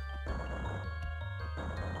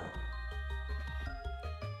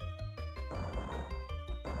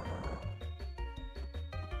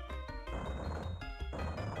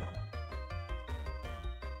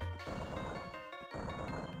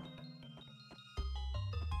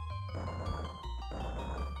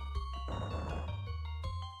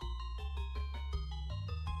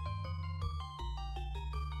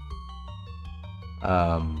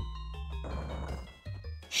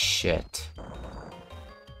 Shit.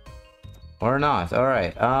 Or not,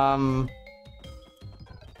 alright,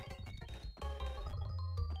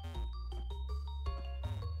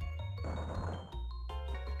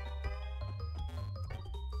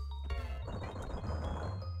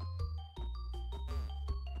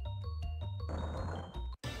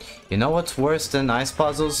 you know what's worse than ice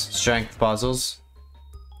puzzles? Strength puzzles.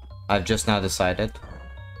 I've just now decided.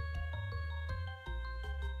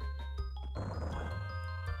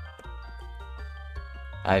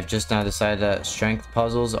 I've just now decided that strength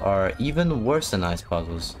puzzles are even worse than ice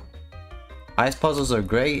puzzles. Ice puzzles are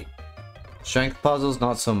great, strength puzzles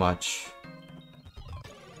not so much.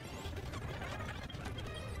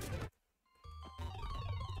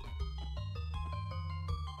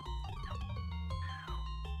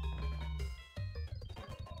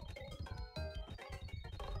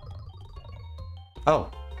 Oh.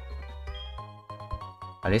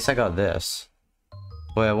 At least I got this.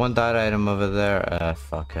 Wait, one dot item over there.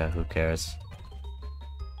 Fuck it, who cares?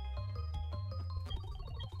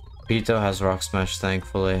 Pito has Rock Smash,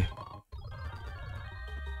 thankfully.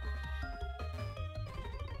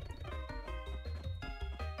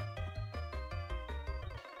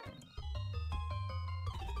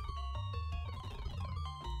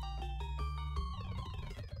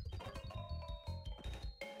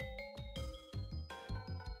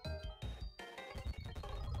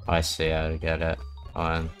 I see how to get it.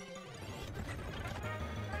 On.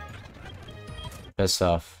 Piss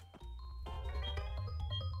off.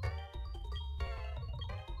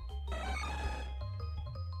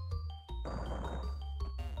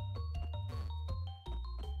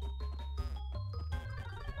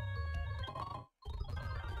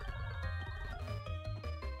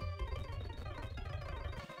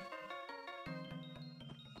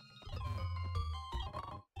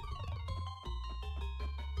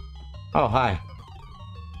 Oh, hi.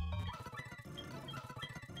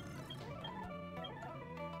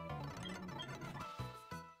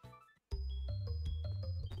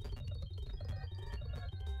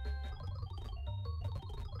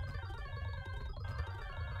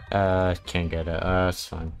 Can't get it. It's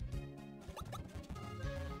fine.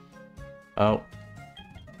 Oh.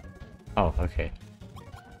 Oh, okay.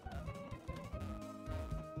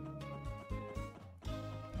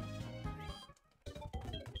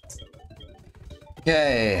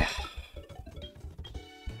 Okay.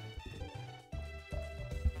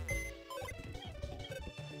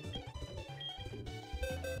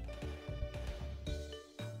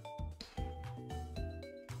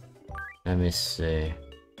 Let me see.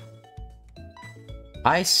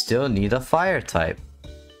 I still need a fire type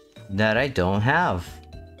that I don't have.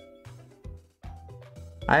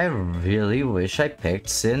 I really wish I picked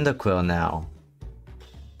Cyndaquil now.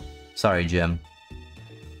 Sorry, Jim.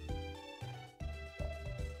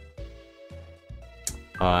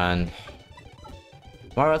 And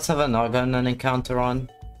what else have I not gotten an encounter on?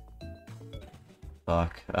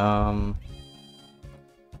 Fuck.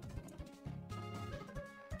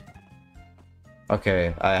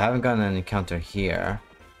 Okay, I haven't gotten an encounter here.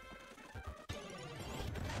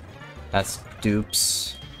 That's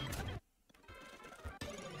dupes.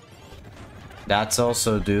 That's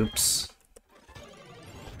also dupes.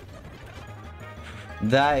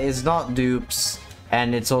 That is not dupes,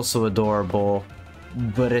 and it's also adorable,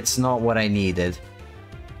 but it's not what I needed.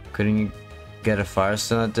 Couldn't you get a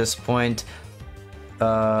Firestone at this point?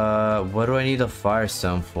 What do I need a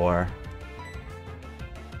Firestone for?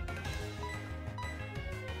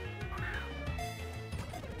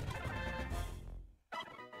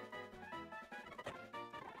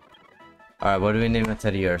 Alright, what do we name a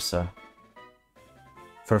Teddiursa?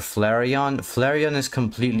 For Flareon? Flareon is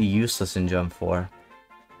completely useless in Jump 4.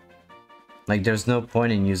 Like, there's no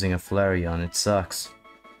point in using a Flareon, it sucks.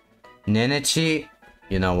 Ninichi?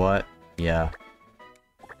 You know what? Yeah.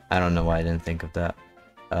 I don't know why I didn't think of that.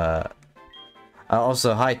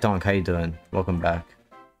 Also, hi Tonk, how you doing? Welcome back.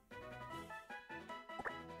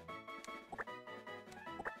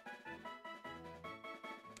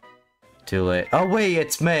 Too late. Oh wait,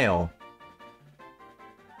 it's male!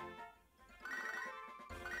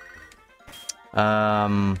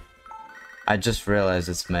 I just realized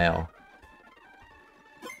it's male.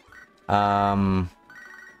 Oh,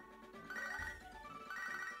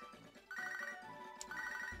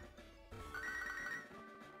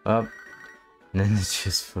 then it's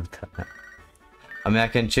just for that. I mean, I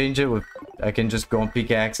can change it with... I can just go on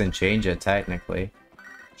pickaxe and change it, technically.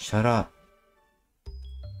 Shut up.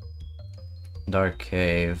 Dark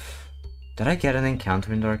Cave. Did I get an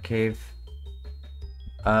encounter in Dark Cave?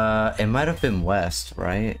 It might have been West,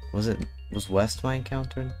 right? Was West my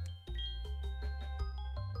encounter?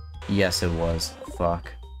 Yes, it was.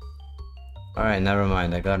 Fuck. Alright, never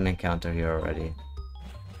mind. I got an encounter here already.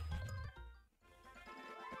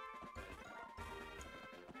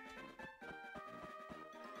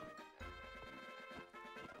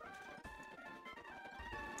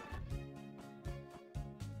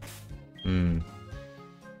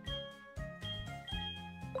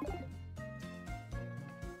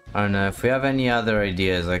 I don't know, if we have any other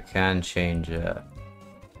ideas, I can change it.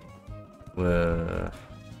 Where's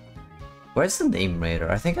the name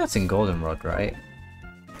Raider? I think that's in Goldenrod, right?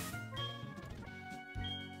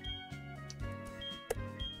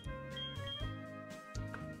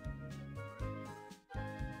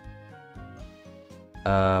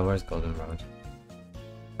 Where's Goldenrod?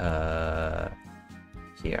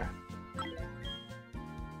 Here.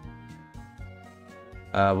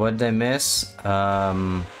 What did I miss?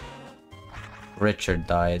 Richard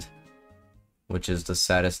died, which is the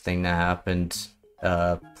saddest thing that happened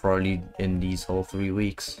probably in these whole 3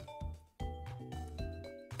 weeks.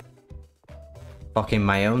 Fucking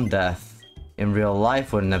my own death in real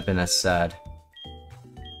life wouldn't have been as sad.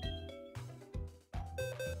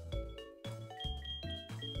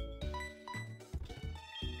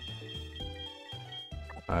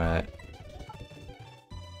 Alright.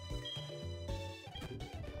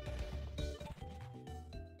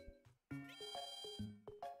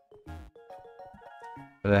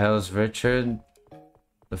 Where the hell is Richard?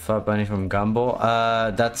 The fuck bunny from Gumball?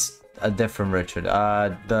 That's a different Richard.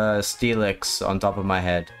 The Steelix on top of my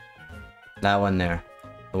head. That one there.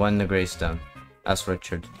 The one in the Greystone. That's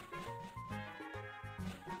Richard.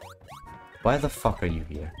 Why the fuck are you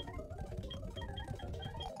here?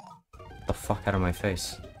 Get the fuck out of my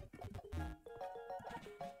face.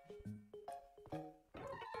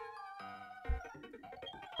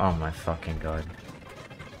 Oh my fucking god.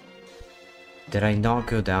 Did I not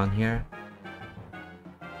go down here?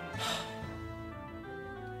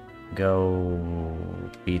 Go...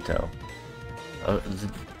 Beto.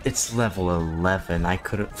 It's level 11. I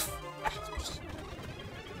could've...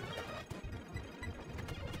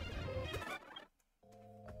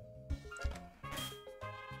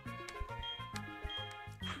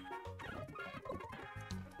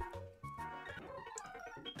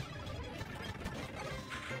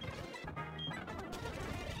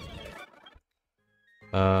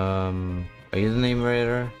 Are you the name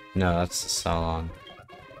raider? No, that's the Salon.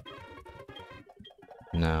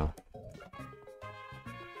 No.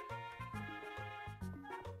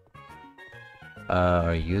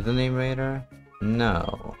 Are you the name raider?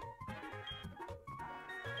 No.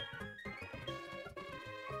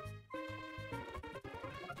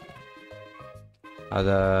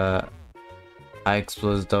 The I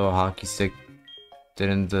exploded the hockey stick.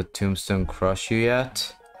 Didn't the tombstone crush you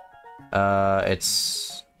yet?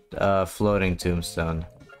 It's floating tombstone.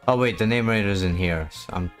 Oh wait, the name raider's in here.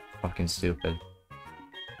 So I'm fucking stupid.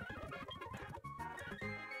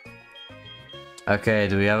 Okay,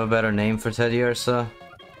 do we have a better name for Teddy Ursa?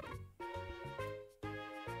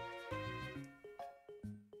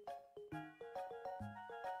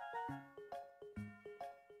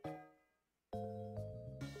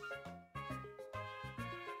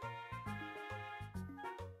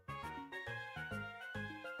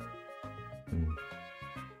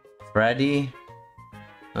 Freddy?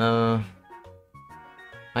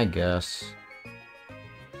 I guess.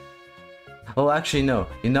 Oh, actually, no.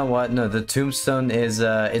 You know what? No, the tombstone is,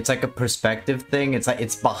 it's like a perspective thing. It's like,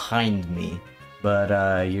 it's behind me. But,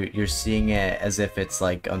 you're seeing it as if it's,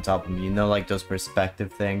 like, on top of me. You know, like, those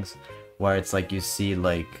perspective things? Where it's like, you see,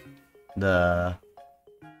 like, the,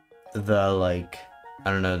 like,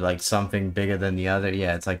 I don't know, like, something bigger than the other.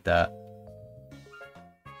 Yeah, it's like that.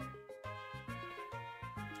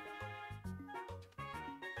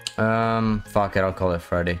 Fuck it, I'll call it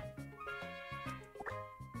Freddy.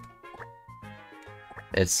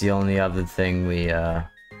 It's the only other thing we're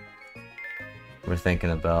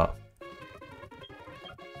thinking about.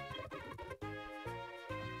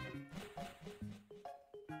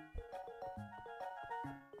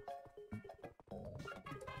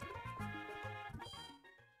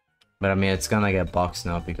 But I mean, it's gonna get boxed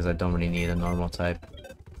now because I don't really need a normal type.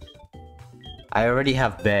 I already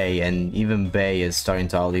have Bay, and even Bay is starting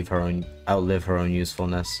to outlive her own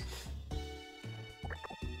usefulness.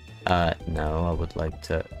 No, I would like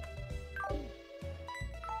to...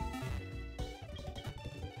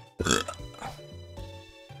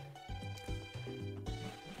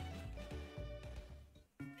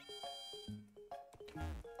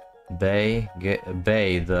 Bay,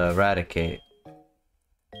 the Eradicate.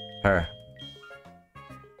 Her.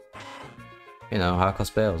 You know, Hackle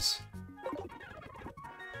Spells.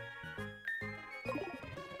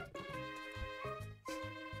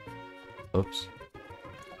 Oops.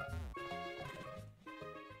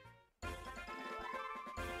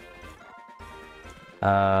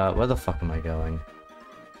 Where the fuck am I going?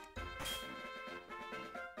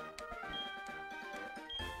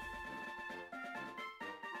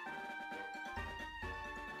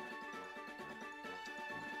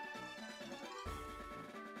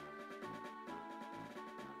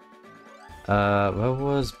 Where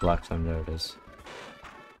was Blackthorn? There it is.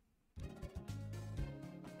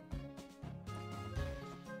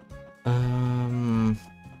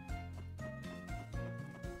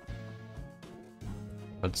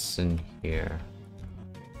 What's in here?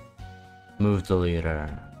 Move the leader.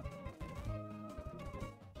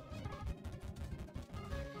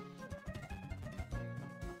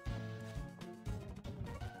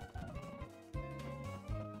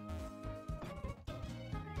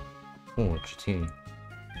 Oh, Ch.赤.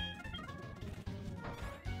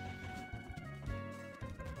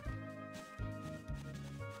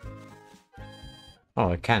 Oh,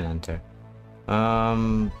 I can enter.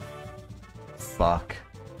 Fuck.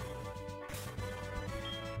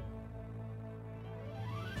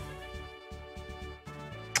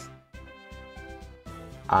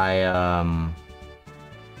 I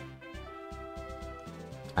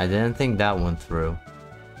didn't think that went through.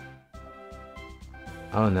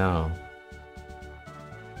 Oh no.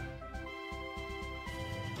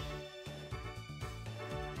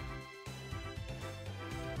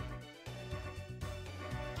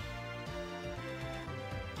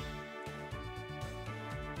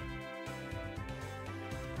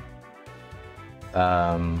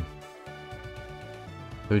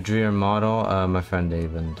 Who drew your model? My friend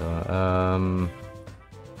David.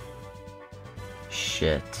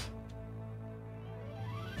 Shit.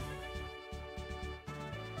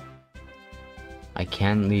 I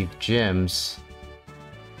can't leave gyms.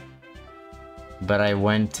 But I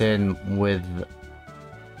went in with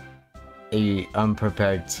a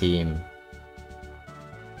unprepared team.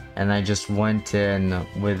 And I just went in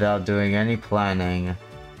without doing any planning.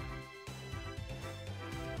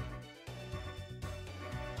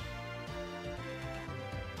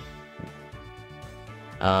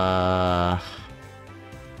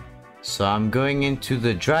 So I'm going into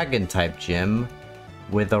the dragon type gym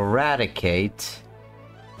with Eradicate,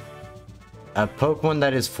 a Pokemon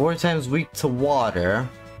that is 4 times weak to water,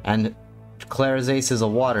 and Claire's Ace is a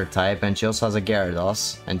water type, and she also has a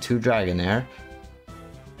Gyarados, and 2 Dragonair,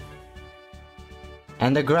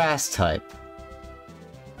 and a grass type.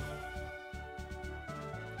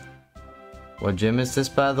 What gym is this,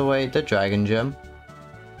 by the way? The Dragon Gym.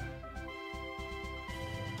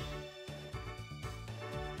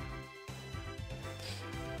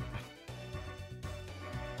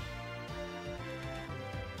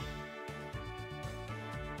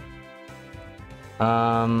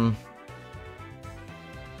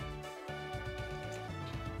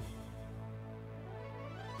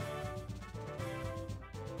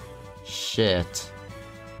 Shit.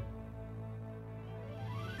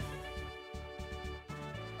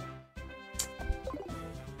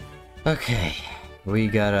 Okay, we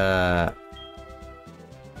gotta...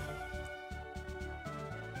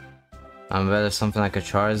 I bet it's something like a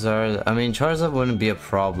Charizard. I mean, Charizard wouldn't be a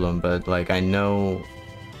problem, but like, I know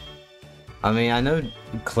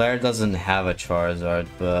Claire doesn't have a Charizard,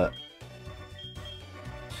 but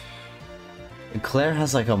Claire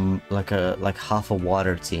has like half a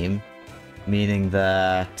water team, meaning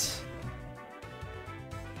that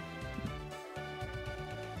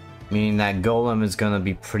Golem is gonna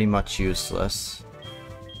be pretty much useless.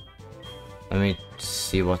 Let me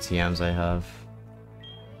see what TMs I have.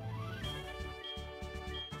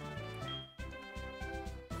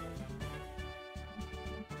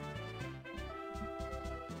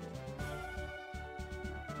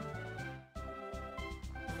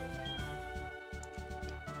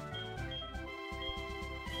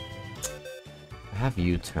 I have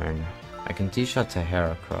U-turn. I can T-shot to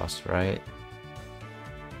Heracross, right?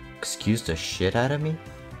 Excuse the shit out of me?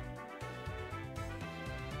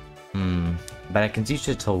 But I can teach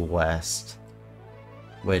it to West,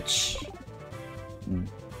 which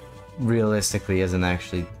realistically isn't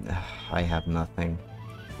actually... I have nothing.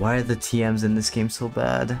 Why are the TMs in this game so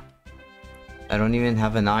bad? I don't even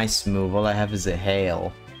have an ice move, all I have is a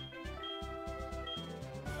hail.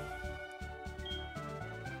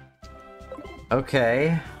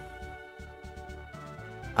 Okay.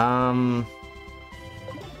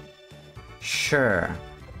 Sure.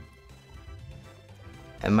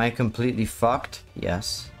 Am I completely fucked?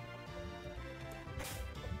 Yes.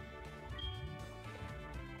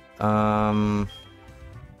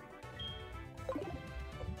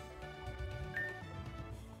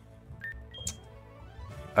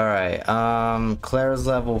 Alright, Claire's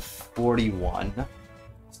level 41.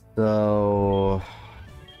 So...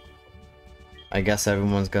 I guess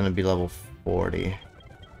everyone's gonna be level 40.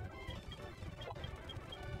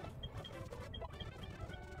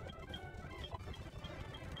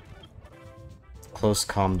 Close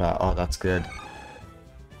combat. Oh, that's good.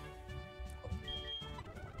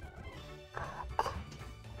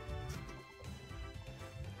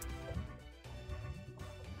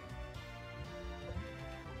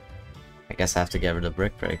 I guess I have to get rid of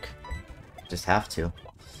Brick Break. Just have to.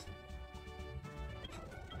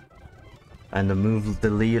 And the move the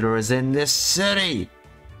leader is in this city!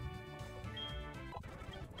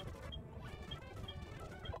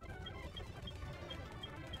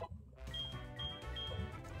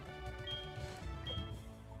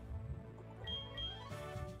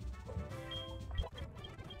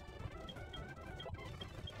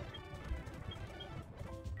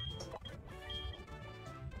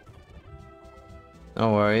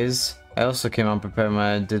 No worries. I also came unprepared when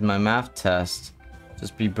I did my math test.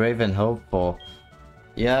 Just be brave and hopeful.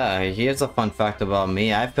 Yeah, here's a fun fact about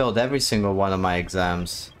me. I failed every single one of my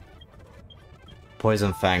exams.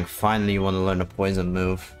 Poison Fang. Finally you want to learn a poison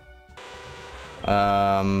move.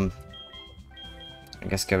 I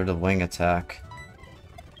guess get rid of wing attack.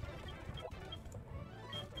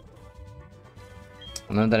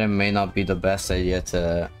 I know that it may not be the best idea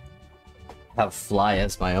to have fly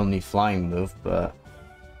as my only flying move, but...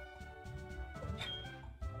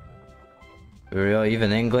 For real,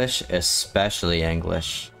 even English? Especially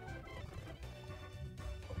English.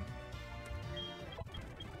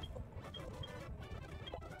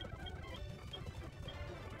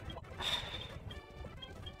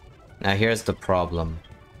 Now here's the problem.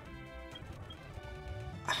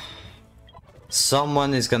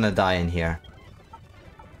 Someone is gonna die in here.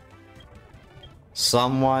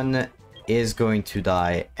 Someone is going to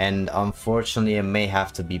die, and unfortunately it may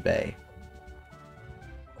have to be Bay.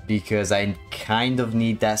 Because I kind of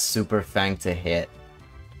need that Super Fang to hit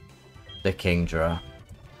the Kingdra.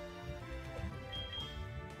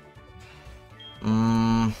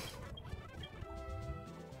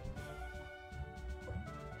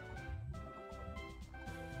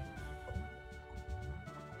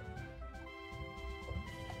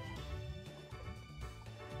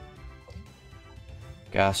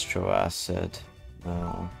 Gastro acid.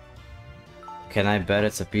 No. Can I bet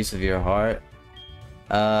it's a piece of your heart?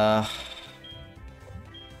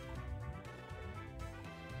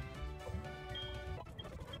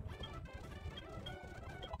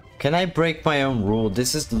 Can I break my own rule?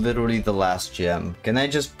 This is literally the last gem. Can I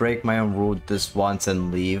just break my own rule this once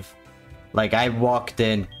and leave? Like, I walked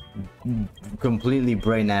in completely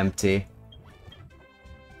brain empty.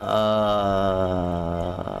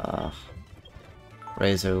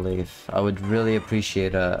 Razor leaf. I would really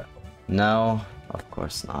appreciate a... No, of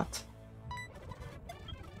course not.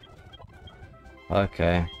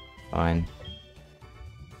 Okay, fine.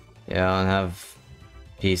 Yeah, I don't have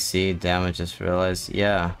PC, damn, I just realized.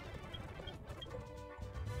 Yeah.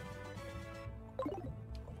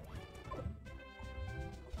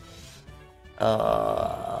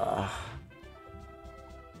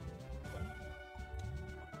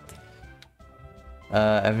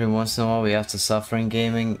 Every once in a while we have to suffer in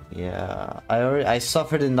gaming. Yeah, I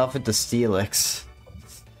suffered enough with the Steelix.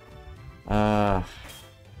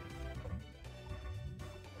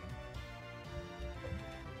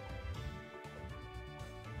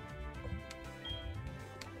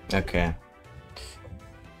 Okay.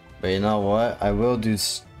 But you know what? I will do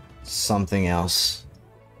something else.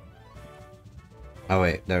 Oh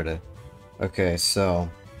wait, there it is. Okay, so...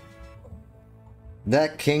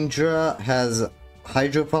 That Kingdra has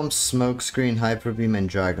Hydro Pump, Smokescreen, Hyper Beam, and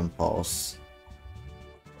Dragon Pulse.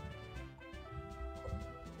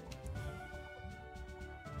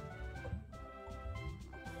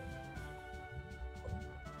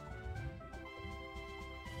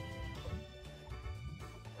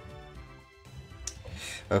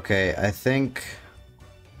 Okay, I think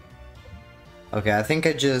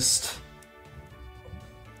I just...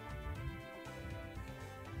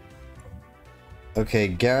 Okay,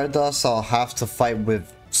 Gyarados I'll have to fight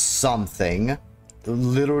with something.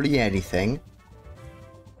 Literally anything.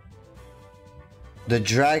 The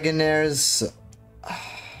Dragonairs...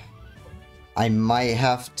 I might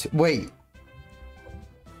have to... Wait!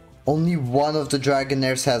 Only one of the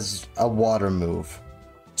Dragonairs has a water move.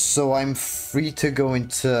 So I'm free to go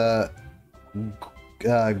into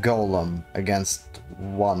Golem against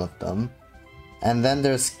one of them. And then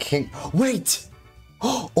there's King... Wait!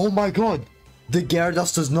 Oh my god! The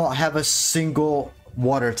Gyarados does not have a single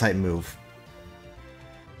water type move.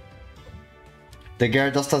 The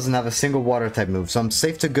Gyarados doesn't have a single water type move, so I'm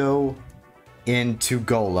safe to go into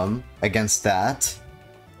Golem against that.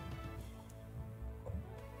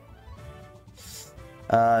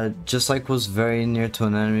 Just like was very near to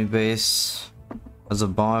an enemy base as a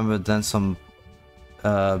bomber, but then some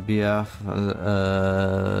BF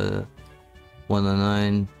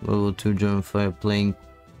 109 level 2 German fire plane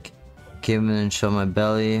came in and shot my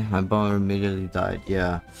belly. My bomber immediately died.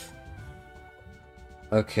 Yeah.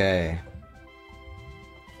 Okay.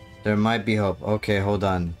 There might be hope. Okay, hold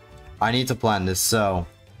on. I need to plan this. So,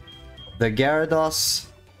 the Gyarados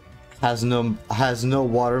has no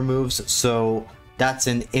water moves, so that's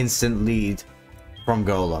an instant lead from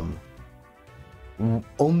Golem.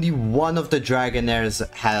 Only one of the Dragonairs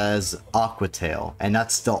has Aqua Tail, and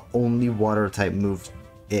that's the only water type move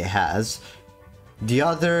it has. The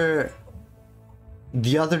other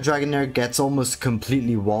Dragonair gets almost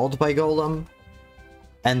completely walled by Golem.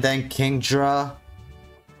 And then Kingdra,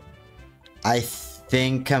 I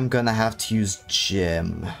think I'm gonna have to use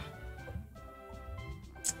gym.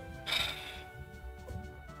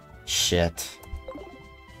 Shit.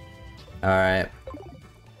 Alright.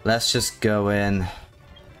 Let's just go in.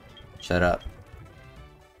 Shut up.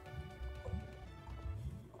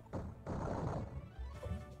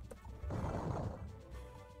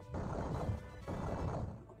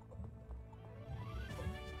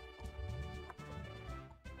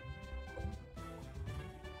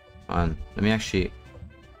 On. Let me actually...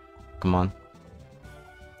 Come on.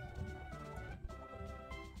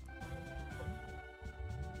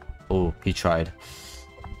 Oh, he tried.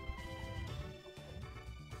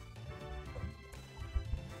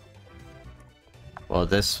 Well,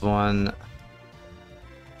 this one...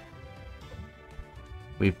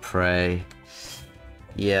 We pray.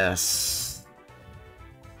 Yes.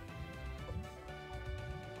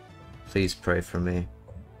 Please pray for me.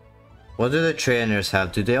 What do the trainers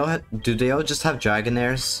have? Do they all just have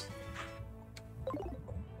Dragonairs?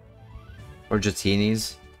 Or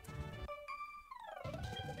Jatinis?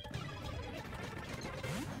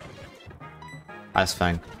 That's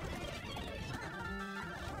fine.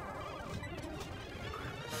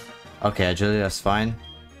 Okay, agility, that's fine.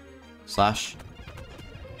 Slash.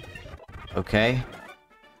 Okay.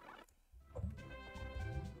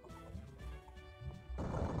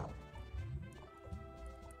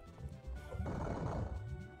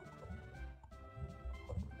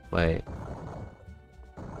 Wait.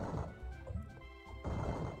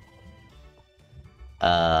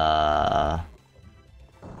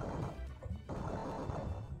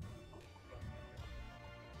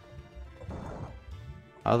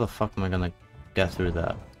 How the fuck am I gonna get through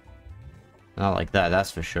that? Not like that,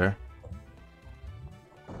 that's for sure.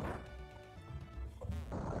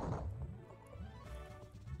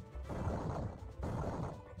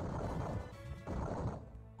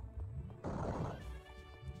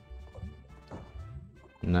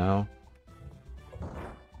 No.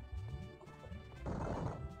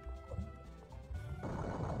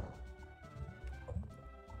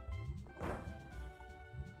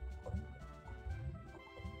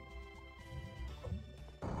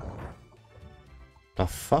 The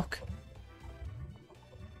fuck?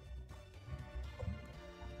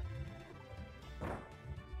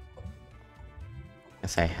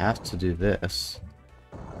 Guess I have to do this.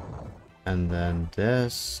 And then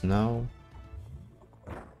this, no.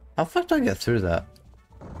 How the fuck do I get through that?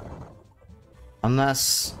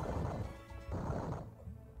 Unless...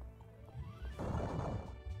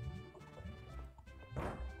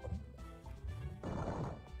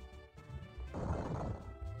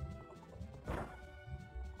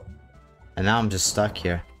 And now I'm just stuck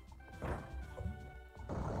here.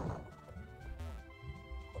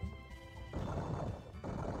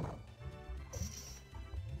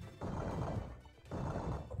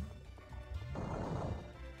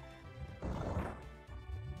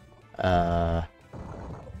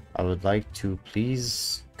 I would like to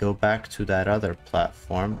please go back to that other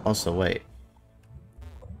platform. Also, wait.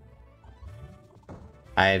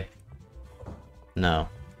 No.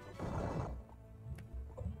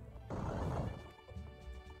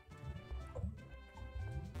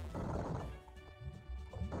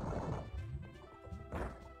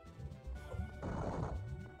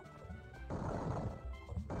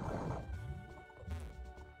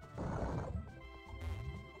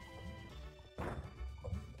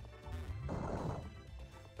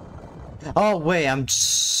 Oh wait, I'm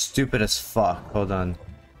stupid as fuck. Hold on.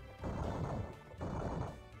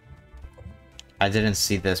 I didn't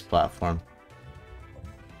see this platform.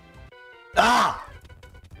 Ah!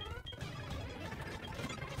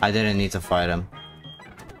 I didn't need to fight him.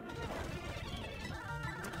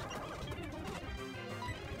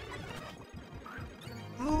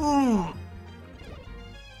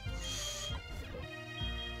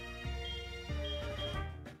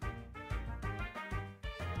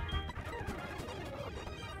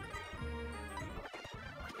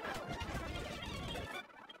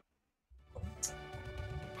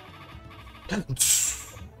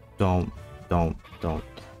 Don't.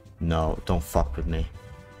 No, don't fuck with me.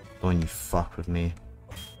 Don't you fuck with me.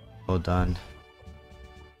 Hold on.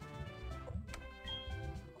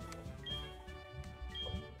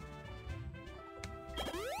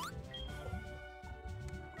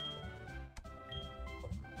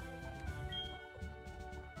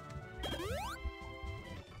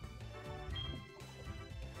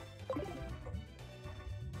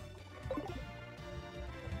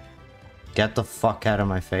 Get the fuck out of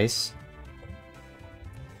my face.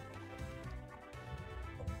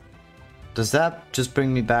 Does that just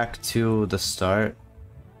bring me back to the start?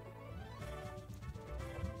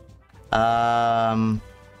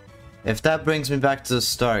 If that brings me back to the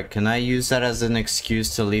start, can I use that as an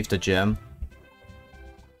excuse to leave the gym?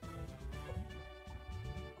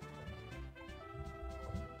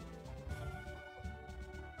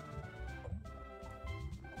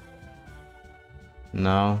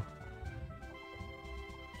 No.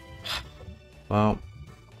 Well.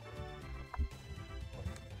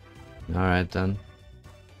 Alright then.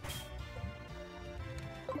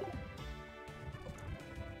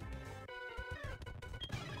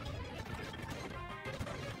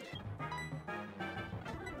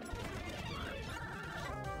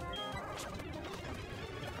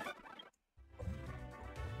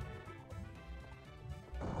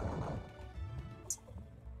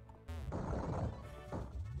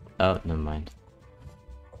 Oh, never mind.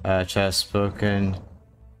 Ch has spoken.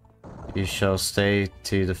 You shall stay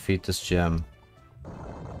to defeat this gem.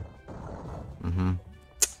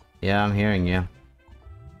 Yeah, I'm hearing you.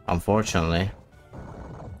 Unfortunately.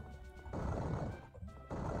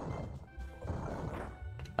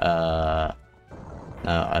 No,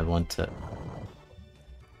 I want to...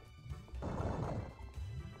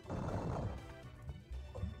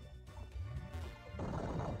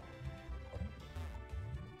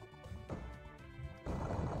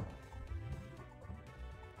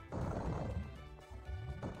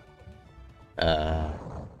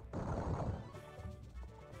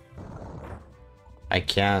 I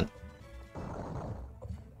can't...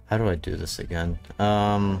 How do I do this again?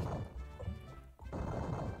 Not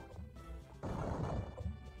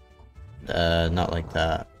like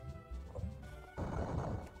that.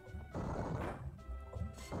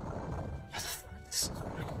 How the fuck this is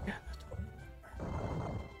working again?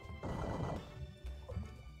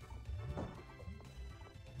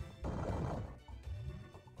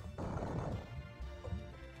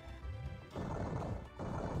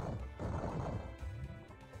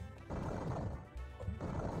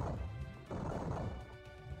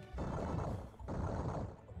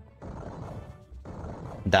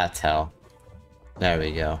 That's hell. There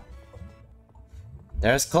we go.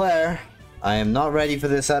 There's Claire. I am not ready for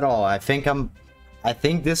this at all. I think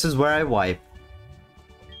this is where I wipe.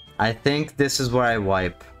 I think this is where I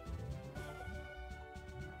wipe.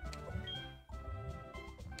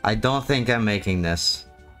 I don't think I'm making this,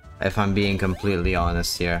 if I'm being completely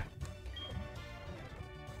honest here.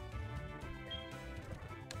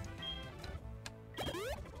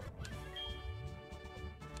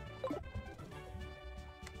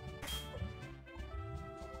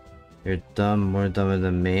 You're dumb, more dumber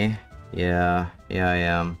than me? Yeah, I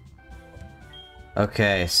am.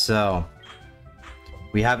 Okay, so...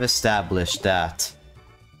 we have established that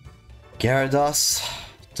Gyarados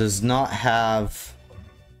does not have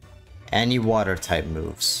any water type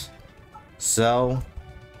moves. So...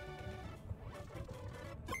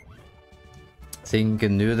 think you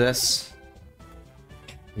can do this?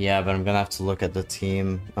 Yeah, but I'm gonna have to look at the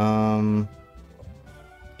team.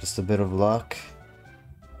 Just a bit of luck.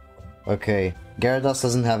 Okay, Gyarados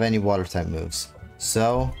doesn't have any water type moves.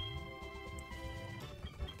 So...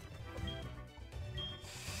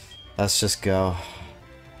 let's just go.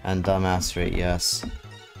 And dumbass rate, yes.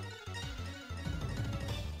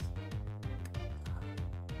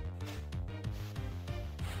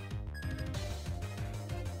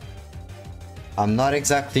 I'm not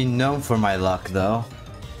exactly known for my luck, though.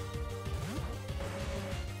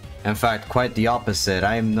 In fact, quite the opposite.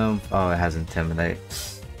 I am known... oh, it has Intimidate.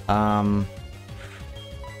 I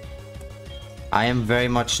am very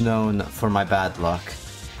much known for my bad luck.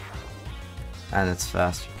 And it's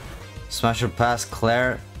fast. Smash or pass,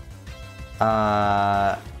 Claire.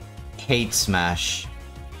 Hate smash.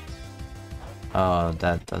 Oh,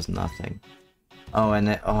 that does nothing. Oh, and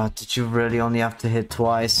it... oh, did you really only have to hit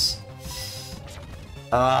twice?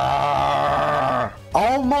 Oh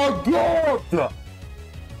my god!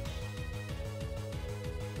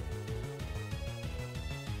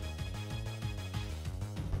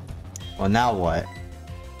 Well, now what?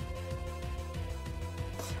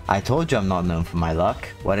 I told you I'm not known for my luck.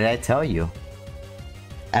 What did I tell you?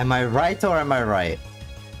 Am I right or am I right?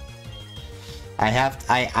 I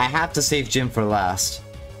have to save Jim for last.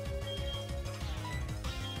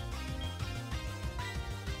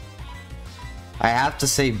 I have to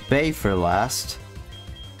save Bay for last.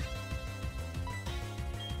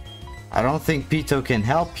 I don't think Pito can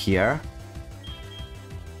help here.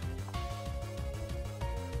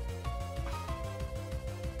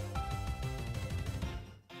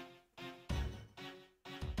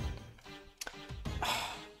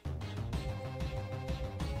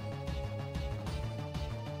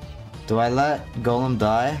 Do I let Golem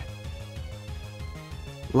die?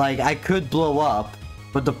 Like, I could blow up,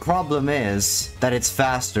 But the problem is that it's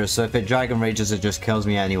faster, so if it Dragon Rages, it just kills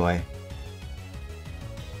me anyway.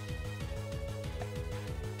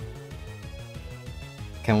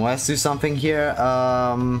 Can Wes do something here?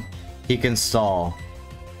 He can stall.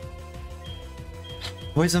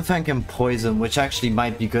 Poison Fang can poison, which actually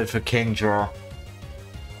might be good for Kingdra.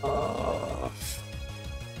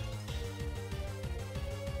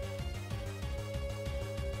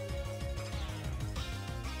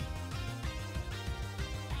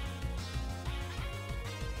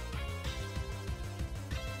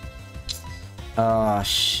 Oh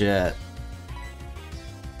shit.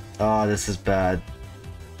 Oh, this is bad.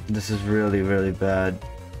 This is really, really bad.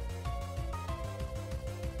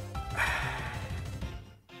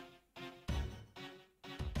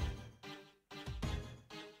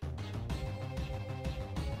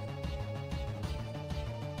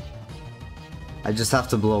 I just have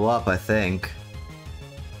to blow up, I think.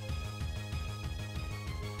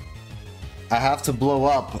 I have to blow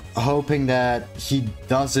up, hoping that he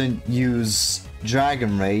doesn't use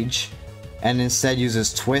Dragon Rage, and instead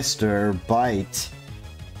uses Twister or Bite.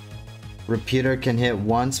 Repeater can hit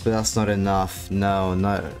once, but that's not enough. No,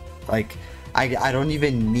 not... Like, I don't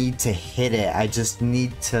even need to hit it, I just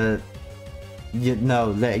need to...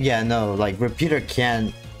 no, like, Repeater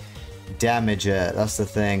can't damage it, that's the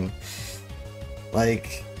thing.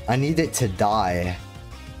 Like, I need it to die.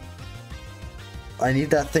 I need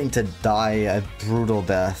that thing to die a brutal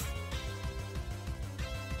death.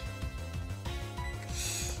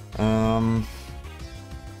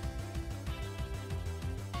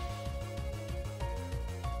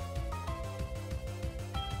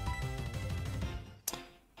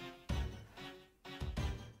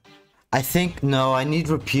 I think, no, I need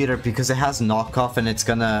Repeater because it has knockoff and it's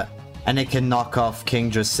gonna... And it can knock off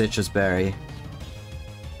Kingdra's Citrus Berry.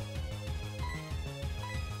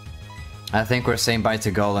 I think we're saying bye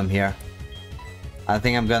to Golem here. I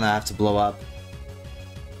think I'm gonna have to blow up.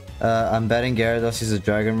 I'm betting Gyarados uses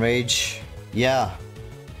Dragon Rage. Yeah.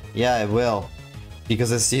 Yeah, it will.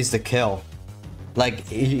 Because it sees the kill. Like,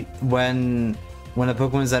 when a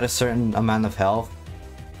Pokemon is at a certain amount of health,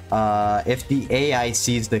 if the AI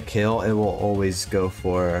sees the kill, it will always go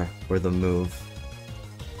for the move.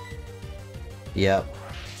 Yep.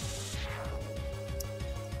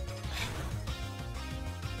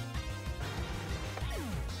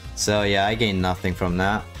 So yeah, I gained nothing from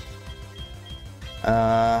that.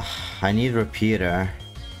 I need Repeater.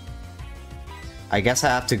 I guess I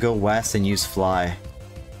have to go west and use Fly.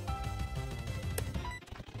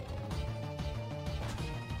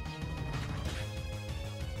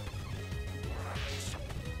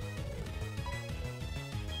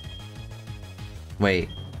 Wait,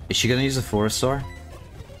 is she gonna use a Forest Sword?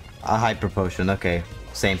 A Hyper Potion, okay.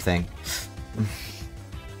 Same thing.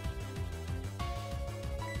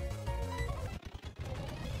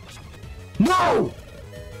 No!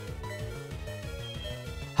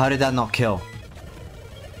 How did that not kill?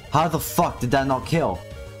 How the fuck did that not kill?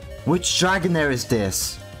 Which Dragonair is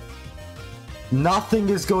this? Nothing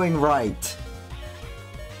is going right.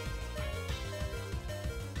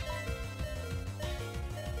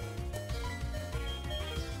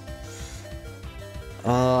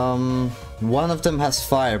 One of them has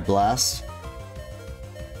Fire Blast.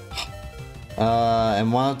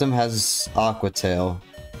 And one of them has Aqua Tail.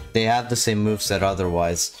 They have the same moveset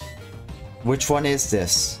otherwise. Which one is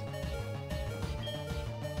this?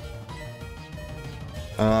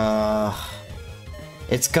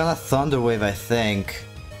 It's gonna Thunder Wave, I think.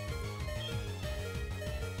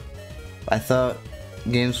 I thought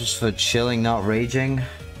games was for chilling, not raging.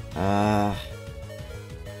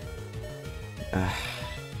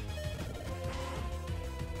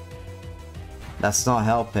 That's not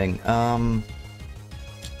helping.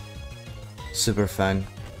 Super Fang.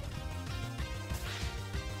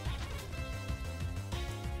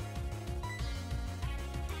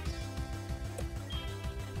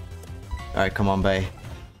 Alright, come on, Bay.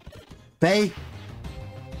 Bay!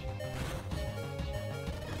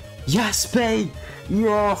 Yes, Bay!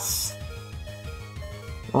 Yes!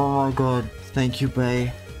 Oh my god, thank you,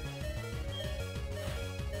 Bay.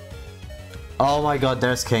 Oh my god,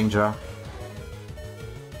 there's Kingdra.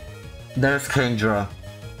 There's Kingdra.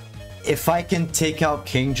 If I can take out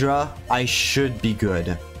Kingdra, I should be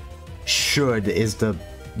good. Should is the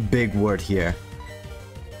big word here.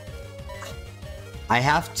 I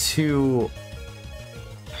have to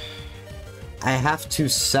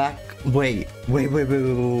sack... Wait.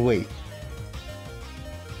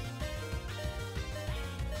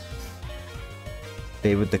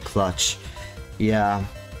 Bay with the clutch. Yeah.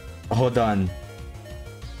 Hold on.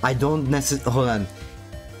 I don't necessarily... Hold on.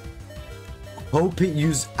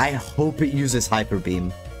 I hope it uses Hyper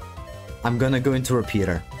Beam. I'm gonna go into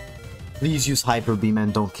Repeater. Please use Hyper Beam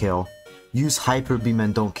and don't kill. Use Hyper Beam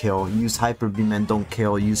and don't kill. Use Hyper Beam and don't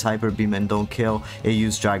kill. Use Hyper Beam and don't kill. It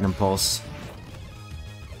used Dragon Pulse.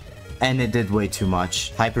 And it did way too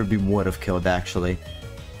much. Hyper Beam would have killed, actually.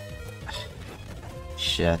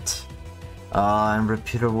 Shit. And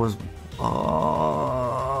Repeater was...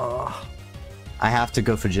 I have to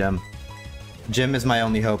go for Jim. Jim is my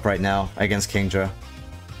only hope right now against Kingdra.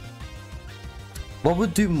 What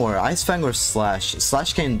would do more, Ice Fang or Slash?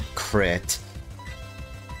 Slash can crit.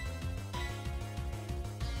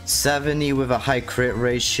 70 with a high crit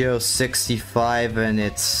ratio, 65 and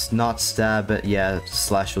it's not stab, but yeah,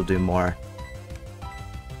 Slash will do more.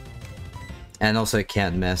 And also it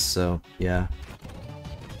can't miss, so yeah.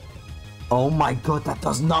 Oh my god, that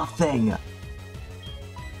does nothing!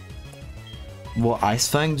 What Ice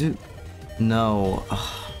Fang do? No.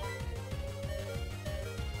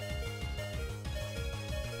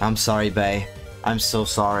 I'm sorry, Bae. I'm so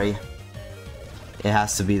sorry. It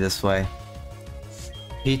has to be this way.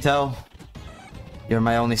 Pito, you're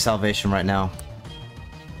my only salvation right now.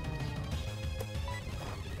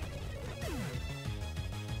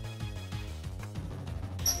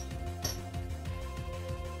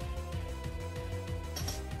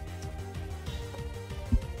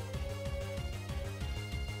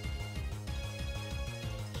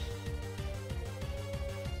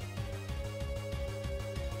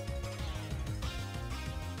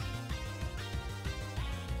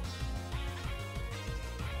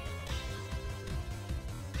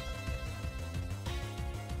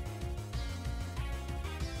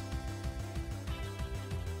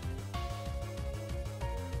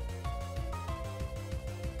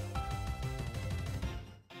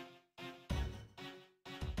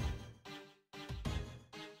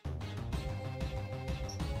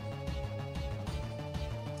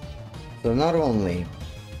 So not only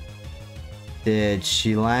did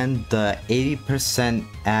she land the 80%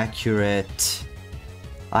 accurate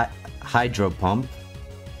Hydro Pump,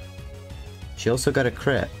 she also got a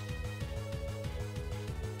crit.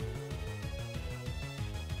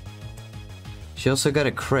 She also got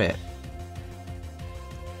a crit.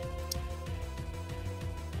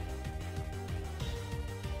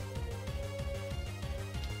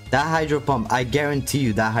 That Hydro Pump, I guarantee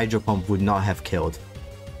you that Hydro Pump would not have killed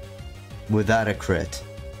without a crit.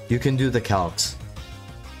 You can do the calcs.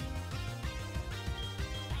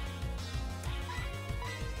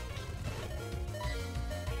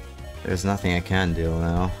 There's nothing I can do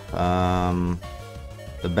now.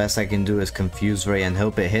 The best I can do is Confuse Ray and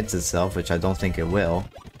hope it hits itself, which I don't think it will.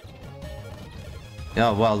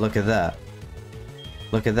 Oh, well, look at that.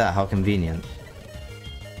 Look at that, how convenient.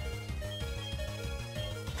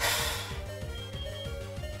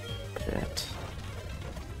 Shit.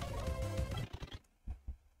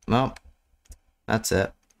 Well, that's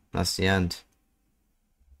it. That's the end.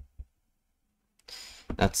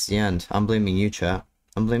 That's the end. I'm blaming you, chat.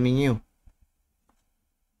 I'm blaming you.